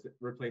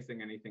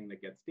 replacing anything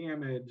that gets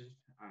damaged,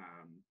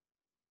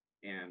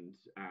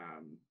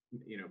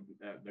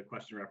 the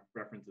question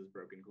references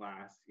broken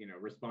glass,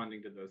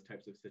 responding to those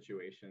types of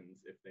situations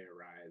if they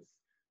arise.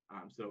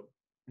 So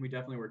we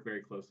definitely work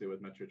very closely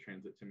with Metro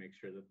Transit to make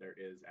sure that there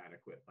is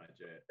adequate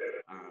budget,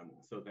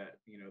 so that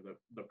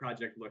the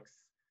project looks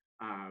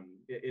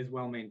is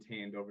well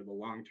maintained over the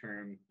long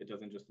term. It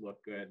doesn't just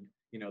look good,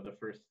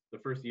 the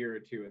first year or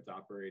two it's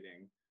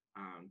operating,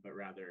 but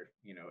rather,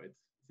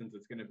 since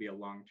it's going to be a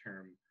long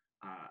term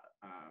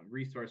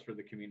resource for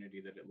the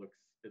community, that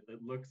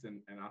it looks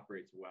and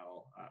operates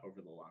well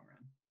over the long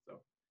run. So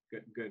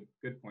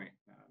good point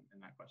in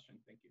that question.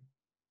 Thank you.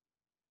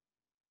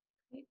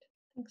 Great,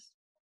 thanks.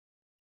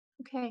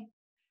 Okay,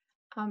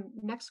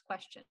 next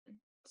question.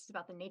 This is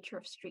about the nature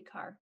of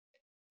streetcar.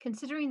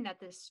 Considering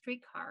that this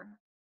streetcar,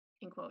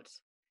 in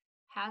quotes,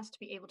 has to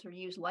be able to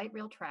use light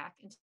rail track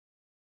and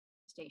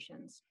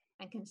stations,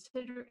 and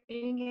considering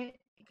it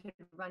could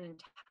run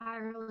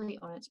entirely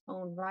on its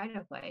own right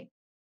of way,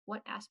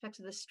 what aspects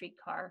of the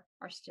streetcar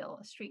are still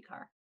a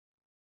streetcar?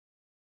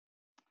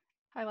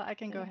 Hyla, I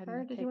can go ahead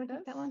and did you want to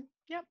take that one?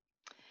 Yep.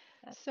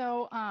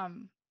 So,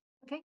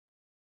 okay.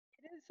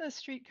 It is a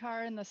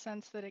streetcar in the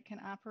sense that it can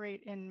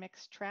operate in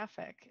mixed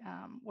traffic,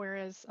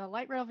 whereas a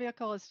light rail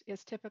vehicle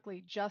is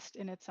typically just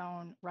in its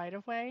own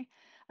right-of-way.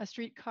 A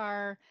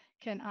streetcar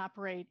can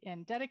operate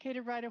in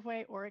dedicated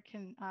right-of-way, or it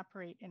can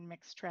operate in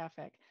mixed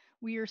traffic.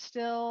 We are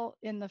still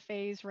in the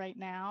phase right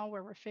now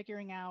where we're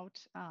figuring out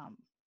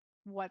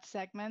what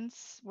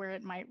segments where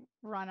it might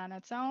run on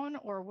its own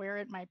or where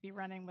it might be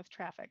running with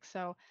traffic.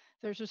 So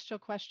there's just still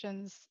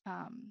questions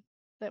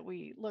that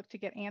we look to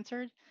get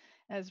answered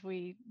as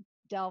we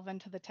delve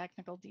into the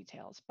technical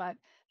details, but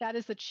that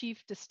is the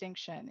chief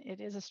distinction.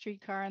 It is a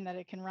streetcar in that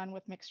it can run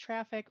with mixed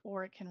traffic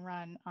or it can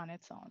run on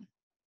its own.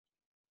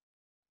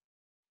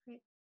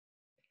 Great.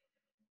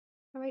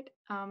 All right.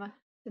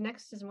 The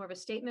next is more of a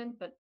statement,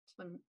 but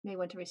someone may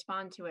want to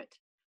respond to it.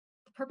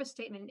 The purpose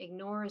statement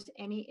ignores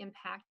any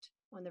impact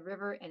on the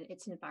river and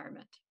its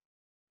environment.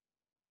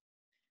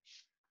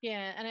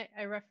 Yeah, and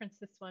I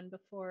referenced this one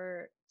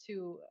before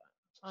too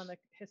on the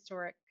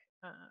historic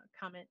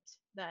comment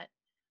that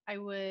I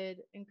would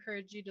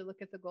encourage you to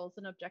look at the goals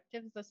and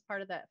objectives as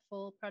part of that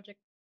full project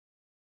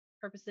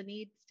purpose and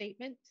need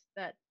statement,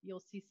 that you'll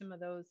see some of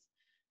those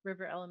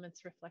river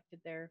elements reflected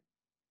there.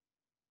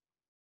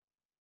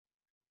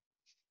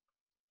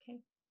 Okay,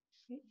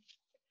 great.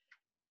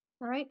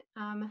 All right,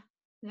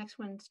 the next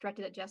one's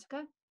directed at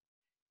Jessica.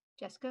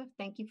 Jessica,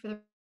 thank you for the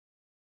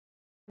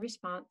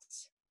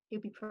response.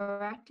 You'll be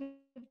proactive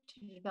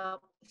to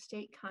develop a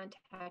state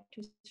contact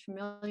who's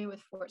familiar with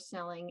Fort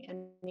Snelling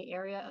and the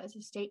area as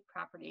a state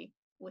property,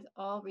 with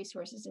all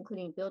resources,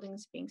 including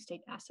buildings, being state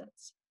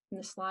assets. In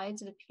the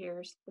slides, it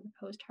appears the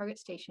proposed target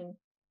station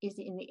is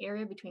in the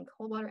area between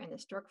Coldwater and the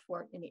historic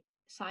fort, in the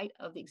site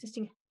of the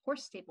existing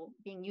horse stable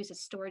being used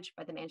as storage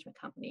by the management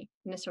company,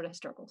 Minnesota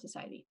Historical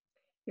Society.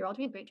 You're all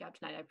doing a great job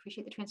tonight. I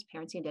appreciate the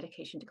transparency and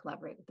dedication to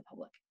collaborate with the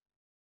public.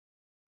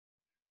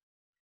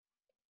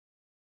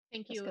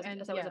 Thank you. And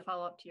as that was a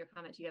follow-up to your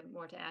comment, do you have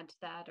more to add to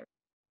that? Or?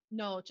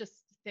 No, just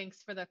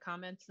thanks for the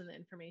comments and the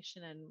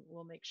information, and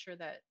we'll make sure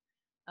that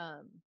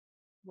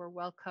we're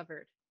well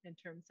covered in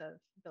terms of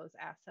those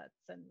assets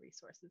and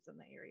resources in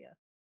the area.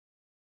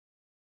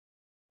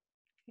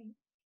 Okay.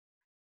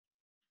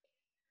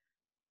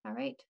 All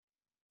right.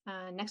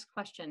 Next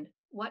question.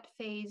 What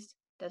phase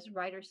does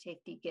rider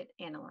safety get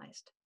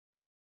analyzed?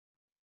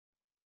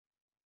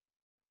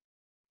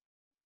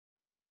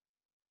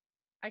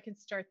 I can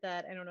start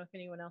that. I don't know if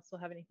anyone else will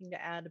have anything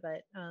to add,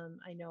 but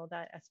I know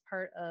that as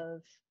part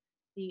of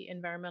the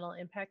environmental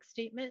impact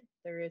statement,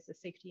 there is a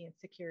safety and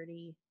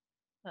security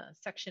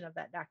section of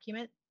that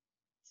document.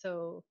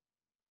 So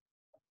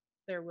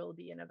there will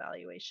be an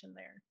evaluation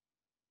there.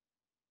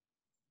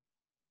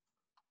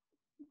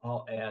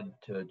 I'll add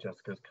to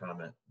Jessica's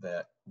comment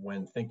that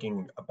when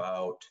thinking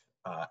about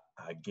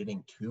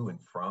getting to and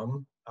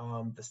from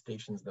the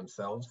stations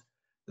themselves,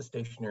 the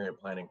station area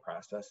planning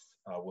process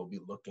will be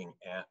looking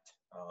at,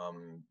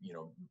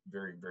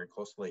 very, very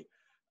closely,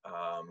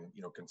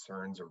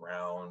 concerns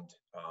around,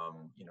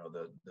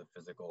 the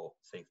physical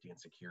safety and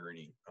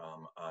security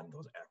on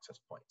those access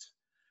points.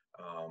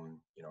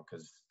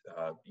 Because,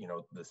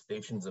 the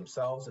stations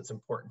themselves, it's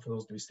important for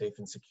those to be safe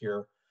and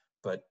secure,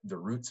 but the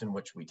routes in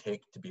which we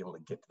take to be able to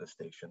get to the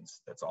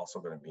stations, that's also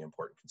going to be an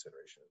important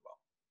consideration as well.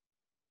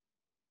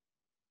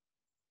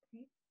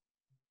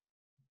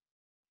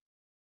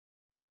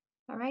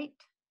 All right,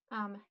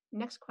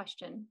 next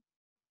question.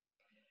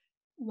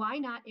 Why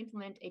not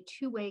implement a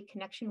two-way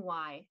connection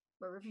Y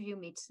where Riverview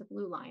meets the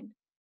Blue Line?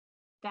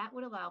 That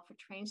would allow for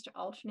trains to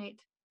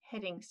alternate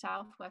heading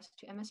southwest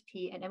to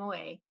MSP and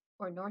MOA,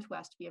 or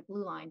northwest via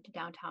Blue Line to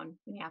downtown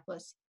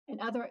Minneapolis and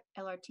other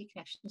LRT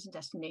connections and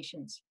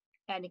destinations,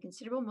 adding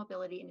considerable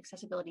mobility and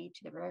accessibility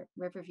to the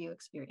Riverview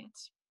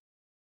experience.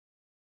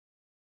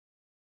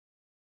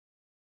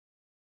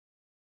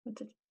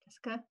 What's it,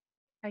 Jessica?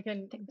 I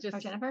can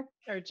just,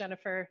 or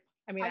Jennifer.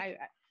 I mean,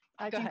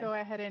 I can go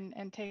ahead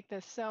and take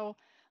this. So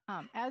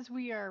as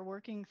we are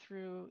working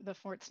through the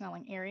Fort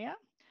Snelling area,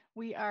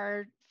 we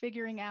are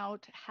figuring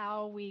out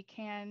how we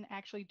can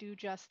actually do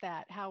just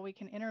that, how we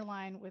can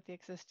interline with the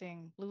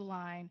existing Blue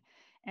Line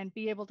and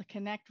be able to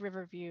connect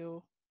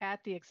Riverview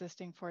at the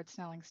existing Fort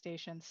Snelling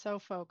station, so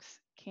folks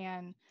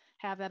can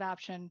have that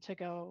option to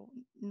go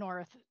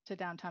north to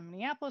downtown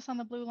Minneapolis on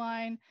the Blue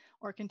Line,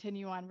 or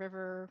continue on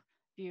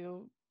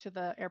Riverview to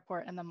the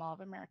airport and the Mall of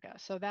America.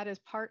 So that is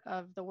part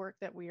of the work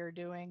that we are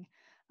doing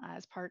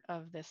as part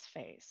of this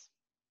phase.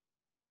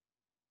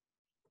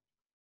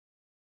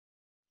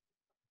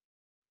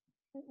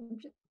 I'm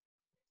just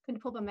going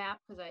to pull up a map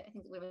because I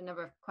think we have a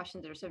number of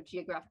questions that are sort of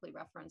geographically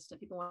referenced. If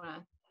people want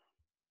to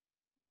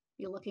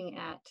be looking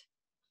at,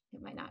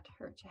 it might not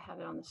hurt to have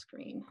it on the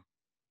screen.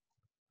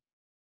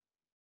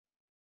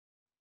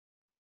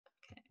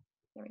 Okay,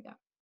 there we go.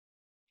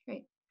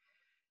 Great.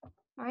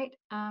 All right,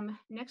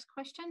 next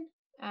question.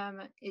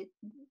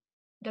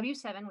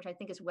 W7, which I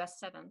think is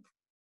West 7th,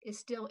 is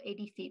still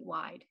 80 feet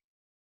wide.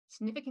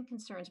 Significant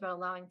concerns about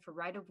allowing for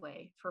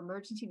right-of-way for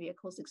emergency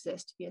vehicles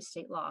exist via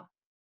state law.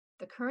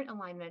 The current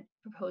alignment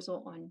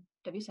proposal on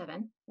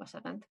W7, West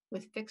 7th,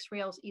 with fixed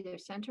rails either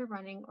center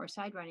running or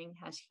side running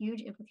has huge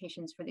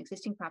implications for the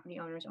existing property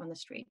owners on the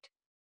street.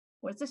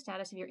 What is the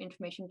status of your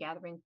information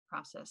gathering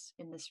process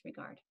in this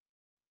regard?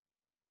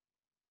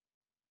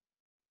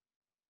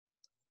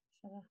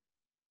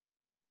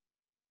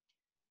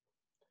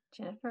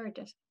 Jennifer,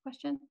 just a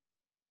question?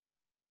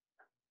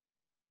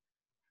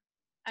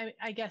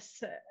 I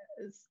guess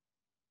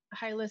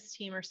Hyla's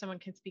team or someone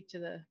can speak to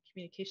the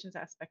communications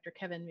aspect, or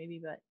Kevin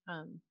maybe, but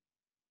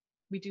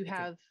we do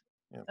have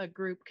a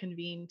group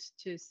convened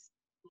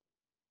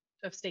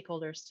of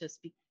stakeholders to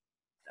speak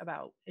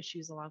about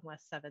issues along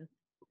West 7th.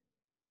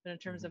 But in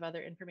terms of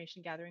other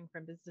information gathering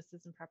from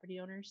businesses and property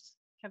owners,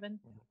 Kevin?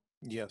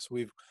 Yes,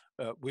 we've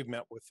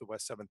met with the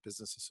West 7th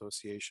Business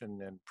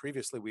Association, and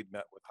previously we'd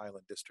met with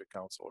Highland District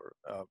Council, or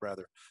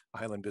rather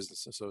Highland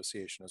Business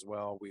Association as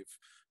well. We've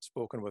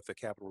spoken with the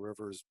Capital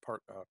Rivers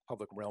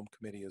Public Realm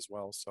Committee as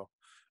well. So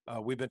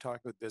we've been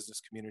talking with business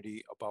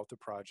community about the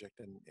project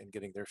and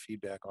getting their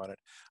feedback on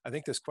it. I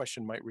think this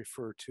question might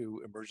refer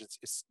to emergency.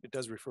 It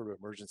does refer to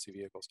emergency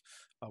vehicles.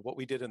 What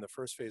we did in the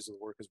first phase of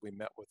the work is we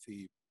met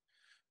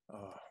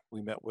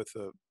with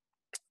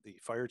the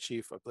fire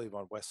chief, I believe,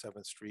 on West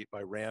 7th Street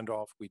by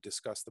Randolph. We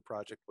discussed the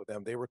project with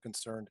them. They were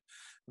concerned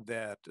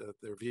that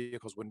their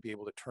vehicles wouldn't be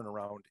able to turn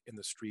around in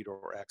the street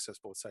or access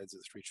both sides of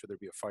the street should there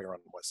be a fire on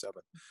West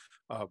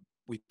 7th.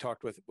 We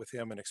talked with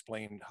him and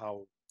explained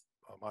how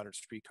a modern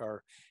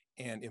streetcar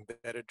and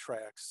embedded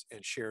tracks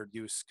and shared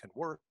use can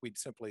work. We'd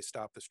simply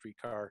stop the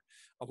streetcar,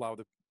 allow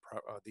the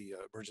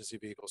emergency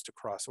vehicles to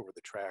cross over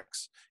the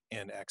tracks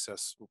and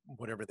access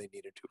whatever they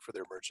needed to for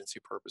their emergency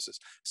purposes.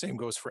 Same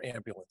goes for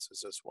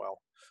ambulances as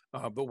well.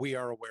 But we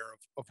are aware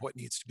of what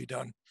needs to be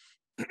done,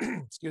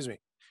 excuse me,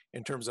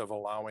 in terms of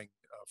allowing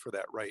for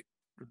the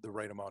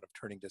right amount of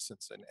turning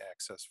distance and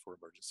access for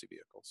emergency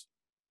vehicles.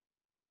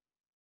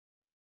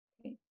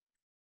 Okay.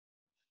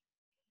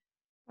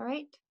 All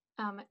right,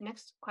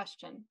 next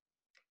question.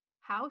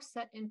 How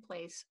set in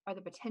place are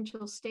the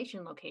potential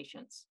station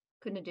locations?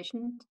 Could an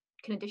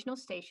additional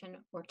station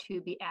or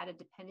two be added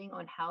depending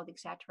on how the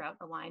exact route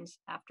aligns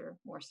after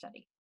more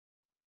study?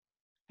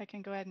 I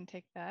can go ahead and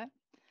take that.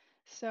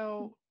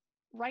 So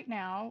right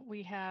now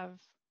we have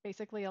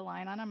basically a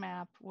line on a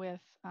map with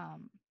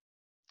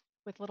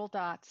little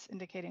dots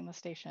indicating the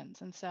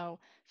stations. And so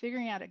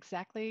figuring out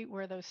exactly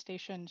where those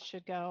stations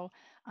should go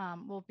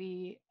will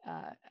be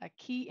a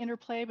key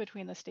interplay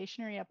between the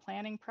station area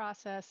planning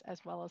process as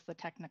well as the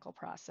technical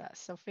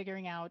process. So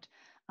figuring out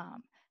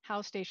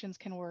how stations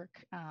can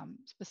work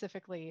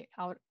specifically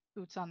out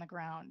boots on the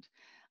ground.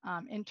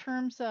 In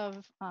terms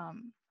of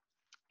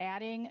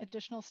adding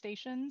additional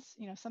stations,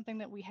 something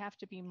that we have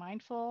to be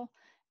mindful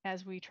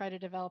as we try to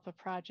develop a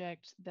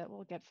project that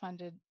will get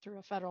funded through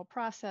a federal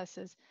process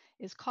is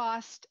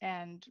cost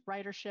and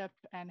ridership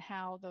and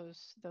how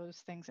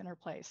those things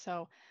interplay.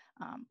 So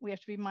we have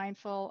to be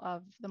mindful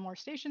of the more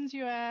stations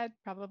you add,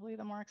 probably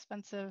the more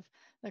expensive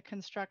the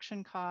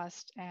construction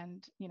cost,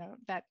 and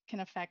that can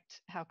affect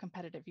how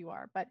competitive you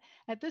are. But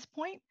at this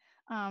point,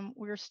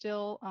 we're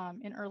still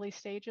in early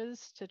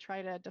stages to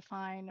try to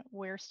define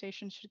where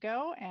stations should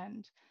go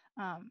and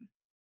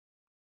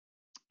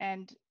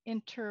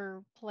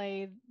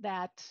interplay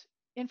that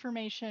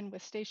information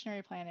with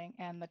stationary planning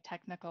and the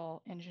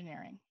technical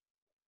engineering.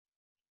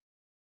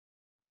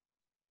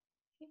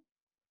 Okay.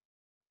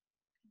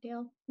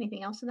 Dale,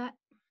 anything else in that?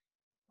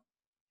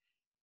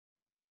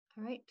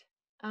 All right,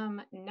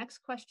 next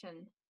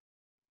question.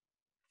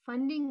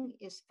 Funding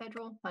is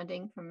federal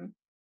funding from,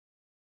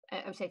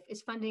 I would say,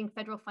 is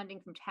federal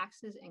funding from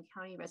taxes and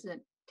county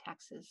resident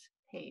taxes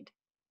paid?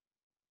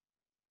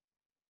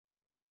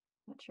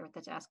 Not sure what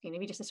that's asking.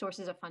 Maybe just the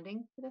sources of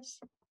funding for this?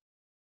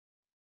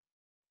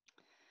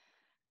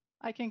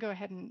 I can go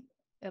ahead and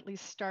at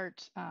least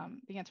start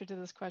the answer to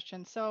this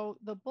question. So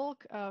the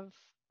bulk of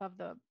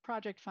the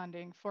project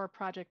funding for a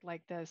project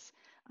like this,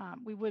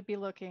 we would be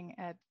looking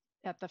at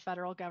the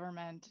federal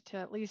government to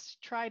at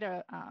least try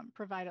to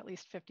provide at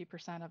least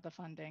 50% of the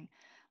funding.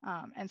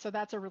 And so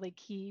that's a really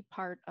key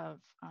part of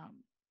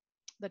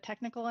the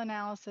technical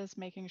analysis,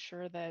 making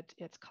sure that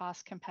it's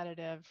cost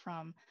competitive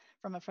from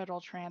a federal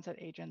transit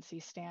agency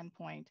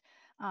standpoint.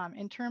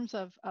 In terms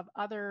of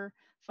other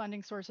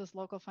funding sources,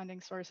 local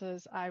funding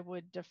sources, I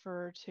would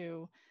defer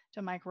to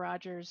Mike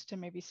Rogers to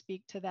maybe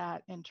speak to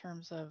that in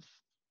terms of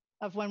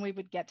when we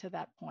would get to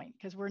that point,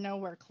 because we're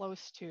nowhere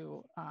close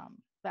to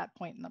that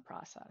point in the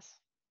process.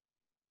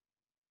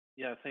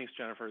 Yeah, thanks,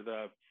 Jennifer.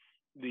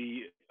 The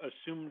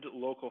assumed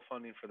local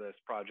funding for this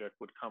project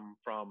would come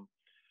from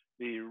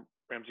the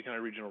Ramsey County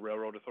Regional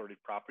Railroad Authority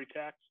property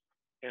tax,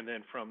 and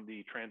then from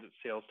the transit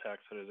sales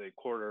tax that is a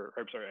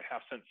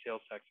half-cent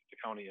sales tax that the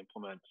county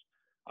implements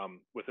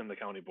within the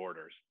county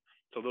borders.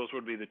 So those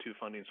would be the two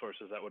funding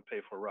sources that would pay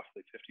for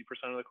roughly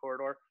 50% of the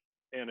corridor.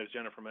 And as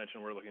Jennifer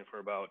mentioned, we're looking for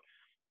about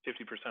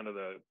 50% of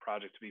the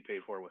project to be paid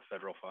for with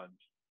federal funds.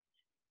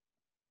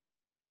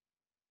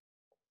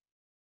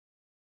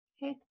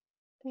 Okay,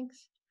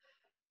 thanks.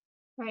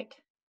 All right,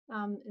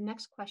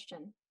 next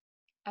question.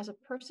 As a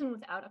person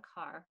without a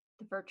car,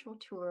 the virtual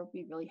tour would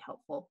be really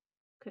helpful.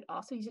 Could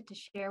also use it to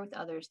share with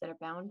others that are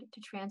bound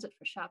to transit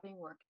for shopping,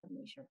 work, and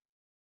leisure.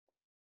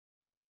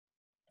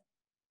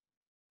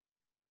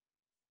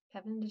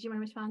 Kevin, did you want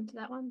to respond to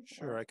that one?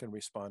 Sure, I can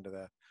respond to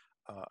that.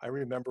 I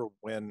remember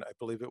when, I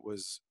believe it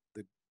was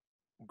the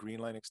Green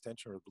Line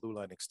extension or the Blue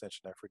Line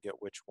extension, I forget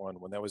which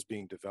one, when that was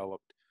being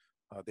developed,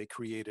 they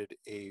created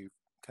a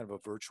kind of a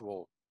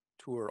virtual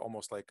tour,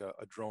 almost like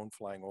a drone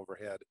flying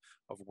overhead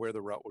of where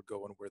the route would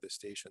go and where the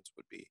stations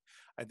would be.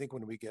 I think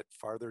when we get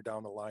farther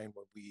down the line,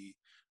 when we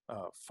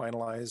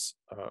finalize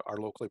our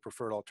locally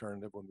preferred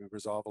alternative, when we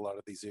resolve a lot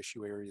of these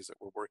issue areas that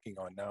we're working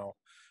on now,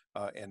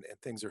 and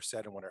things are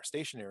set, and when our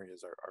station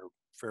areas are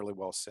fairly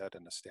well set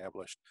and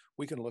established,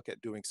 we can look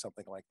at doing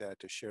something like that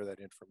to share that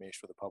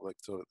information with the public,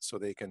 so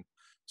they can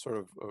sort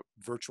of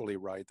virtually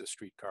ride the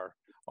streetcar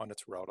on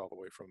its route all the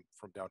way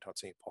from downtown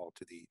St. Paul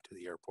to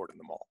the airport and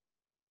the mall.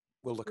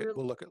 We'll look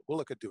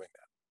at doing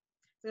that.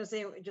 I was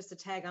going to say, just to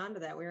tag on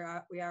to that, we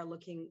are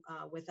looking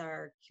with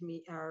our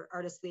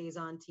artist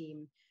liaison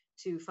team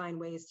to find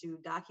ways to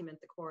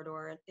document the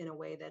corridor in a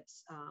way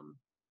that's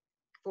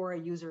for a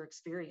user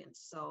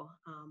experience. So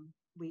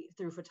we,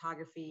 through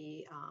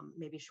photography,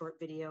 maybe short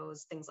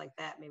videos, things like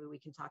that, maybe we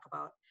can talk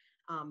about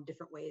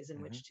different ways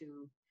in which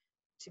to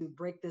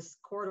break this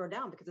corridor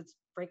down, because it's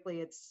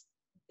frankly, it's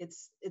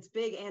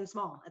big and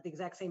small at the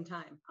exact same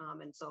time.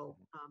 And so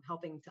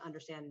helping to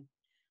understand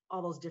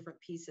all those different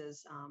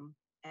pieces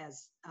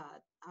as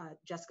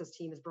Jessica's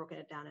team has broken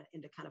it down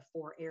into kind of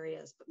 4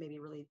 areas, but maybe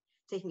really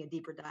taking a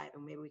deeper dive,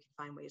 and maybe we can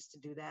find ways to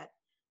do that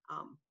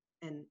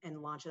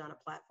and launch it on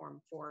a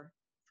platform for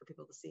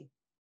people to see.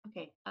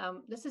 Okay,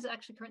 this is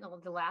actually currently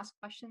the last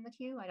question in the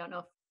queue. I don't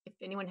know if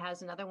anyone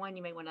has another one.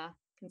 You may want to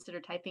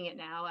consider typing it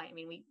now. I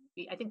mean,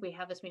 I think we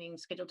have this meeting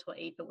scheduled till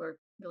 8, but we're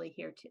really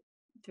here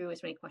through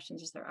as many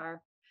questions as there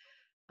are.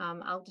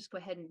 I'll just go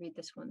ahead and read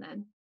this one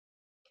then.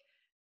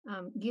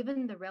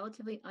 Given the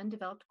relatively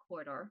undeveloped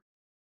corridor,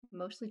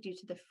 mostly due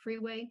to the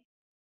freeway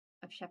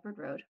of Shepherd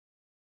Road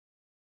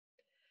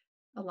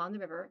along the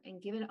river,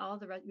 and given all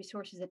the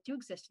resources that do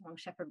exist along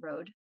Shepherd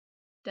Road,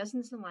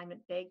 doesn't this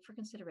alignment beg for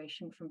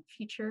consideration from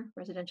future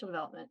residential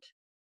development,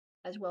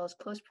 as well as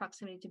close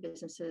proximity to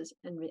businesses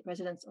and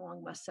residents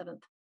along West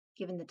 7th,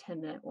 given the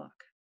 10-minute walk?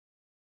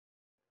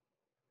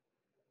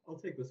 I'll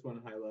take this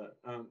one, Hyla.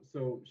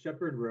 So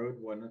Shepherd Road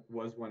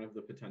was one of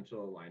the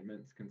potential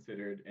alignments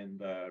considered in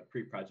the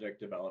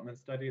pre-project development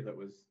study that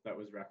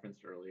was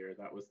referenced earlier.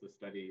 That was the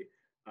study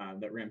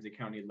that Ramsey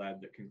County led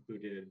that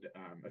concluded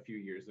a few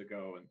years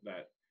ago, and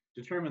that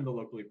determined the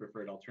locally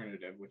preferred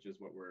alternative, which is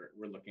what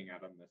we're looking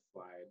at on this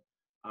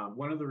slide.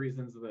 One of the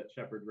reasons that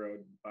Shepherd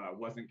Road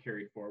wasn't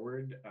carried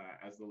forward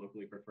as the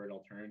locally preferred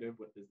alternative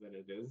is that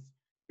it is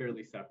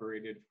fairly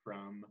separated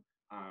from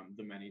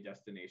the many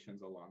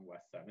destinations along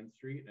West 7th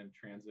Street, and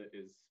transit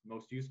is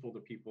most useful to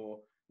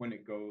people when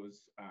it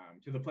goes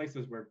to the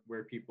places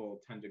where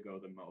people tend to go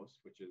the most,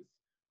 which is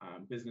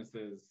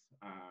businesses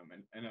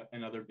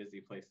and other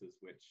busy places,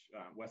 which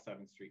West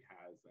 7th Street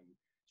has, and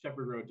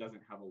Shepherd Road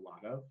doesn't have a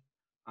lot of.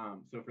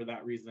 So for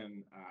that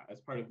reason, as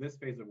part of this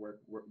phase of work,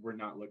 we're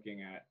not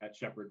looking at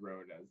Shepherd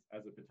Road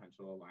as a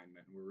potential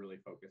alignment. We're really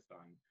focused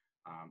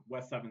on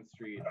West 7th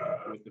Street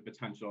with the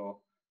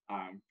potential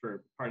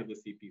for part of the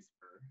CP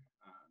spur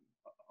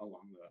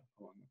along the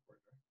corridor.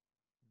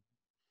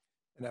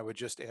 And I would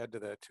just add to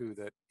that too,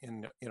 that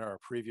in our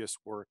previous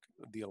work,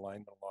 the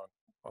alignment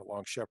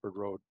along Shepherd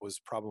Road was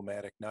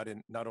problematic, not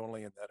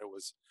only in that it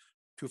was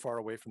too far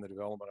away from the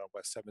development on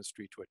West 7th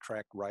Street to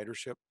attract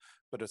ridership,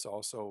 but it's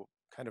also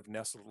kind of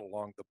nestled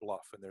along the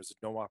bluff, and there's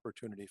no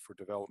opportunity for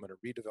development or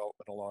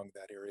redevelopment along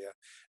that area,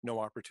 no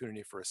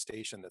opportunity for a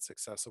station that's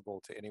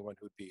accessible to anyone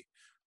who'd be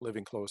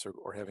living close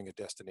or having a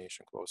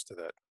destination close to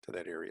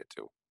that area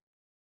too.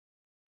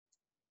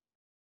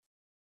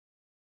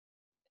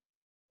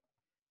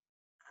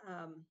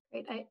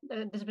 Great.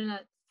 There's been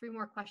 3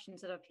 more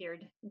questions that have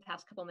appeared in the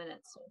past couple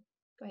minutes. So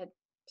go ahead.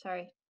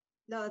 Sorry.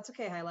 No, that's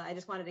okay, Hyla. I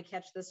just wanted to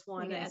catch this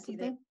one. And see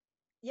that,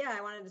 yeah,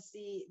 I wanted to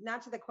see,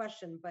 not to the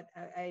question, but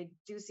I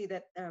do see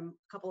that a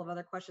couple of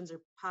other questions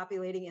are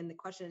populating in the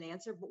question and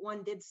answer, but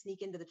one did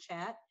sneak into the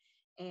chat.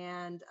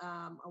 And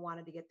I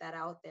wanted to get that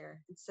out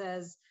there. It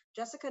says,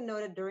 Jessica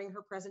noted during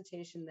her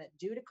presentation that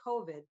due to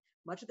COVID,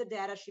 much of the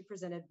data she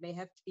presented may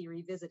have to be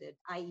revisited,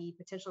 i.e.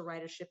 potential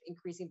ridership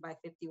increasing by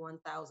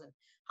 51,000.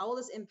 How will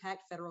this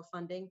impact federal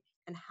funding,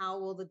 and how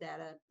will the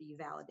data be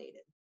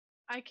validated?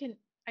 I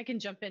can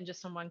jump in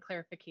just on one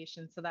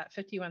clarification. So that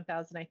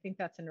 51,000, I think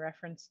that's in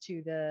reference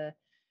to the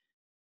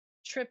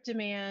trip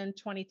demand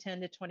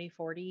 2010 to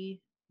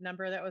 2040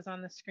 number that was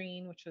on the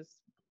screen, which was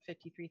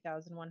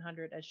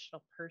 53,100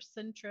 additional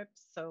person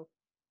trips. So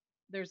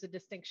there's a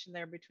distinction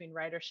there between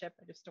ridership.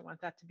 I just don't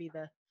want that to be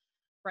the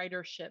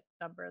ridership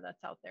number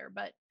that's out there.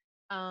 But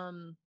I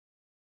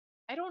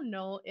don't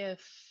know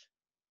if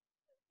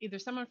either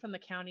someone from the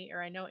county,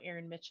 or I know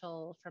Erin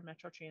Mitchell from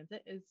Metro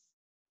Transit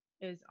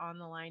is on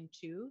the line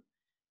too.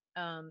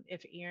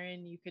 If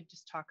Erin, you could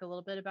just talk a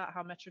little bit about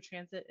how Metro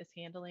Transit is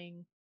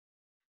handling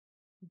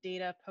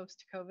data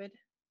post-COVID.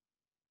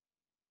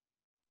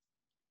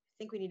 I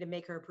think we need to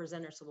make her a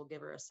presenter, so we'll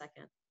give her a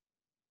second.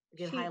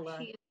 Give Hyla.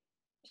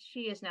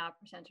 She is now a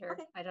presenter.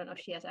 Okay. I don't know if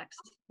she has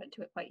access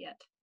to it quite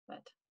yet,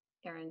 but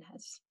Erin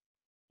has.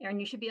 Erin,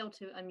 you should be able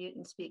to unmute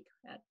and speak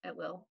at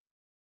will.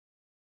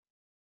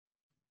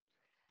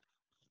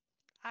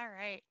 All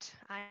right,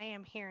 I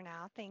am here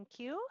now. Thank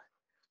you.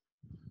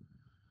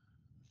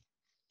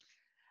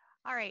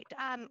 All right,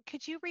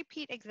 could you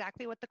repeat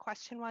exactly what the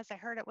question was? I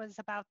heard it was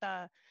about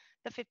the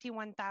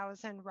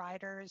 51,000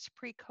 riders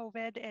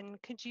pre-COVID,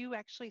 and could you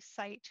actually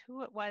cite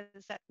who it was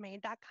that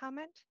made that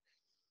comment?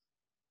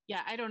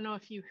 Yeah, I don't know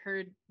if you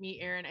heard me,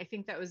 Erin. I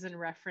think that was in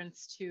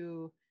reference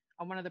to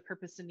on one of the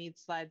purpose and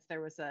needs slides,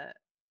 there was a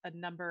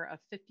number of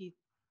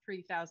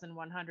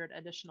 53,100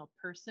 additional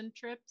person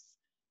trips.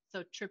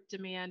 So trip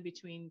demand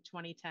between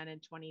 2010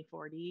 and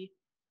 2040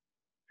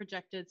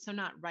 projected. So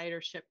not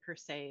ridership per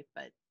se,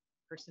 but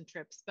person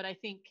trips. But I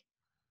think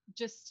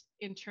just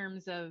in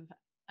terms of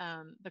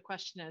the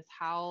question is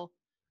how,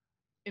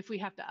 if we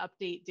have to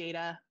update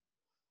data,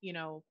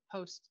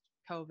 post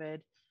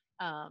COVID,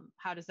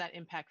 how does that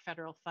impact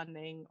federal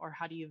funding, or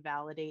how do you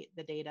validate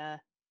the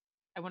data?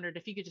 I wondered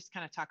if you could just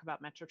kind of talk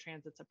about Metro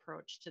Transit's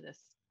approach to this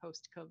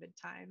post-COVID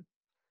time.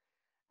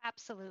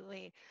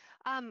 Absolutely.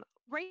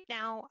 Right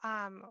now,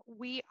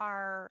 we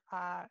are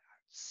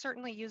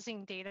certainly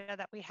using data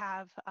that we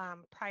have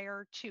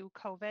prior to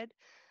COVID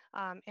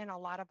in a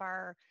lot of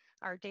our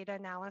data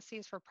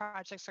analyses for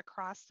projects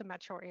across the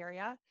metro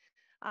area.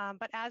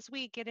 But as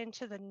we get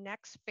into the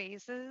next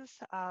phases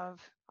of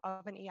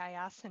an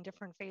EIS and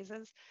different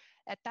phases,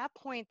 at that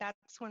point,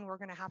 that's when we're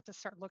going to have to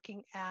start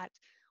looking at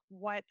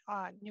what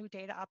new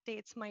data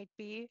updates might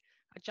be,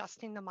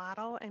 adjusting the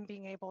model, and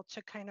being able to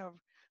kind of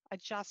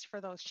adjust for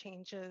those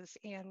changes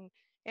in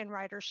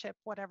ridership,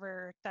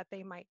 whatever that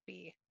they might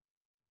be.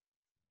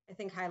 I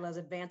think Hyla's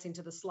advancing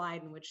to the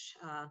slide in which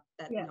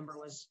that number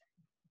was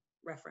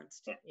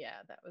referenced. Yeah,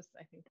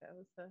 I think that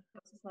was the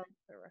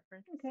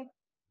reference. Okay.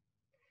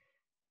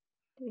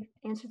 Do we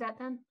answer that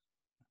then?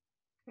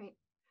 Great.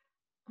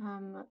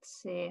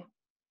 Let's see.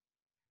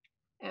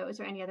 Was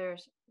there any other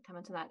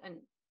comments on that? And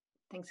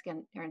thanks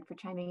again, Erin, for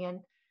chiming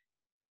in.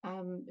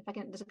 If I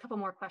can, there's a couple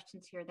more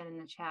questions here then in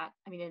the chat.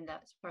 I mean, in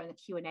the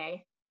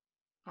Q&A.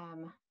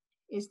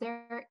 Is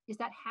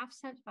that half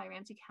cent by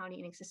Ramsey County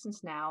in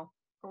existence now,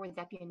 or would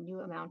that be a new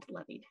amount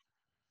levied?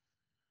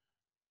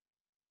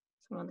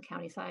 Someone on the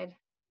county side?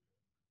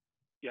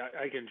 Yeah,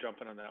 I can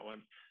jump in on that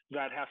one.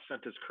 That half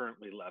cent is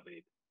currently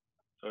levied.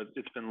 So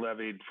it's been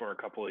levied for a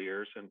couple of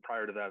years, and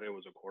prior to that, it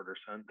was a quarter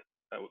cent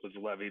that was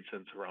levied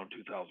since around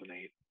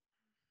 2008.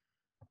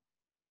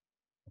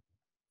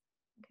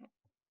 Okay,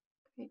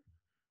 great.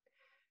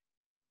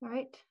 All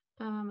right,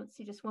 let's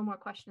see, just one more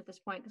question at this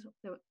point, because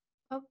there were,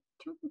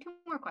 two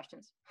more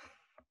questions.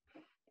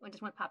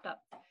 Just one popped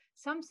up.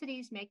 Some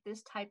cities make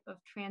this type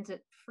of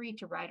transit free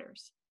to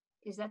riders.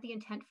 Is that the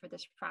intent for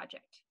this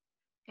project?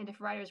 And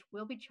if riders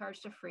will be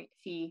charged a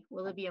fee,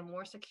 will it be a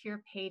more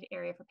secure paid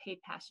area for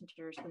paid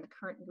passengers than the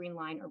current Green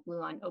Line or Blue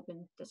Line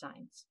open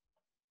designs?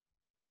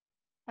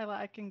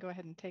 I can go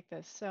ahead and take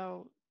this.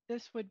 So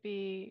this would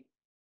be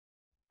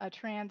a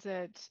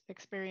transit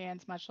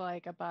experience, much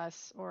like a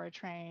bus or a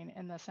train,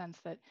 in the sense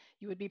that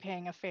you would be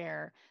paying a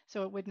fare.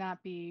 So it would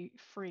not be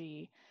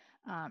free.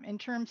 In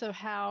terms of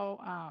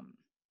how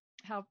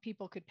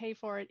people could pay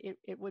for it,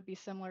 it would be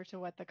similar to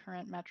what the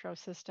current metro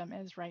system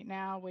is right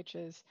now, which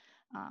is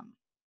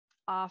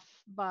off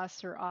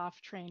bus or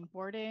off train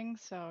boarding.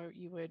 So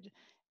you would,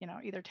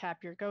 either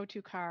tap your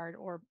go-to card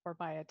or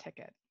buy a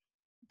ticket.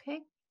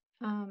 Okay.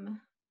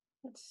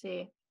 Let's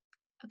see.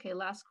 Okay,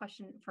 last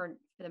question for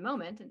the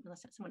moment,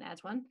 unless someone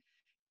adds one.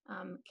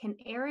 Can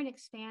Erin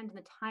expand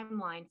the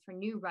timeline for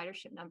new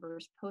ridership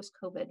numbers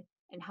post-COVID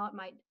and how it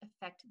might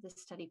affect the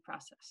study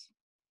process?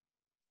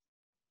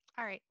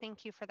 All right,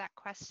 thank you for that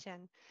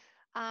question.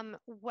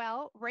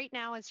 Well, right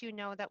now, as you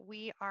know, that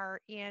we are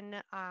in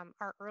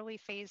our early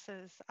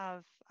phases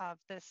of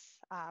this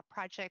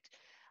project.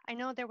 I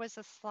know there was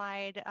a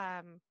slide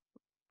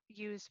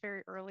used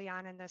very early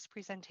on in this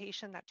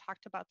presentation that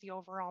talked about the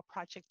overall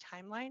project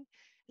timeline.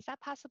 Is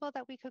that possible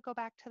that we could go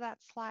back to that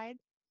slide?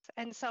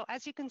 And so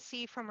as you can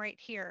see from right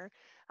here,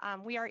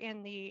 we are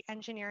in the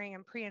engineering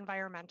and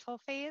pre-environmental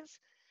phase.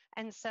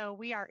 And so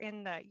we are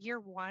in the year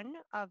 1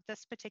 of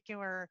this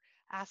particular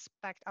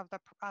aspect of the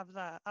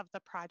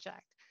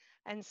project.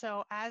 And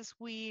so as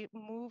we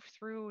move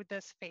through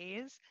this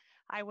phase,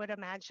 I would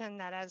imagine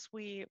that as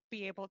we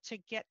be able to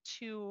get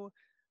to,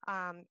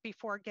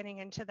 before getting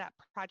into that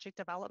project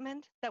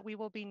development, that we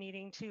will be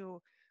needing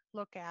to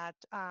look at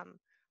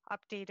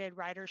updated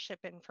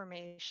ridership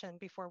information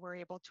before we're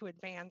able to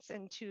advance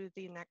into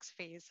the next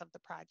phase of the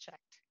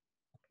project.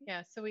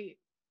 Yeah, so we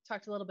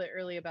talked a little bit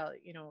earlier about,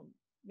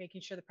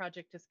 making sure the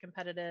project is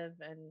competitive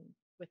and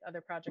with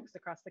other projects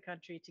across the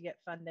country to get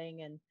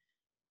funding. And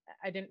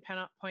I didn't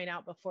point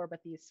out before,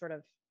 but these sort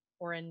of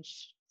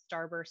orange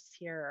starbursts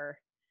here are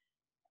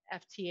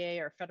FTA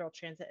or Federal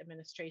Transit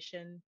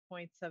Administration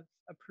points of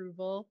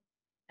approval.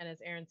 And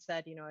as Erin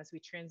said, as we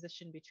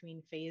transition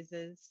between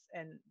phases,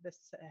 and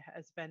this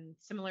has been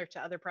similar to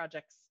other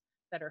projects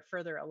that are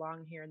further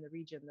along here in the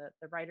region,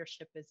 the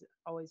ridership is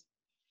always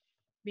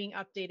being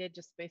updated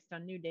just based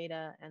on new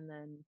data, and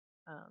then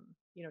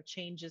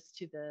changes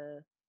to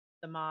the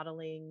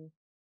modeling,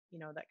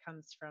 that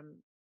comes from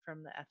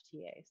the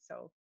FTA.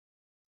 So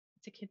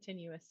it's a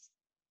continuous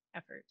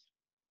effort.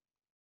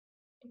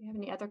 Do you have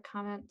any other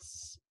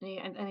comments?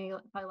 Any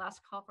my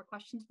last call for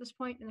questions at this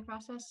point in the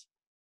process?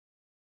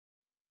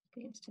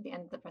 It's to the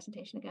end of the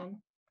presentation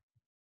again.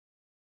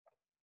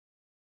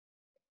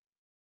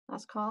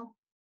 Last call.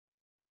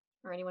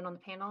 Or anyone on the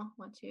panel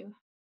want to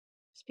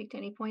speak to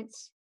any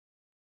points?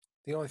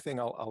 The only thing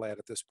I'll add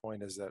at this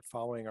point is that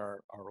following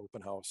our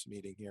open house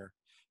meeting here,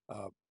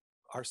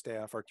 our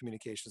staff, our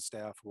communication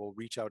staff, will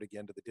reach out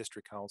again to the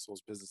district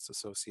councils, business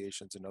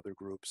associations, and other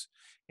groups,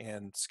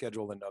 and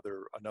schedule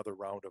another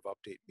round of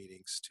update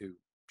meetings to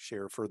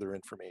share further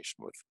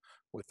information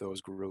with those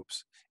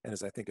groups. And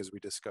as we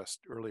discussed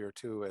earlier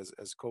too,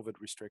 as COVID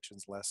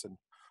restrictions lessen,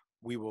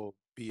 we will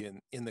be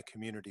in the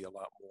community a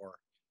lot more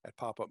at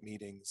pop-up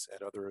meetings,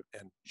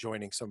 and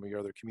joining some of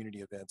your other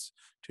community events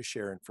to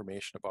share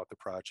information about the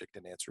project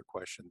and answer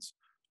questions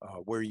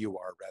where you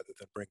are, rather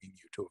than bringing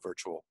you to a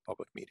virtual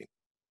public meeting.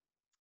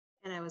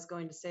 And I was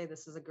going to say,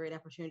 this is a great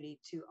opportunity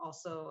to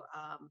also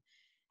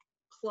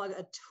plug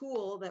a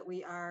tool that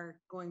we are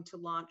going to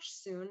launch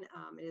soon.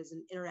 It is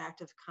an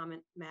interactive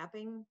comment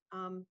mapping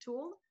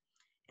tool.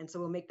 And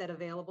so we'll make that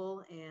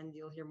available, and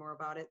you'll hear more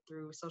about it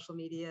through social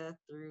media,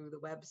 through the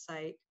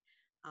website,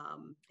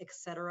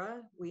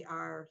 etc. We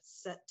are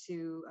set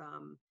to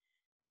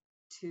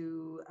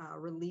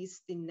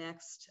release the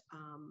next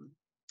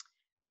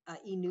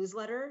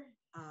e-newsletter,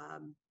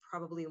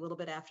 probably a little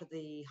bit after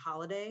the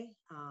holiday,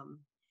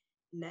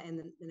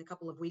 in a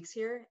couple of weeks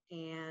here.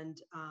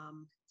 And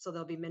so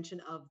there'll be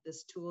mention of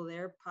this tool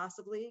there,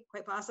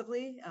 quite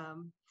possibly.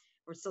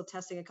 We're still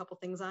testing a couple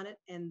things on it.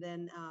 And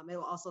then it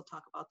will also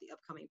talk about the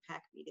upcoming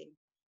PAC meeting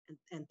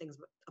and things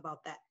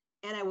about that.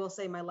 And I will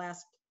say, my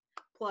last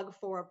plug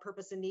for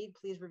Purpose and Need,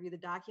 please review the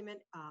document.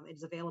 It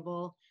is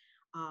available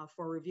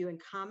for review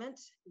and comment.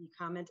 You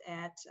comment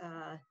at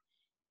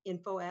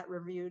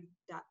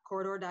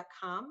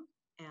info@riverview.corridor.com,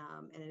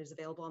 and it is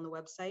available on the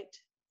website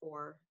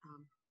for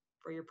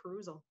your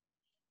perusal.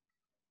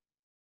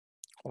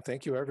 Well,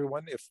 thank you,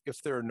 everyone.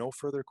 If there are no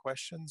further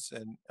questions,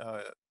 and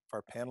if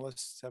our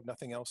panelists have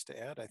nothing else to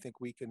add, I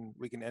think we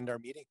can end our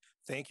meeting.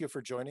 Thank you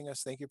for joining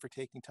us. Thank you for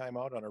taking time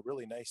out on a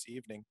really nice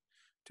evening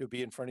to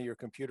be in front of your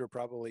computer,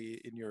 probably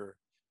in your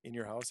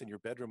house, in your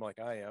bedroom like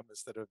I am,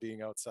 instead of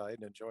being outside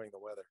and enjoying the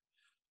weather.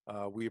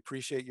 We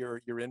appreciate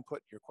your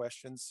input, your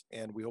questions,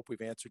 and we hope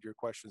we've answered your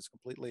questions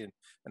completely and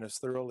as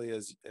thoroughly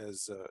as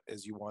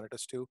you wanted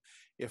us to.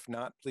 If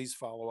not, please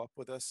follow up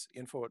with us,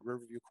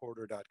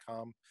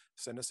 info@riverviewcorridor.com.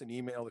 Send us an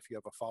email if you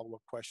have a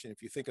follow-up question.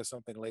 If you think of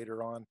something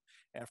later on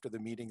after the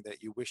meeting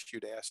that you wished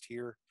you'd asked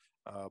here,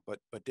 but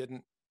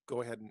didn't,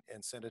 go ahead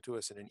and send it to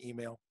us in an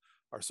email.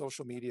 Our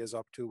social media is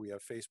up too. We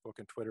have Facebook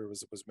and Twitter,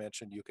 as was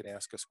mentioned. You can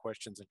ask us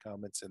questions and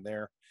comments in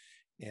there.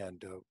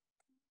 And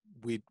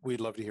we'd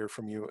love to hear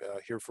from you,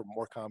 hear from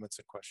more comments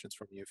and questions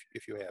from you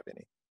if you have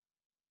any.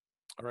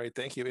 All right,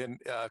 thank you.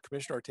 And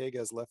Commissioner Ortega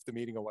has left the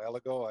meeting a while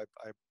ago.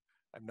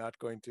 I'm not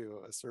going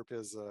to usurp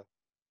his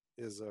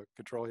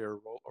control here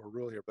or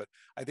rule here, but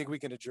I think we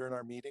can adjourn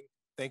our meeting.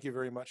 Thank you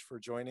very much for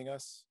joining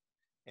us,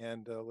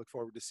 and look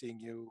forward to seeing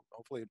you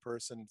hopefully in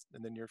person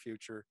in the near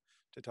future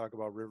to talk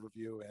about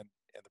Riverview and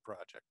the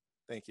project.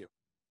 Thank you.